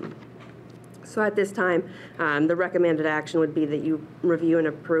 So at this time, the recommended action would be that you review and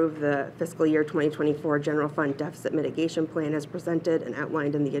approve the fiscal year 2024 general fund deficit mitigation plan as presented and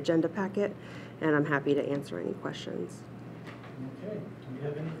outlined in the agenda packet, and I'm happy to answer any questions. Okay, do we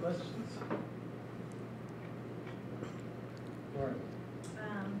have any questions? Lauren.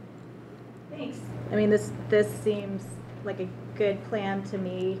 Thanks. I mean, this seems like a good plan to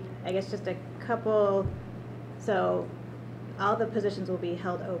me. I guess just a couple, so all the positions will be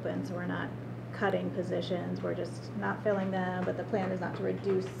held open, so we're not cutting positions, we're just not filling them, but the plan is not to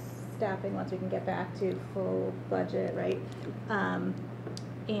reduce staffing once we can get back to full budget, right?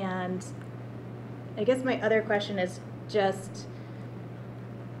 And I guess my other question is just,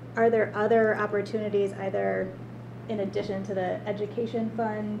 are there other opportunities either in addition to the education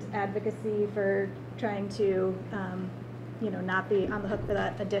fund advocacy for trying to, not be on the hook for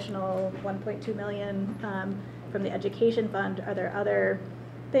that additional 1.2 million from the education fund? Are there other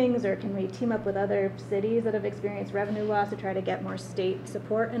things, or can we team up with other cities that have experienced revenue loss to try to get more state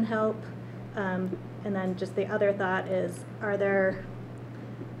support and help? And then just the other thought is, are there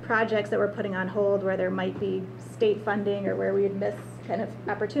projects that we're putting on hold where there might be state funding or where we would miss kind of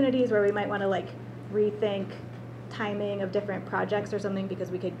opportunities where we might want to like rethink timing of different projects or something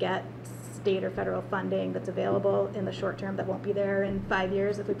because we could get state or federal funding that's available in the short term that won't be there in 5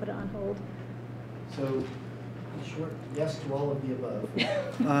 years if we put it on hold? So, short yes to all of the above.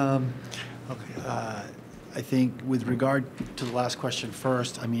 Okay. I think with regard to the last question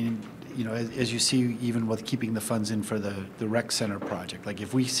first, I mean, as you see, even with keeping the funds in for the rec center project, like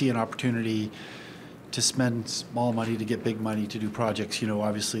if we see an opportunity to spend small money to get big money to do projects,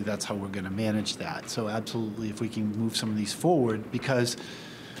 obviously that's how we're going to manage that. So absolutely, if we can move some of these forward, because,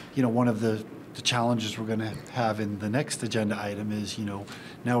 one of the challenges we're going to have in the next agenda item is, now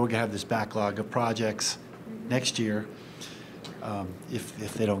we're going to have this backlog of projects next year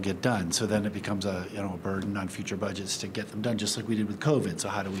if they don't get done. So then it becomes a burden on future budgets to get them done, just like we did with COVID. So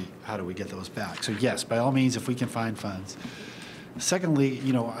how do we get those back? So yes, by all means, if we can find funds. Secondly,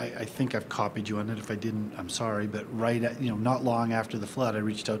 I think I've copied you on it. If I didn't, I'm sorry. But not long after the flood, I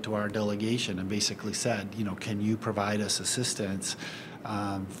reached out to our delegation and basically said, can you provide us assistance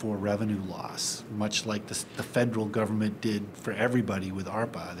for revenue loss, much like the federal government did for everybody with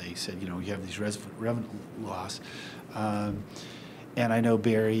ARPA. They said, you have these revenue loss. And I know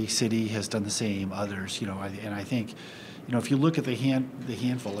Barrie City has done the same, others, and I think, if you look at the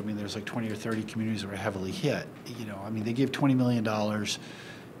handful, I mean, there's like 20 or 30 communities that were heavily hit. I mean, they gave $20 million,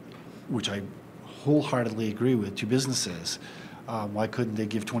 which I wholeheartedly agree with, to businesses. Why couldn't they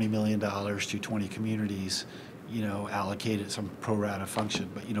give $20 million to 20 communities, allocated some pro rata function?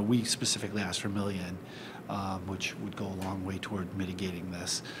 But, we specifically asked for $1 million, which would go a long way toward mitigating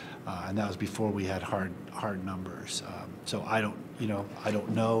this. And that was before we had hard numbers. So I don't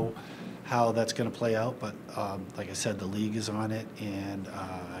know how that's going to play out, but like I said, the league is on it, and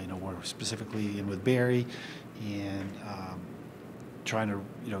we're specifically in with Barrie and trying to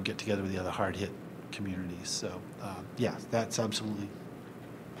get together with the other hard hit communities. So yeah, that's absolutely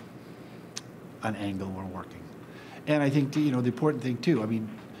an angle we're working. And I think the important thing too, I mean,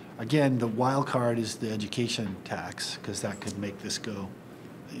 again, the wild card is the education tax, because that could make this go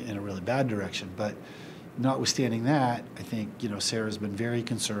in a really bad direction. But notwithstanding that, I think Sarah's been very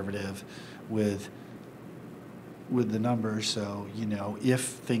conservative with the numbers. So if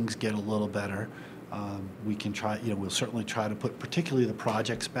things get a little better, we can try. We'll certainly try to put particularly the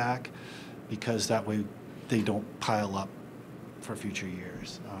projects back, because that way they don't pile up for future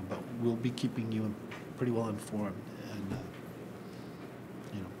years. But we'll be keeping you pretty well informed, and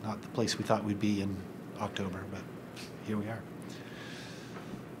not the place we thought we'd be in October, but here we are.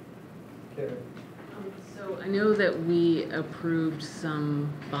 So I know that we approved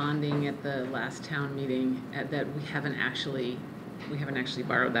some bonding at the last town meeting that we haven't actually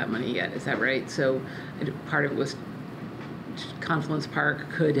borrowed that money yet. Is that right? So part of it was Confluence Park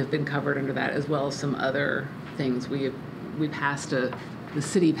could have been covered under that, as well as some other things. The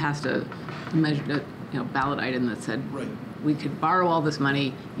city passed a measure, ballot item that said we could borrow all this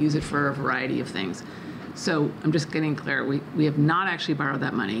money, use it for a variety of things. So I'm just getting clear. We have not actually borrowed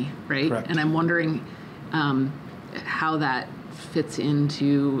that money, right? Correct. And I'm wondering, how that fits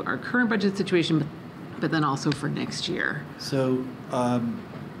into our current budget situation, but then also for next year. So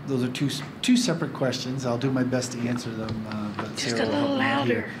those are two separate questions. I'll do my best to answer them. But Just Sarah a will help little me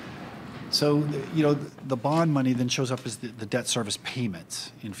louder. here. So, the bond money then shows up as the debt service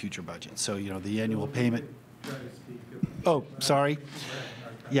payments in future budgets. So, the annual payment. Oh, sorry.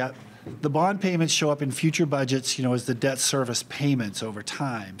 Yeah, the bond payments show up in future budgets, as the debt service payments over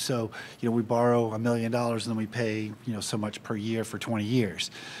time. So, we borrow $1 million and then we pay, so much per year for 20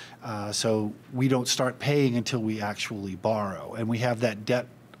 years. So we don't start paying until we actually borrow. And we have that debt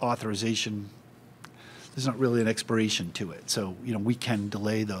authorization. There's not really an expiration to it. So, we can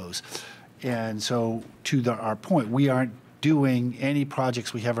delay those. And so to our point, we aren't doing any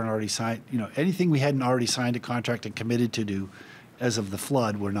projects we haven't already signed, anything we hadn't already signed a contract and committed to do as of the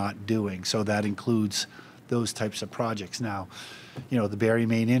flood, we're not doing. So that includes those types of projects. Now, the Barry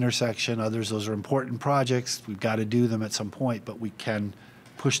Main intersection, others, those are important projects. We've got to do them at some point, but we can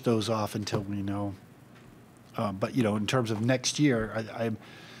push those off until we know. But, in terms of next year,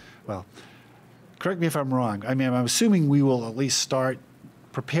 well, correct me if I'm wrong. I mean, I'm assuming we will at least start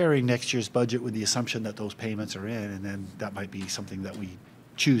preparing next year's budget with the assumption that those payments are in, and then that might be something that we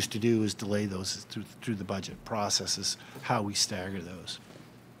choose to do, is delay those through the budget process, is how we stagger those.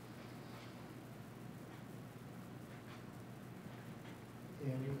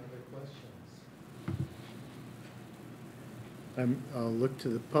 Any other questions? I'll look to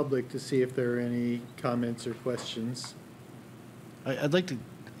the public to see if there are any comments or questions. I'd like to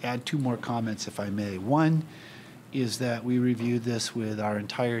add two more comments, if I may. One is that we reviewed this with our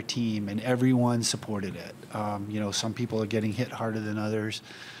entire team, and everyone supported it. Some people are getting hit harder than others,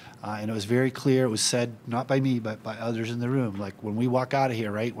 and it was very clear. It was said not by me, but by others in the room. Like, when we walk out of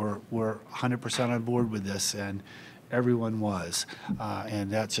here, right, we're 100% on board with this, and everyone was, and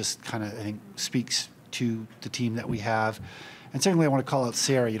that just kind of, I think, speaks to the team that we have. And secondly, I want to call out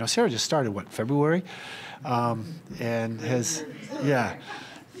Sarah. Sarah just started, February, and has, yeah.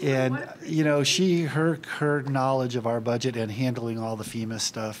 And, her knowledge of our budget and handling all the FEMA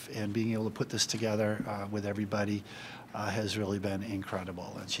stuff and being able to put this together with everybody has really been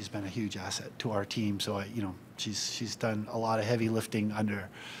incredible. And she's been a huge asset to our team. So, she's done a lot of heavy lifting under,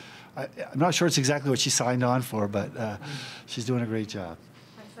 I'm not sure it's exactly what she signed on for, but she's doing a great job.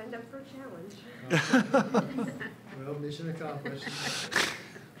 I signed up for a challenge. Well, mission accomplished.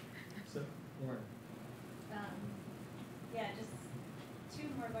 So, Warren. Yeah, just two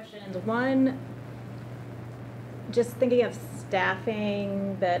more questions. One, just thinking of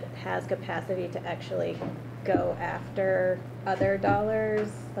staffing that has capacity to actually go after other dollars,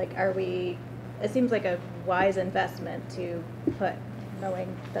 like, it seems like a wise investment to put,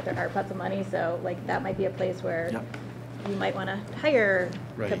 knowing that there are pots of money, so like that might be a place where you might want to hire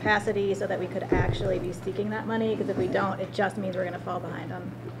capacity so that we could actually be seeking that money, because if we don't, it just means we're going to fall behind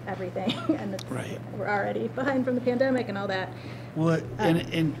on everything, and we're already behind from the pandemic and all that. Well,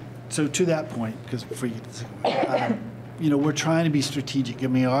 and so to that point, because for you, we're trying to be strategic. I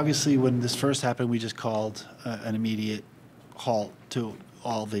mean, obviously, when this first happened, we just called an immediate halt to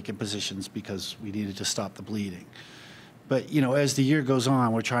all vacant positions because we needed to stop the bleeding. But, as the year goes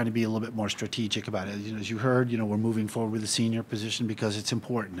on, we're trying to be a little bit more strategic about it. As you heard, we're moving forward with the senior position because it's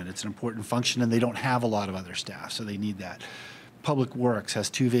important, and it's an important function, and they don't have a lot of other staff, so they need that. Public Works has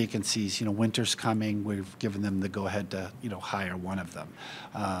 2 vacancies. Winter's coming. We've given them the go-ahead to, hire one of them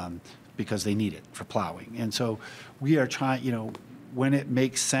because they need it for plowing. And so we are trying, when it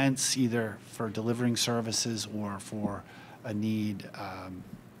makes sense, either for delivering services or for a need,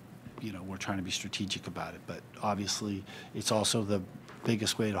 we're trying to be strategic about it. But obviously, it's also the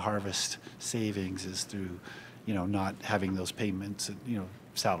biggest way to harvest savings is through, not having those payments,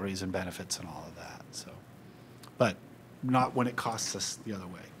 salaries and benefits and all of that. So, but not when it costs us the other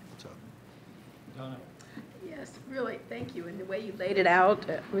way. So, Donna. Yes, really, thank you. And the way you laid it out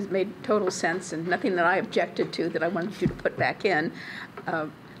made total sense, and nothing that I objected to that I wanted you to put back in.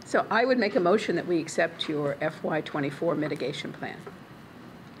 So I would make a motion that we accept your FY24 mitigation plan.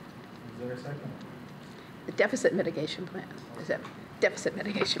 Is there a second? The deficit mitigation plan. Is that deficit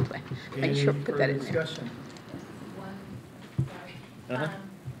mitigation plan? Make Any sure put that in there. discussion?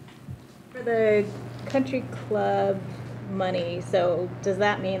 For the country club money, so does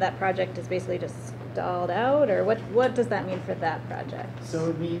that mean that project is basically just stalled out, or what does that mean for that project? So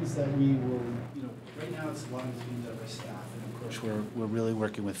it means that we will, right now it's a lot of things by staff, and of course we're really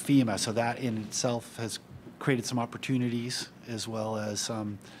working with FEMA, so that in itself has created some opportunities as well as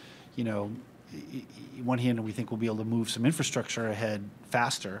some, one hand we think we'll be able to move some infrastructure ahead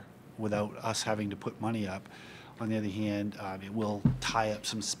faster without us having to put money up. On the other hand, it will tie up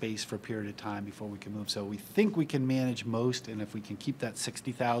some space for a period of time before we can move. So we think we can manage most, and if we can keep that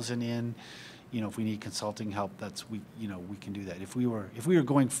 60,000 in, if we need consulting help, we can do that. If we were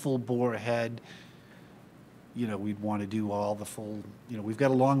going full bore ahead, we'd want to do all the full, we've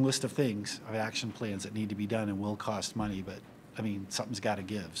got a long list of things, of action plans that need to be done and will cost money, but I mean, something's got to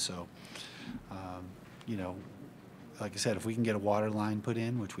give. So, like I said, if we can get a water line put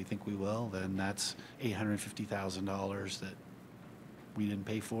in, which we think we will, then that's $850,000 that we didn't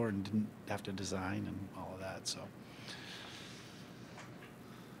pay for and didn't have to design and all of that. So.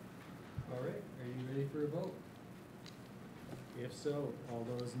 All right, are you ready for a vote? If so, all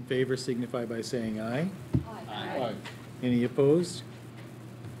those in favor signify by saying aye. Aye. Any opposed?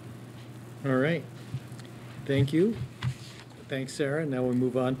 All right, thank you. Thanks, Sarah. Now we'll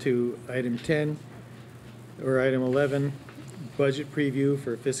move on to item 10, or item 11, budget preview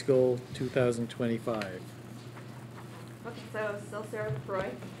for fiscal 2025. Okay, so still Sarah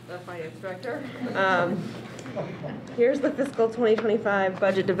Freud, the finance director. Here's the fiscal 2025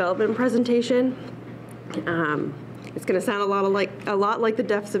 budget development presentation. It's going to sound a lot like the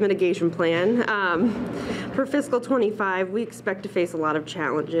deficit mitigation plan. For fiscal 25, we expect to face a lot of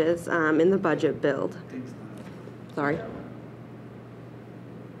challenges in the budget build. Sorry.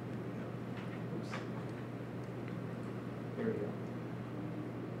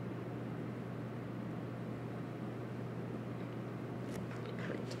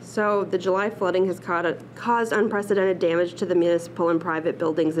 So the July flooding has caused unprecedented damage to the municipal and private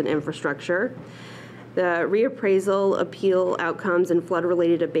buildings and infrastructure. The reappraisal, appeal outcomes, and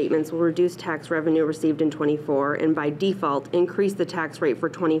flood-related abatements will reduce tax revenue received in 24 and by default increase the tax rate for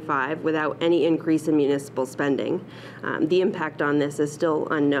 25 without any increase in municipal spending. The impact on this is still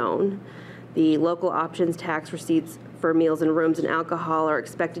unknown. The local options tax receipts for meals and rooms and alcohol are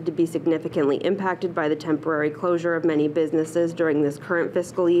expected to be significantly impacted by the temporary closure of many businesses during this current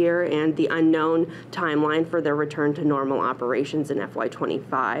fiscal year and the unknown timeline for their return to normal operations in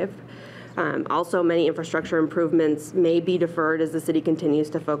FY25. Also, many infrastructure improvements may be deferred as the city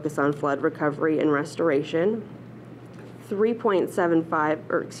continues to focus on flood recovery and restoration.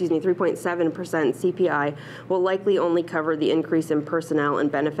 3.7% CPI will likely only cover the increase in personnel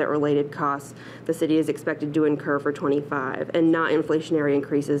and benefit-related costs the city is expected to incur for 25, and not inflationary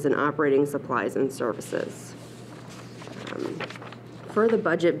increases in operating supplies and services. For the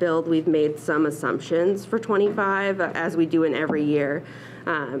budget build, we've made some assumptions for 25, as we do in every year.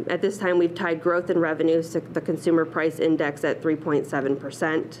 At this time, we've tied growth in revenues to the consumer price index at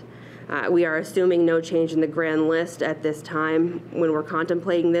 3.7%. We are assuming no change in the grand list at this time when we're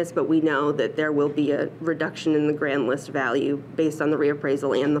contemplating this, but we know that there will be a reduction in the grand list value based on the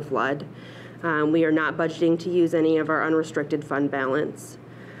reappraisal and the flood. We are not budgeting to use any of our unrestricted fund balance.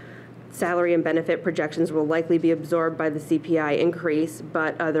 Salary and benefit projections will likely be absorbed by the CPI increase,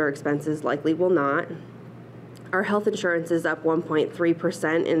 but other expenses likely will not. Our health insurance is up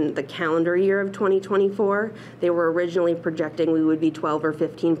 1.3% in the calendar year of 2024. They were originally projecting we would be 12 or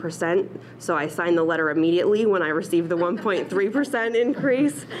 15%, so I signed the letter immediately when I received the 1.3%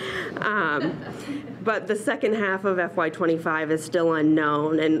 increase. But the second half of FY25 is still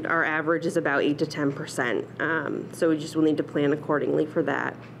unknown, and our average is about 8 to 10%. So we just will need to plan accordingly for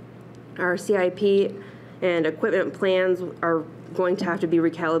that. Our CIP and equipment plans are going to have to be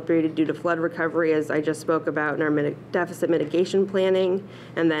recalibrated due to flood recovery, as I just spoke about in our deficit mitigation planning.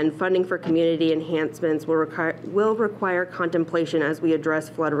 And then funding for community enhancements will require contemplation as we address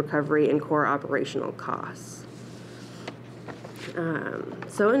flood recovery and core operational costs.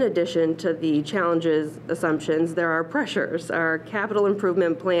 So in addition to the challenges, assumptions, there are pressures. Our capital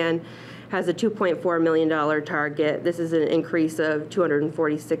improvement plan has a $2.4 million target. This is an increase of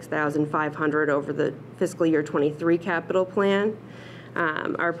 $246,500 over the fiscal year 23 capital plan.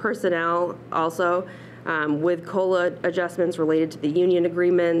 Our personnel also, with COLA adjustments related to the union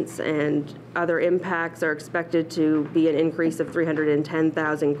agreements and other impacts, are expected to be an increase of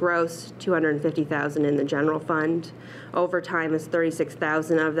 $310,000 gross, $250,000 in the general fund. Overtime is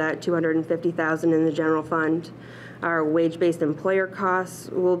 $36,000 of that, $250,000 in the general fund. Our wage-based employer costs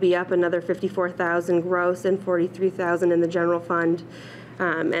will be up another $54,000 gross and $43,000 in the general fund.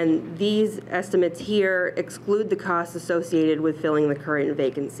 And these estimates here exclude the costs associated with filling the current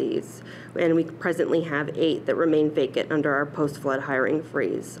vacancies. And we presently have 8 that remain vacant under our post-flood hiring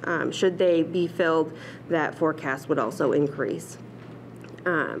freeze. Should they be filled, that forecast would also increase.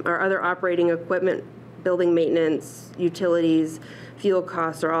 Our other operating equipment, building maintenance, utilities, fuel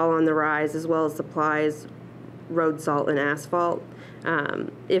costs are all on the rise, as well as supplies, road salt, and asphalt.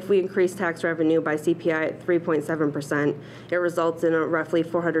 If we increase tax revenue by CPI at 3.7%, it results in a roughly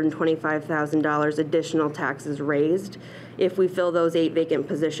 $425,000 additional taxes raised. If we fill those 8 vacant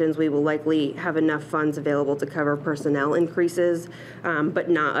positions, we will likely have enough funds available to cover personnel increases, but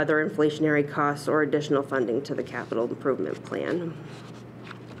not other inflationary costs or additional funding to the capital improvement plan.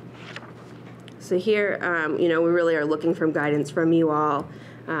 So here, we really are looking for guidance from you all.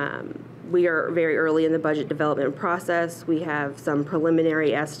 We are very early in the budget development process. We have some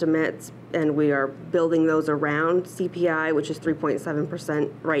preliminary estimates, and we are building those around CPI, which is 3.7%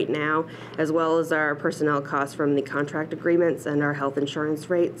 right now, as well as our personnel costs from the contract agreements and our health insurance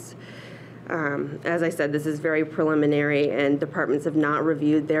rates. As I said, this is very preliminary, and departments have not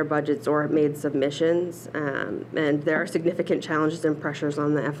reviewed their budgets or made submissions, and there are significant challenges and pressures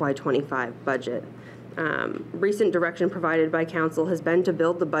on the FY25 budget. Recent direction provided by council has been to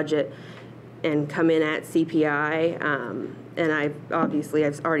build the budget and come in at CPI, and I've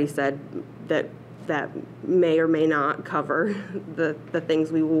already said that may or may not cover the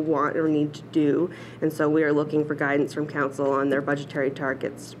things we will want or need to do, and so we are looking for guidance from council on their budgetary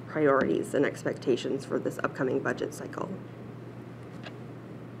targets, priorities, and expectations for this upcoming budget cycle.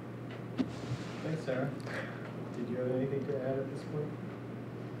 Thanks, Sarah. Did you have anything to add at this point?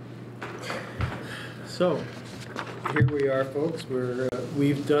 So, here we are, folks.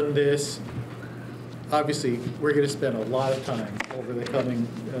 We've done this. Obviously, we're going to spend a lot of time over the coming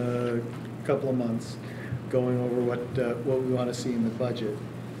couple of months going over what we want to see in the budget.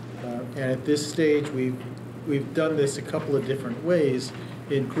 And at this stage, we've done this a couple of different ways,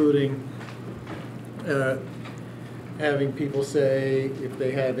 including having people say if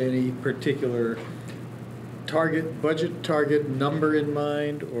they have any particular budget target number in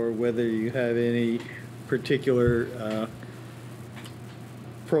mind, or whether you have any particular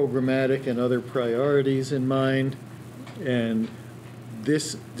programmatic and other priorities in mind. And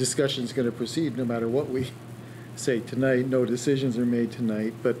this discussion is going to proceed no matter what we say tonight. No decisions are made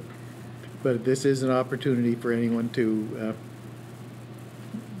tonight, but this is an opportunity for anyone to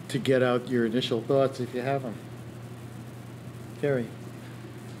get out your initial thoughts if you have them. Carrie.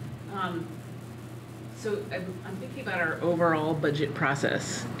 So I'm thinking about our overall budget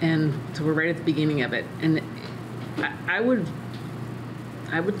process, and so we're right at the beginning of it. And I would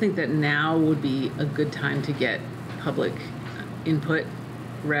think that now would be a good time to get public input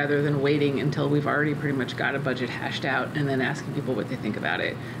rather than waiting until we've already pretty much got a budget hashed out and then asking people what they think about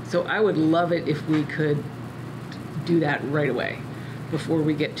it. So I would love it if we could do that right away before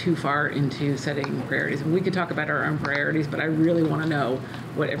we get too far into setting priorities. And we could talk about our own priorities, but I really want to know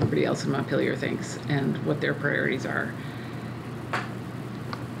what everybody else in Montpelier thinks and what their priorities are.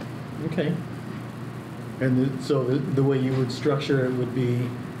 Okay. And so the way you would structure it would be,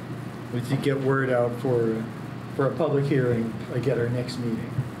 would you get word out for a public hearing, like at our next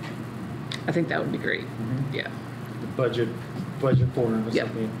meeting? I think that would be great. Mm-hmm. Yeah. The budget forum or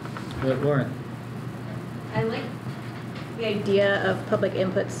something. Yeah, Lauren. I like the idea of public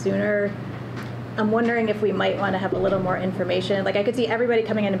input sooner. I'm wondering if we might want to have a little more information. Like I could see everybody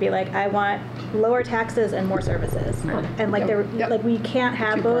coming in and be like, I want lower taxes and more services. And like like we can't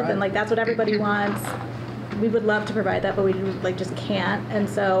have both, and like that's what everybody wants. We would love to provide that, but we like just can't. And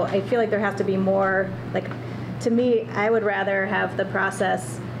so I feel like there has to be more, like, to me, I would rather have the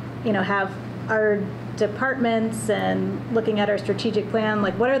process, have our departments and looking at our strategic plan,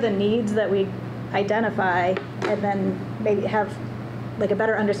 like what are the needs that we identify, and then maybe have like a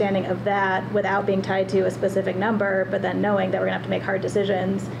better understanding of that without being tied to a specific number, but then knowing that we're gonna have to make hard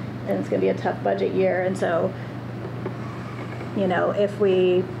decisions and it's gonna be a tough budget year. And so, if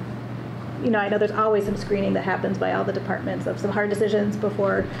we, I know there's always some screening that happens by all the departments of some hard decisions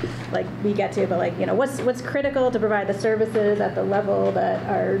before like we get to, but like, what's critical to provide the services at the level that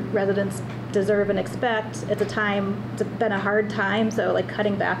our residents deserve and expect. It's been a hard time, so like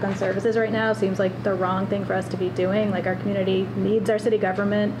cutting back on services right now seems like the wrong thing for us to be doing. Like our community needs our city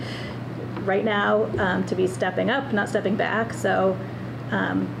government right now to be stepping up, not stepping back. So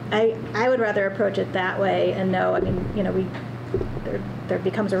I would rather approach it that way and know, there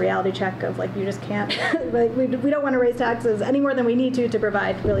becomes a reality check of like, you just can't, like, we don't want to raise taxes any more than we need to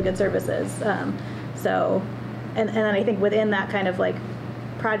provide really good services. So, and then I think within that kind of like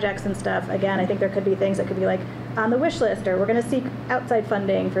projects and stuff, again, I think there could be things that could be like on the wish list, or we're going to seek outside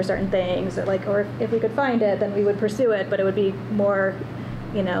funding for certain things, or like, or if we could find it, then we would pursue it, but it would be more,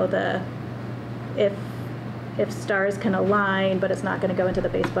 if stars can align, but it's not going to go into the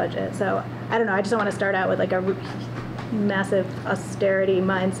base budget. So I don't know, I just don't want to start out with like a massive austerity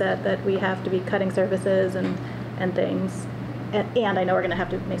mindset that we have to be cutting services and things. And I know we're going to have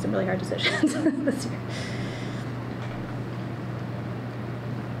to make some really hard decisions this year.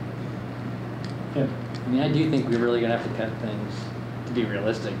 Yeah. I mean, I do think we're really going to have to cut things to be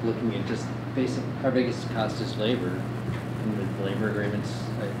realistic, looking at just basic, our biggest cost is labor. And with labor agreements,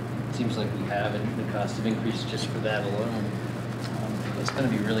 it seems like we have, and the cost of increase just for that alone, it's going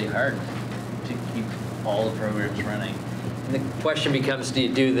to be really hard to keep all the programs running. And the question becomes, do you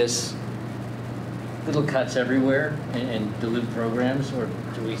do this little cuts everywhere and dilute programs, or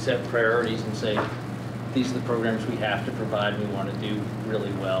do we set priorities and say, these are the programs we have to provide, we want to do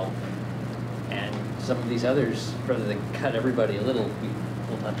really well, and some of these others, rather than cut everybody a little,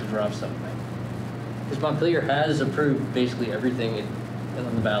 we'll have to drop something. Because Montpelier has approved basically everything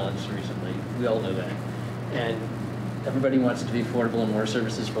on the ballots recently. We all know that. And everybody wants it to be affordable and more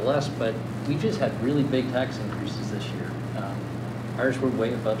services for less, but we just had really big tax increases this year. Ours were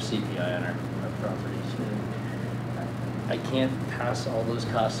way above CPI on our properties. And I can't pass all those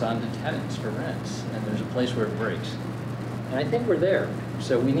costs on to tenants for rents, and there's a place where it breaks. And I think we're there,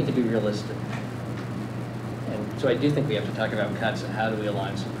 so we need to be realistic. And so I do think we have to talk about cuts and how do we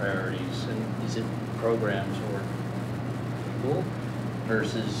align some priorities, and is it programs or people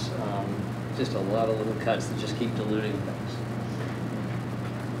versus just a lot of little cuts that just keep diluting things.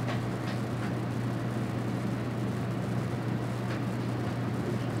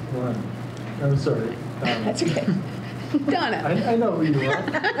 I'm sorry. That's okay. Donna. I know who you are.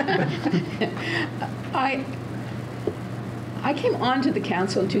 I came onto the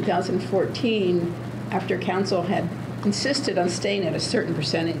council in 2014 after council had insisted on staying at a certain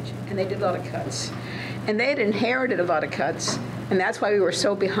percentage, and they did a lot of cuts. And they had inherited a lot of cuts, and that's why we were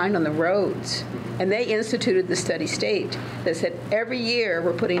so behind on the roads. And they instituted the steady state that said every year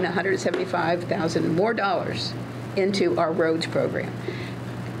we're putting $175,000 more dollars into our roads program.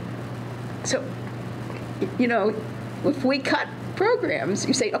 So, you know, if we cut programs,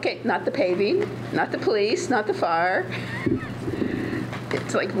 you say, okay, not the paving, not the police, not the fire.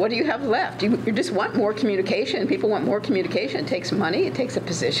 It's like, what do you have left? You just want more communication. People want more communication. It takes money. It takes a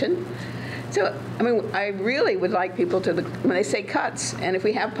position. So, I mean, I really would like people to, when they say cuts, and if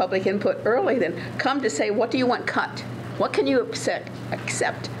we have public input early, then come to say, what do you want cut? What can you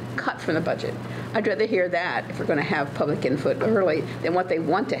accept cut from the budget? I'd rather hear that if we're going to have public input early than what they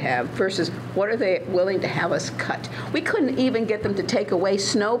want to have versus what are they willing to have us cut. We couldn't even get them to take away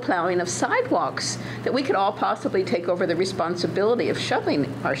snow plowing of sidewalks that we could all possibly take over the responsibility of shoveling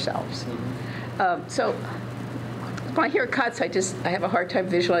ourselves. So when I hear cuts, I have a hard time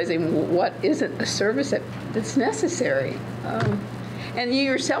visualizing what isn't a service that's necessary. And you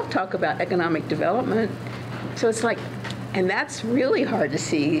yourself talk about economic development. So it's like, and that's really hard to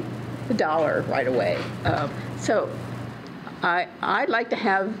see the dollar right away. So I'd like to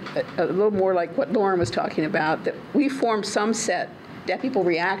have a little more like what Lauren was talking about, that we form some set that people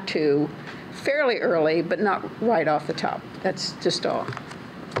react to fairly early, but not right off the top. That's just all.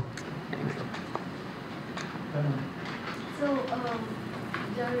 So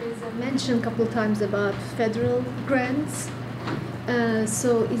there is a mention a couple of times about federal grants.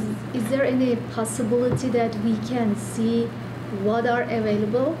 So is there any possibility that we can see what are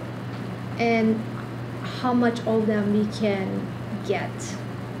available and how much of them we can get?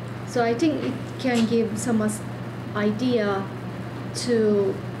 So I think it can give some idea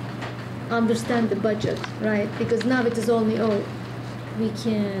to understand the budget, right? Because now it is only, oh, we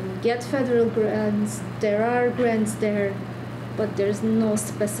can get federal grants, there are grants there, but there's no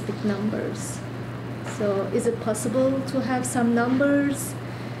specific numbers. So is it possible to have some numbers?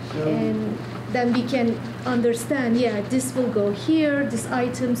 And then we can understand, yeah, this will go here, this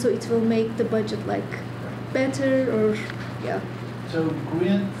item, so it will make the budget like better, or yeah. So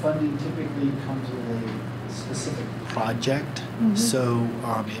grant funding typically comes with a specific project. So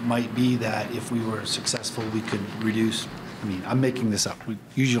it might be that if we were successful, we could reduce, I mean, I'm making this up. We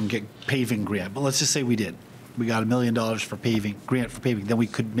usually don't get paving grant, but let's just say we did. We got $1 million for paving, grant for paving, then we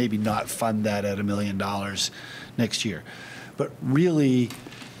could maybe not fund that at $1 million next year. But really,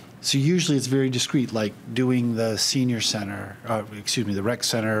 so usually it's very discrete, like doing the senior center, the rec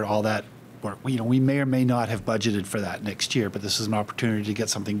center, all that work. You know, we may or may not have budgeted for that next year, but this is an opportunity to get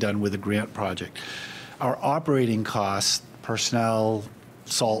something done with a grant project. Our operating costs, personnel,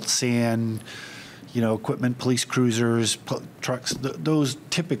 salt, sand, equipment, police cruisers, trucks, those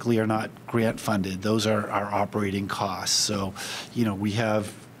typically are not grant funded. Those are our operating costs. So,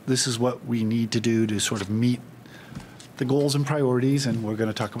 this is what we need to do to sort of meet the goals and priorities, and we're going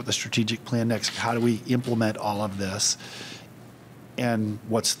to talk about the strategic plan next. How do we implement all of this? And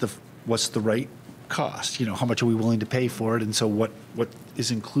what's the right cost? How much are we willing to pay for it? And so what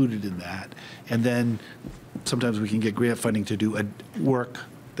is included in that? And then sometimes we can get grant funding to do work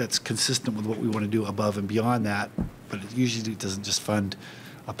that's consistent with what we want to do above and beyond that, but it usually doesn't just fund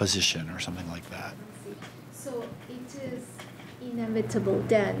a position or something like that. So it is inevitable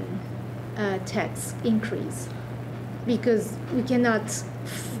then tax increase because we cannot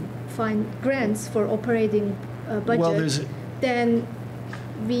find grants for operating budget. Well, then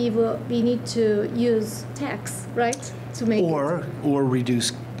we need to use tax, right, to make or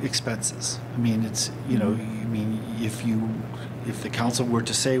reduce expenses. I mean, it's if the council were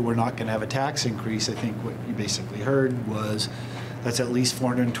to say we're not going to have a tax increase, I think what you basically heard was that's at least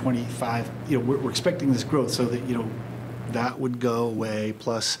 425. We're expecting this growth, so that that would go away.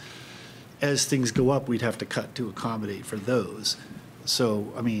 Plus, as things go up, we'd have to cut to accommodate for those.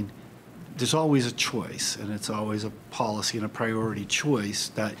 So, I mean, there's always a choice, and it's always a policy and a priority choice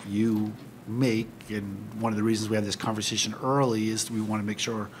that you make. And one of the reasons we have this conversation early is we want to make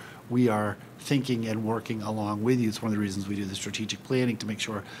sure we are thinking and working along with you. It's one of the reasons we do the strategic planning, to make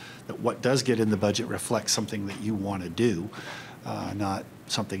sure that what does get in the budget reflects something that you want to do, not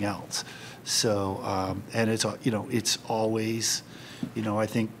something else. So, and it's always, I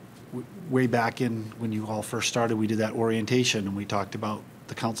think way back in when you all first started, we did that orientation and we talked about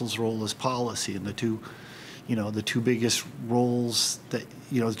the council's role as policy, and the two biggest roles that,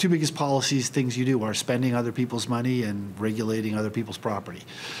 the two biggest policies things you do are spending other people's money and regulating other people's property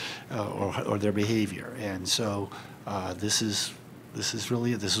or their behavior. And so this is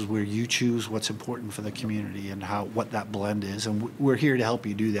where you choose what's important for the community and what that blend is. And we're here to help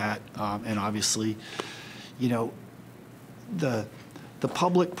you do that. And obviously, the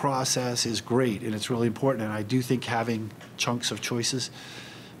public process is great and it's really important. And I do think having chunks of choices,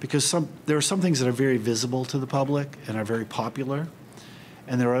 because there are some things that are very visible to the public and are very popular,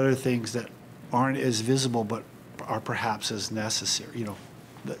 and there are other things that aren't as visible but are perhaps as necessary.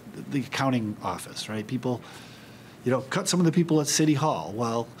 The accounting office, right? People, cut some of the people at City Hall.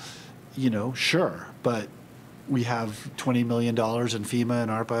 Well, sure, but we have $20 million in FEMA and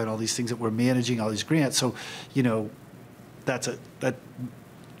ARPA and all these things that we're managing, all these grants. So, that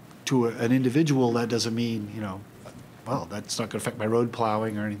to an individual, that doesn't mean, well, that's not going to affect my road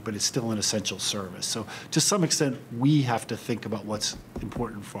plowing or anything, but it's still an essential service. So to some extent, we have to think about what's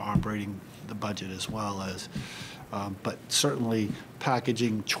important for operating the budget as well as, but certainly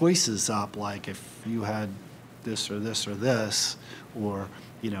packaging choices up, like if you had this or this or this, or,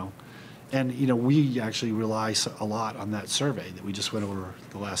 and, we actually rely a lot on that survey that we just went over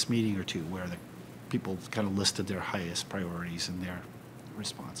the last meeting or two, where the people kind of listed their highest priorities in their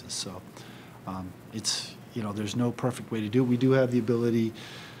responses. So it's, there's no perfect way to do it. We do have the ability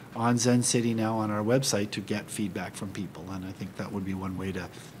on Zen City now on our website to get feedback from people, and I think that would be one way to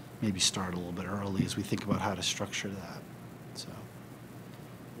maybe start a little bit early as we think about how to structure that. So,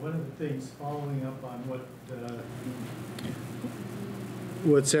 one of the things, following up on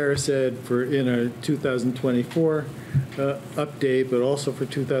what Sarah said in our 2024 update, but also for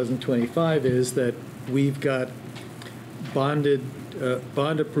 2025, is that we've got bond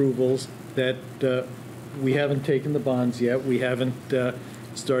approvals that we haven't taken the bonds yet. We haven't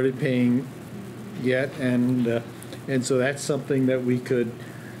started paying yet, and so that's something that we could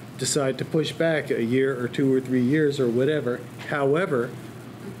decide to push back a year or 2 or 3 years or whatever. However,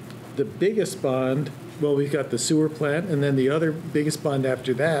 the biggest bond, well, we've got the sewer plant, and then the other biggest bond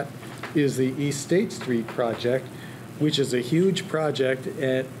after that is the East State Street project, which is a huge project,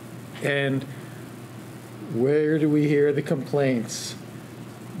 and where do we hear the complaints?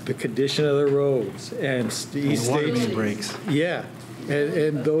 The condition of the roads and East State breaks. Yeah,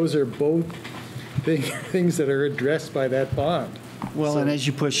 and those are both things that are addressed by that bond. Well, and as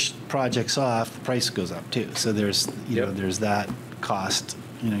you push projects off, the price goes up too. So there's there's that cost.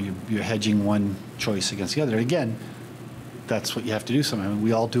 You're hedging one choice against the other. Again, that's what you have to do sometimes.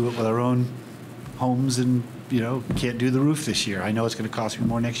 We all do it with our own homes, and can't do the roof this year. I know it's going to cost me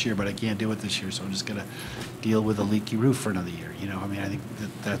more next year, but I can't do it this year, so I'm just going to deal with a leaky roof for another year. I think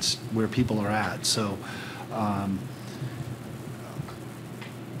that's where people are at. So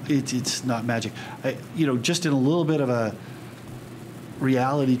it's not magic. Just in a little bit of a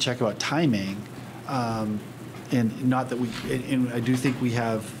reality check about timing, and not that and I do think we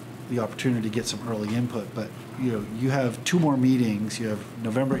have the opportunity to get some early input, but you have 2 more meetings. You have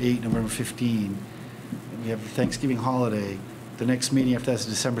November 8, November 15, and you have the Thanksgiving holiday. The next meeting after that is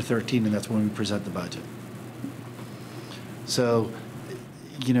December 13, and that's when we present the budget. So,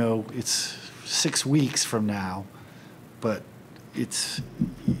 it's 6 weeks from now, but it's,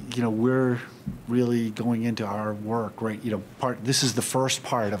 we're really going into our work, right? This is the first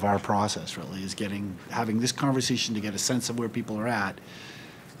part of our process, really, is having this conversation to get a sense of where people are at,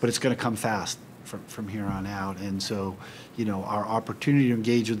 but it's going to come fast from here on out. And so, our opportunity to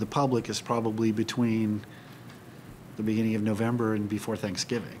engage with the public is probably between the beginning of November and before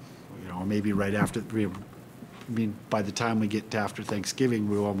Thanksgiving, or maybe right after. I mean, by the time we get to after Thanksgiving,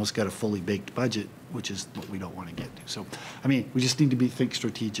 we've almost got a fully baked budget, which is what we don't want to get to. So, I mean, we just need to think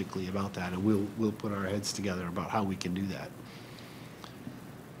strategically about that, and we'll put our heads together about how we can do that.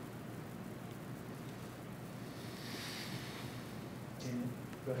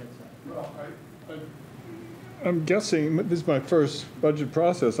 Go ahead, Sam. Well, I'm guessing, this is my first budget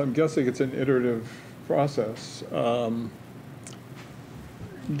process, I'm guessing it's an iterative process.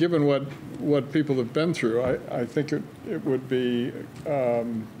 Given what people have been through, I think it would be a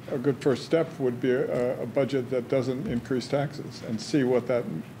good first step would be a budget that doesn't increase taxes, and see what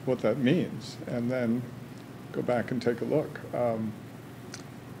that means, and then go back and take a look,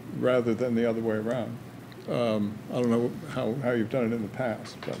 rather than the other way around. I don't know how you've done it in the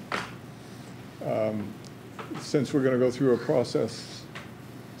past, but since we're going to go through a process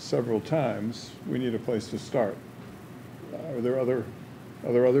several times, we need a place to start. Are there other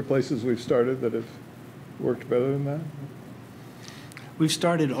places we've started that have worked better than that? We've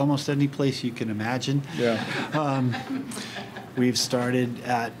started almost any place you can imagine. Yeah. We've started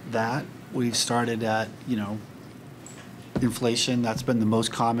at that. We've started at, inflation. That's been the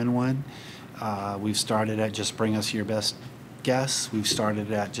most common one. We've started at just bring us your best guess. We've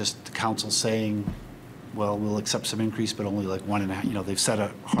started at just the council saying, well, we'll accept some increase, but only like 1.5. They've set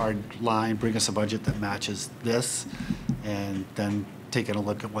a hard line, bring us a budget that matches this, and then taking a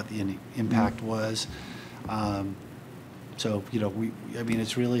look at what the impact was. So, I mean,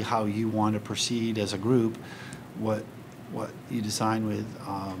 it's really how you want to proceed as a group, what you design with.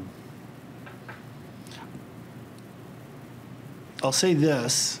 I'll say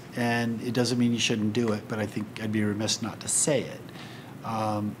this, and it doesn't mean you shouldn't do it, but I think I'd be remiss not to say it.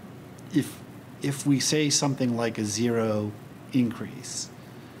 If we say something like a 0 increase,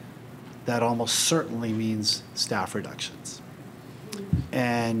 that almost certainly means staff reductions.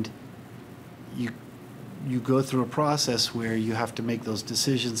 And you go through a process where you have to make those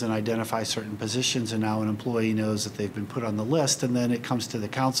decisions and identify certain positions, and now an employee knows that they've been put on the list, and then it comes to the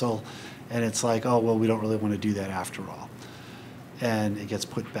council, and it's like, oh, well, we don't really want to do that after all. And it gets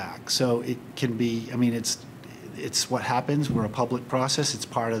put back. So it can be, I mean, it's what happens. We're a public process. It's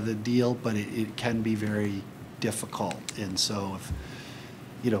part of the deal, but it can be very difficult. And so if,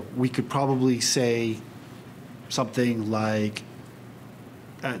 we could probably say something like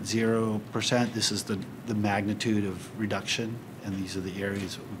at 0%, this is the magnitude of reduction, and these are the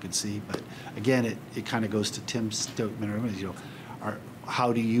areas that we could see. But again, it kind of goes to Tim's statement,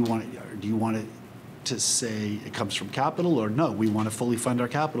 how do you want it? Do you want it to say it comes from capital, or no, we want to fully fund our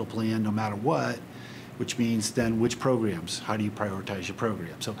capital plan no matter what, which means then which programs, how do you prioritize your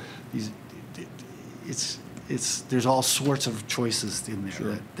program? So there's all sorts of choices in there.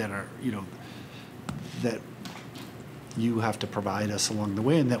 Sure. that are, that you have to provide us along the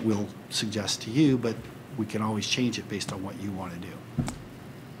way, and that we'll suggest to you, but we can always change it based on what you want to do.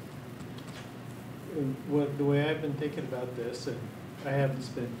 And the way I've been thinking about this, and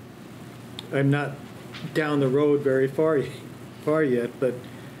I'm not down the road very far yet, but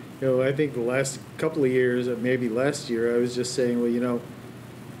I think the last couple of years, or maybe last year, I was just saying, well,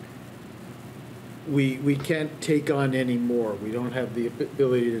 we can't take on any more. We don't have the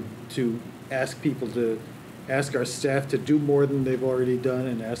ability to ask our staff to do more than they've already done,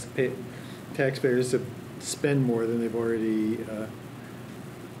 and ask taxpayers to spend more than they've already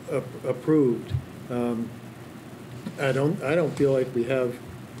approved. I don't feel like we have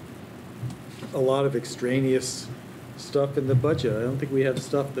a lot of extraneous stuff in the budget. I don't think we have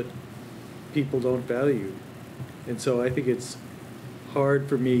stuff that people don't value. And so I think it's hard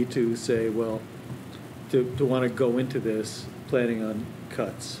for me to say, well, to want to go into this planning on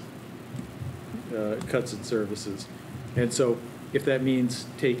cuts in services. And so if that means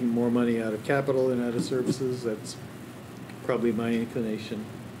taking more money out of capital and out of services, that's probably my inclination.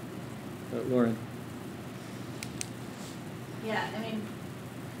 Lauren? Yeah, I mean,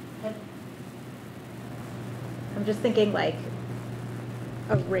 I'm just thinking like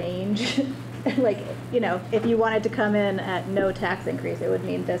a range. Like, if you wanted to come in at no tax increase, it would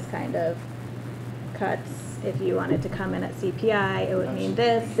mean this kind of cuts. If you wanted to come in at CPI, it would mean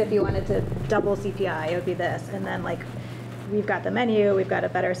this. If you wanted to double CPI, it would be this. And then, like, we've got the menu, we've got a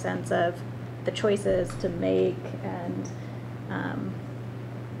better sense of the choices to make, and,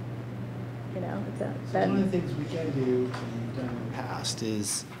 So one of the things we can do, and we've done in the past,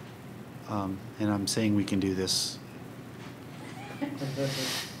 is, and I'm saying we can do this.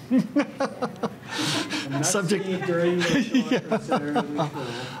 Subject.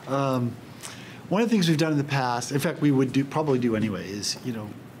 One of the things we've done in the past, in fact, we would probably do anyway, is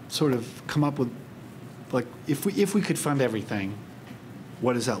sort of come up with like, if we could fund everything,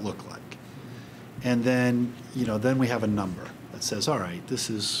 what does that look like? And then, then we have a number that says, all right, this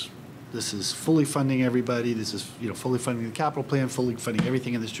is fully funding everybody. This is, fully funding the capital plan, fully funding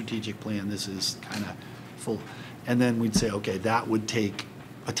everything in the strategic plan. This is kind of full. And then we'd say, okay, that would take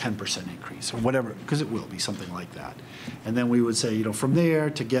a 10% increase or whatever, because it will be something like that. And then we would say, from there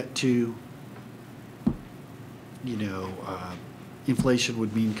to get to, inflation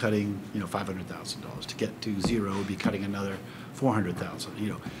would mean cutting, $500,000. To get to zero would be cutting another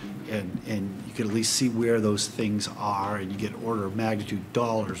 $400,000, and you could at least see where those things are, and you get order of magnitude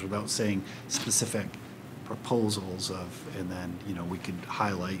dollars without saying specific proposals of, and then, we could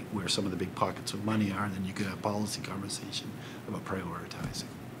highlight where some of the big pockets of money are, and then you could have policy conversation about prioritizing.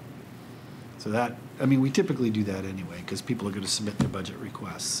 So that, we typically do that anyway, because people are going to submit their budget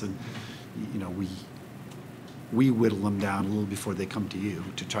requests, and, we whittle them down a little before they come to you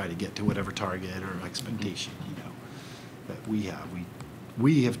to try to get to whatever target or expectation, that we have.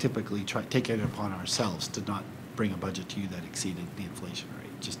 We have typically taken it upon ourselves to not bring a budget to you that exceeded the inflation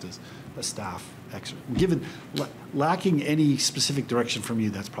rate, just as a staff extra. Given lacking any specific direction from you,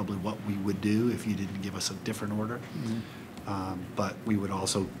 that's probably what we would do if you didn't give us a different order. Mm-hmm. But we would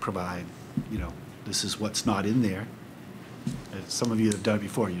also provide, this is what's not in there. Some of you have done it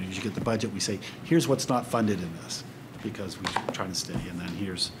before. You get the budget. We say, here's what's not funded in this, because we're trying to stay. And then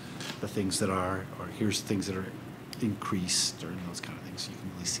here's the things that are, or here's things that are increased, or those kind of things. So you can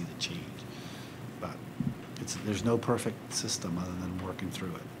really see the change. But there's no perfect system other than working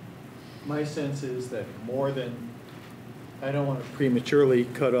through it. My sense is that I don't want to prematurely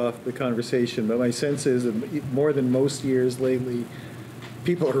cut off the conversation, but my sense is that more than most years lately,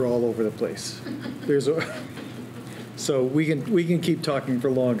 people are all over the place. So we can keep talking for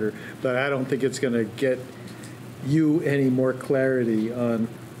longer, but I don't think it's going to get you any more clarity on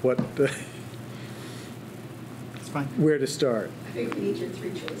it's fine. Where to start. I think we need your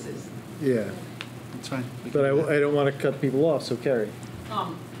three choices. Yeah. It's fine. But I don't want to cut people off, so Carrie.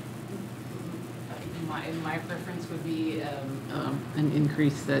 My preference would be an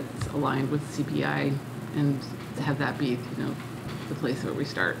increase that's aligned with CPI, and have that be, the place where we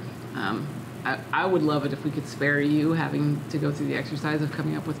start. I would love it if we could spare you having to go through the exercise of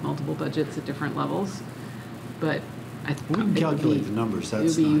coming up with multiple budgets at different levels, but we can calculate the numbers.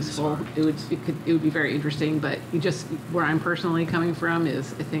 That's it would be useful. It would be very interesting, but where I'm personally coming from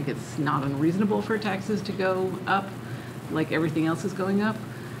is I think it's not unreasonable for taxes to go up, like everything else is going up,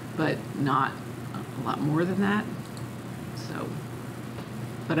 but not a lot more than that. So,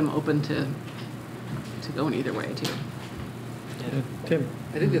 but I'm open to going either way too. Yeah. Tim.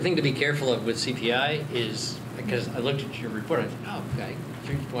 I think the thing to be careful of with CPI is, because I looked at your report, I thought, oh, okay,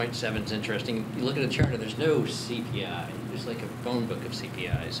 3.7 is interesting. You look at a chart and there's no CPI. There's like a phone book of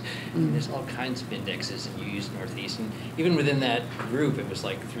CPIs. And there's all kinds of indexes, and you use Northeast. And even within that group, it was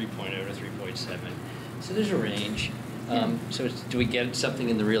like 3.0 to 3.7. So there's a range. So do we get something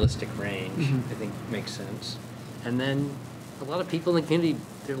in the realistic range? I think makes sense. And then a lot of people in the community,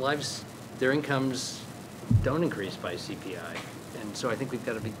 their incomes don't increase by CPI. And so I think we've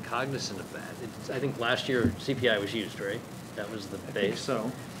got to be cognizant of that. I think last year CPI was used, right? That was the base. I think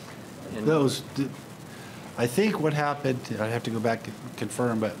so. And I think what happened, I have to go back to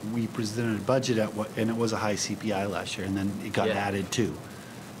confirm, but we presented a budget and it was a high CPI last year, and then it got added to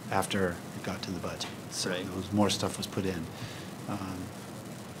after it got to the budget. So there was more stuff was put in.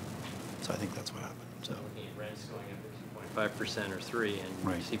 So I think that's what happened. So looking at rents going up at 2.5% or 3%,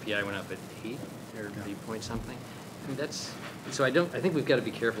 and CPI went up at 8 or 3 point something. I mean, so I think we've got to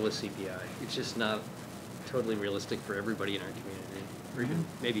be careful with CPI. It's just not totally realistic for everybody in our community, or even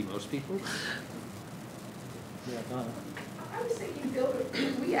maybe most people. I was thinking, Bill,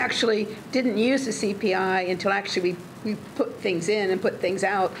 we actually didn't use the CPI until actually we put things in and put things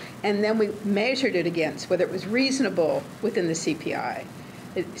out, and then we measured it against whether it was reasonable within the CPI.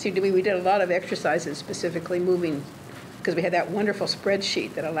 It seemed to me we did a lot of exercises specifically moving, because we had that wonderful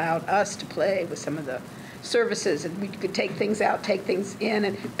spreadsheet that allowed us to play with some of the services, and we could take things out, take things in,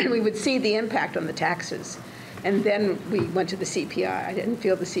 and we would see the impact on the taxes. And then we went to the CPI. I didn't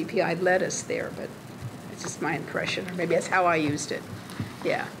feel the CPI led us there, but it's just my impression, or maybe that's how I used it.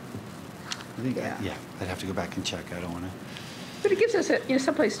 Yeah. I think, I'd have to go back and check. I don't want to. But it gives us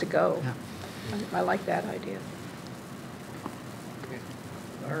someplace to go. Yeah. I like that idea.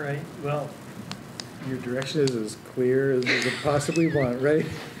 All right. Well, your direction is as clear as you could possibly want, right?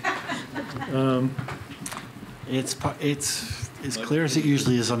 It's as clear as it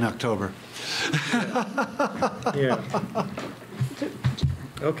usually is in October. Yeah.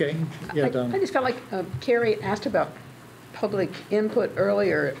 Okay. Yeah, Don. I just felt like Carrie asked about public input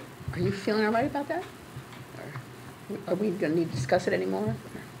earlier. Are you feeling all right about that? Are we going to need to discuss it anymore?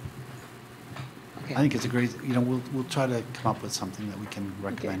 I think it's a great, we'll try to come up with something that we can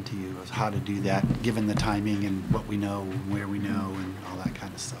recommend to you as how to do that, given the timing and what we know, and where we know, and all that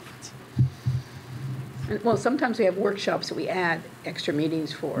kind of stuff. Well, sometimes we have workshops that we add extra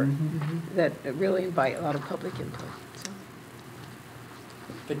meetings for that really invite a lot of public input. So.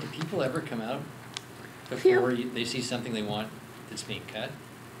 But do people ever come out before they see something they want that's being cut?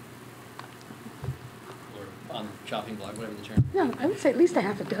 Or on the chopping block, whatever the term? No, I would say at least a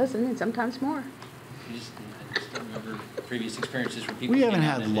half a dozen and sometimes more. I just don't remember previous experiences where people We came haven't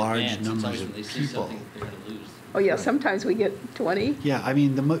out had in large advance. It's numbers always of when they see people. something they're going to lose. Oh, yeah, sometimes we get 20. Yeah, I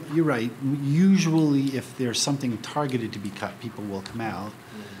mean, you're right. Usually, if there's something targeted to be cut, people will come out.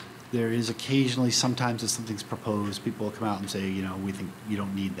 There is occasionally, sometimes if something's proposed, people will come out and say, we think you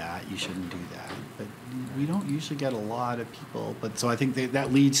don't need that, you shouldn't do that. But we don't usually get a lot of people. But so I think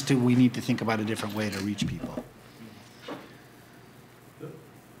that leads to we need to think about a different way to reach people. The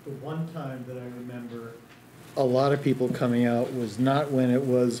one time that I remember a lot of people coming out was not when it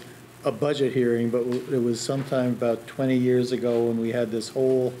was a budget hearing, but it was sometime about 20 years ago when we had this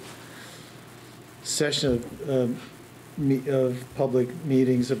whole session of public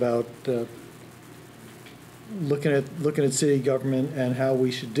meetings about looking at city government and how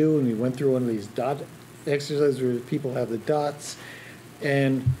we should do, and we went through one of these dot exercises where people have the dots,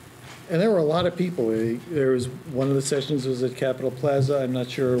 and there were a lot of people. There was one of the sessions was at Capitol Plaza. I'm not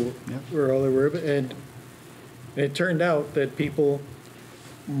sure where all they were, and it turned out that people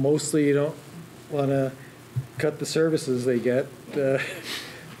mostly don't want to cut the services they get.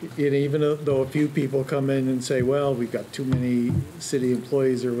 Even though a few people come in and say, well, we've got too many city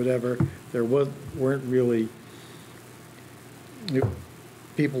employees or whatever, there weren't really,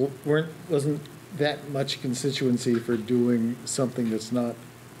 wasn't that much constituency for doing something that's not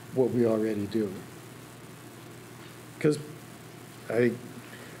what we already do. Because the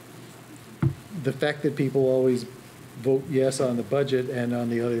fact that people always vote yes on the budget and on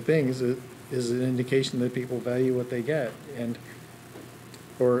the other things is an indication that people value what they get, and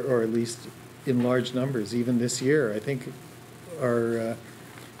or at least in large numbers. Even this year, I think our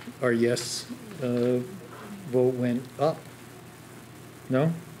yes vote went up.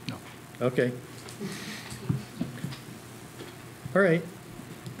 No? No. Okay. All right.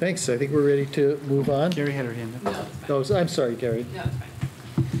 Thanks. I think we're ready to move on. Carrie had her hand up. No, it's fine. Oh, I'm sorry, Carrie. No, it's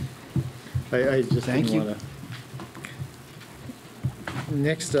fine. I just Thank didn't you. want to.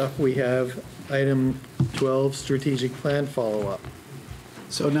 Next up, we have item 12, strategic plan follow-up.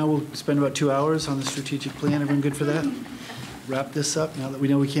 So now we'll spend about 2 hours on the strategic plan. Everyone good for that? Wrap this up now that we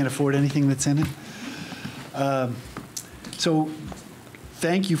know we can't afford anything that's in it. So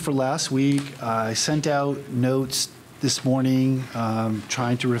thank you for last week. I sent out notes this morning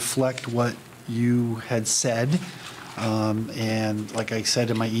trying to reflect what you had said. And like I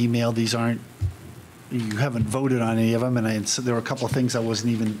said in my email, you haven't voted on any of them, and so there were a couple of things I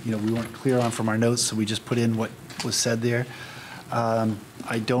wasn't even, we weren't clear on from our notes, so we just put in what was said there.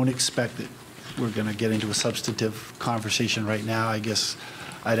 I don't expect that we're going to get into a substantive conversation right now. I guess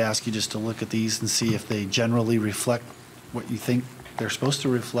I'd ask you just to look at these and see if they generally reflect what you think they're supposed to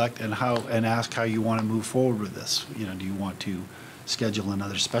reflect, and ask how you want to move forward with this. Do you want to schedule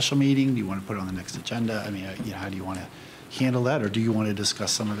another special meeting? Do you want to put it on the next agenda? I mean, how do you want to handle that, or do you want to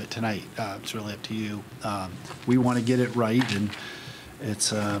discuss some of it tonight? It's really up to you. We want to get it right, and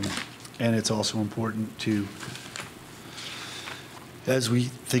it's also important to, as we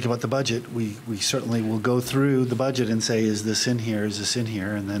think about the budget, we certainly will go through the budget and say, is this in here, is this in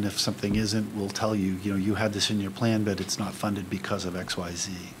here? And then if something isn't, we'll tell you, you had this in your plan, but it's not funded because of X, Y,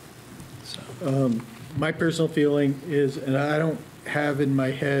 Z. So. My personal feeling is, and I don't have in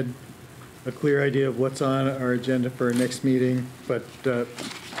my head a clear idea of what's on our agenda for our next meeting, but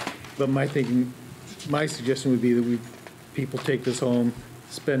my suggestion would be that people take this home,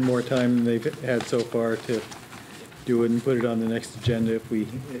 spend more time than they've had so far to do it, and put it on the next agenda if we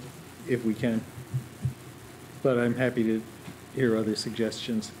can. But I'm happy to hear other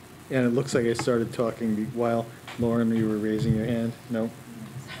suggestions. And it looks like I started talking while, Lauren, you were raising your hand. No?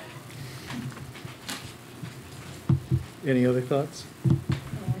 Any other thoughts? I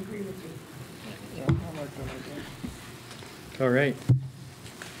agree with you. All right.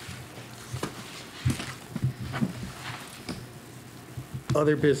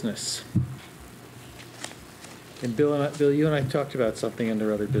 Other business. And Bill, you and I talked about something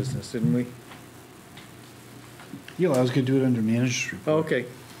under other business, didn't we? Yeah, I was going to do it under manager's report. Okay,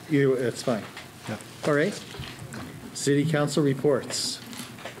 that's fine. Yeah. All right. City council reports,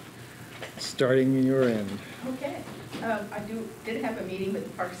 starting in your end. Okay. I did have a meeting with the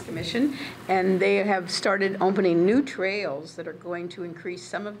Parks Commission, and they have started opening new trails that are going to increase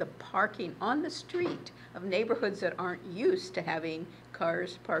some of the parking on the street of neighborhoods that aren't used to having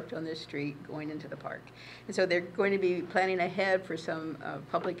cars parked on the street going into the park. And so they're going to be planning ahead for some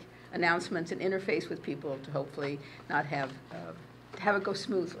public announcements and interface with people to hopefully not have it go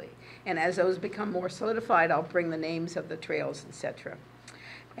smoothly. And as those become more solidified, I'll bring the names of the trails, etc.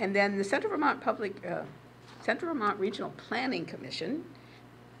 And then the Central Vermont Regional Planning Commission,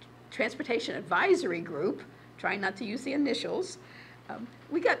 Transportation Advisory Group, trying not to use the initials,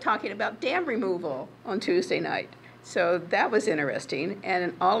 we got talking about dam removal on Tuesday night. So that was interesting,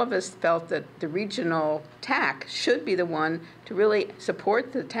 and all of us felt that the regional TAC should be the one to really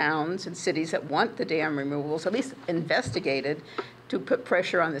support the towns and cities that want the dam removals, at least investigated, to put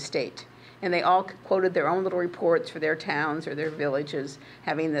pressure on the state. And they all quoted their own little reports for their towns or their villages,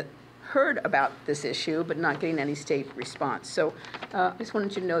 having heard about this issue, but not getting any state response. So I just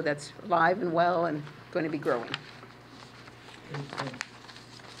wanted you to know that's alive and well and going to be growing.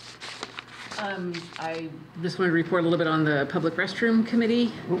 I just wanted to report a little bit on the Public Restroom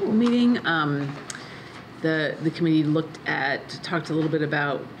Committee meeting. The committee talked a little bit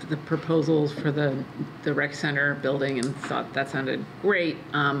about the proposals for the rec center building and thought that sounded great,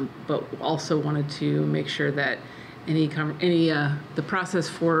 but also wanted to make sure that the process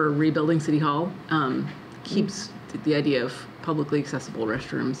for rebuilding City Hall keeps the idea of publicly accessible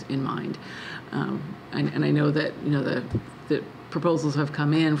restrooms in mind. And I know that the proposals have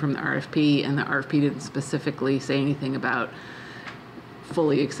come in from the RFP, and the RFP didn't specifically say anything about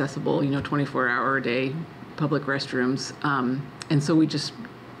fully accessible, 24-hour-a-day public restrooms. And so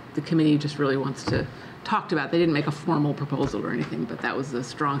the committee just really wants to talk about. They didn't make a formal proposal or anything, but that was the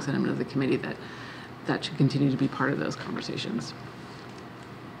strong sentiment of the committee that should continue to be part of those conversations.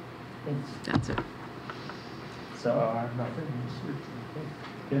 Thanks. That's it. So,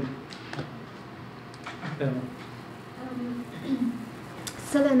 good.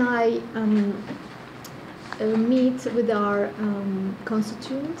 Sel and I meet with our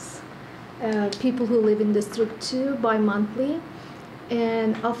constituents, people who live in District 2 bi-monthly.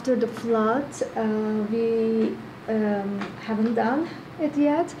 And after the flood, we haven't done it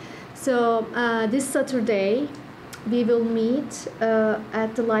yet. So this Saturday, we will meet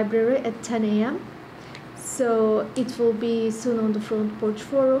at the library at 10 a.m. So it will be soon on the Front Porch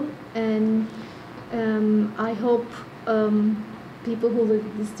Forum. And I hope people who live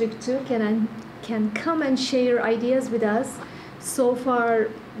in District 2 can come and share ideas with us. So far,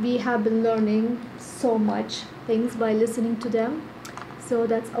 we have been learning so much things by listening to them. So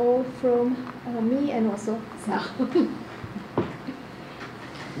that's all from me and also Sal.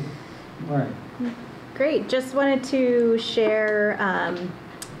 All right. Great. Just wanted to share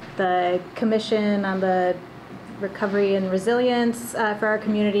the commission on the recovery and resilience for our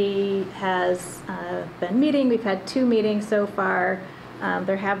community has been meeting. We've had 2 meetings so far.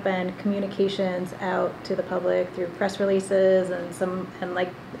 There have been communications out to the public through press releases and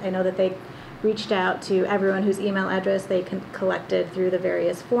I know that they reached out to everyone whose email address they collected through the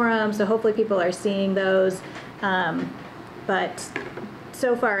various forums. So hopefully people are seeing those. But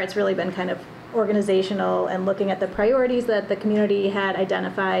so far it's really been kind of organizational and looking at the priorities that the community had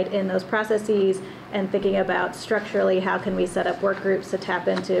identified in those processes and thinking about structurally how can we set up work groups to tap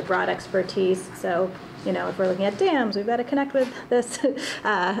into broad expertise. So, if we're looking at dams, we've got to connect with this,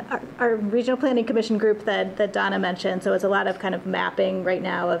 our Regional Planning Commission group that Donna mentioned. So it's a lot of kind of mapping right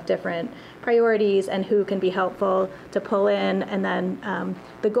now of different priorities and who can be helpful to pull in. And then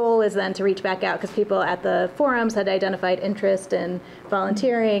the goal is then to reach back out because people at the forums had identified interest in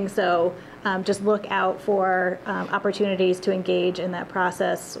volunteering. So just look out for opportunities to engage in that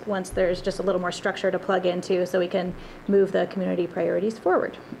process once there's just a little more structure to plug into so we can move the community priorities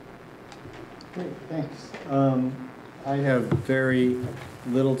forward. Great, thanks. I have very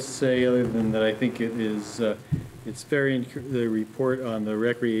little to say other than that I think the report on the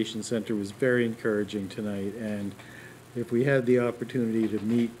Recreation Center was very encouraging tonight, and if we had the opportunity to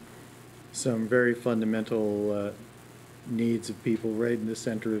meet some very fundamental needs of people right in the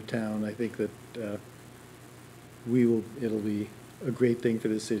center of town, I think that it'll be a great thing for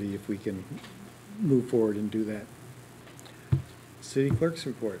the city if we can move forward and do that. City Clerk's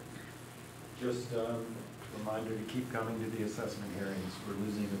report. Just a reminder to keep coming to the assessment hearings. We're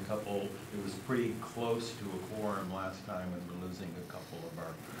losing a couple. It was pretty close to a quorum last time, and we're losing a couple of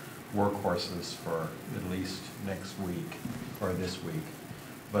our workhorses for at least next week or this week.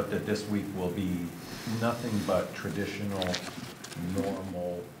 But that this week will be nothing but traditional,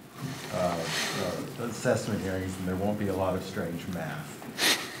 normal assessment hearings, and there won't be a lot of strange math.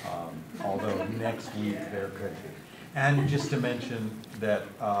 Although next week there could be. And just to mention that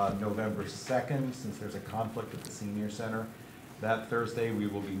November 2nd, since there's a conflict at the senior center, that Thursday we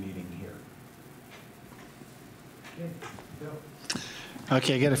will be meeting here.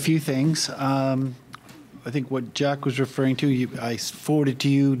 Okay, I got a few things. I think what Jack was referring to, I forwarded to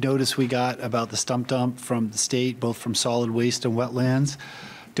you notice we got about the stump dump from the state, both from solid waste and wetlands.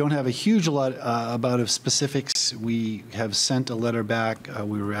 Don't have a huge lot about of specifics. We have sent a letter back.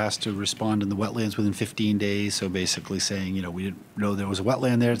 We were asked to respond in the wetlands within 15 days. So basically saying, you know, we didn't know there was a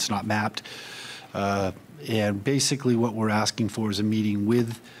wetland there. It's not mapped. And basically what we're asking for is a meeting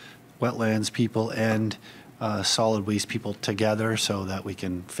with wetlands people and solid waste people together so that we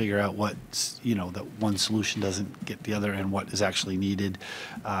can figure out what's, you know, that one solution doesn't get the other and what is actually needed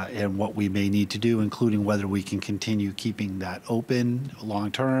and what we may need to do, including whether we can continue keeping that open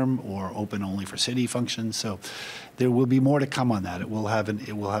long-term or open only for city functions. So there will be more to come on that. It will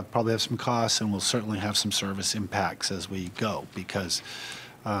probably have some costs, and we'll certainly have some service impacts as we go, because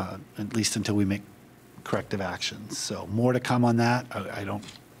at least until we make corrective actions. So more to come on that. I don't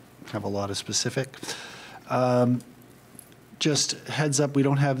have a lot of specific. Just heads up, we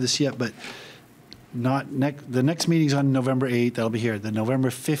don't have this yet, but the next meeting's on November 8th. That'll be here. The November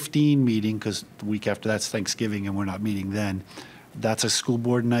 15 meeting, because the week after that's Thanksgiving and we're not meeting then, that's a school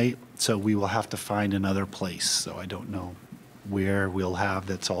board night, so we will have to find another place. So I don't know where we'll have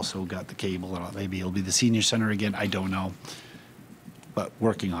that's also got the cable. Maybe it'll be the senior center again. I don't know, but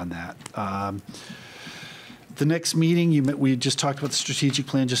working on that. The next meeting, we just talked about the strategic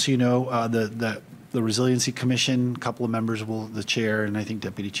plan, just so you know, the Resiliency Commission, a couple of members the chair and I think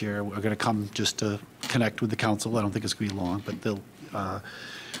deputy chair are going to come just to connect with the council. I don't think it's going to be long, but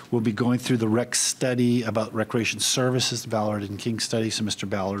we'll be going through the rec study about recreation services, the Ballard and King study. So Mr.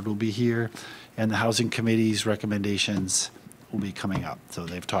 Ballard will be here, and the housing committee's recommendations will be coming up. So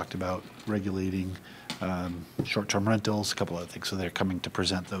they've talked about regulating short-term rentals, a couple other things. So they're coming to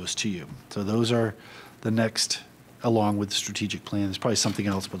present those to you. So those are the next, along with the strategic plan. There's probably something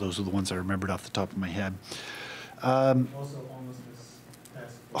else, but those are the ones I remembered off the top of my head. Also, homelessness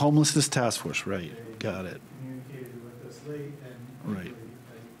task force. Homelessness task force, right. Got it. Communicated with us late, and right.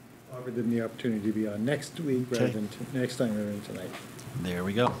 I offered them the opportunity to be on next week rather than next time rather than tonight. There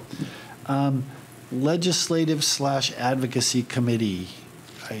we go. Legislative/advocacy committee.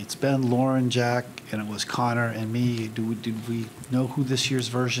 It's been Lauren, Jack, and it was Connor and me. Did we know who this year's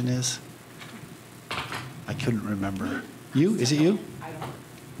version is? I couldn't remember. You? Is it you? I don't.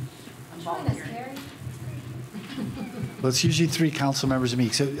 I'm volunteering. Well, it's usually 3 council members and me.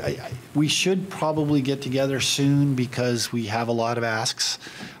 So we should probably get together soon because we have a lot of asks,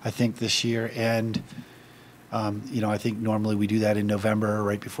 I think, this year. And, you know, I think normally we do that in November,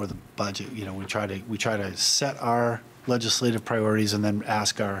 right before the budget. You know, we try to set our legislative priorities and then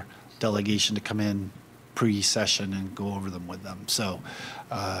ask our delegation to come in pre-session and go over them with them. So,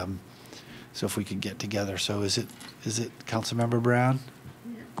 so if we could get together. So is it Councilmember Brown?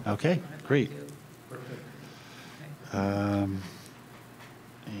 Yeah. Okay, great. And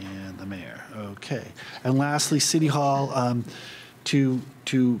the mayor. Okay. And lastly, City Hall. To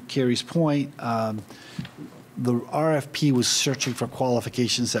Carrie's point, the RFP was searching for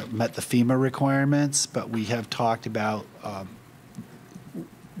qualifications that met the FEMA requirements, but we have talked about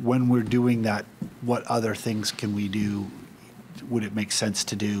when we're doing that, what other things can we do? Would it make sense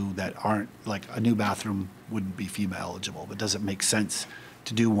to do that aren't, like a new bathroom wouldn't be FEMA eligible, but does it make sense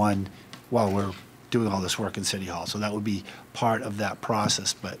to do one while we're doing all this work in City Hall? So that would be part of that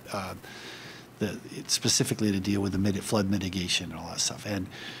process, but it's specifically to deal with the flood mitigation and all that stuff. And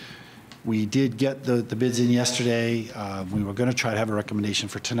we did get the bids in yesterday. We were going to try to have a recommendation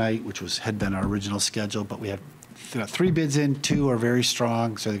for tonight, which had been our original schedule, but we had 3 bids in. 2 are very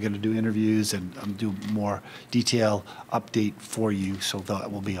strong, so they're going to do interviews and do more detailed update for you. So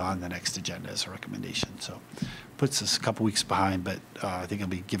that will be on the next agenda as a recommendation. So puts us a couple weeks behind, but I think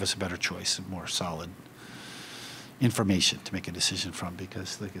it'll give us a better choice and more solid information to make a decision from,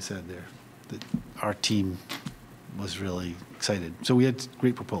 because, like I said, our team was really excited. So we had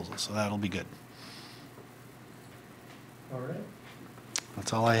great proposals, so that'll be good. All right.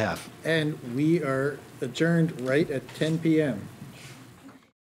 That's all I have. And we are adjourned right at 10 p.m.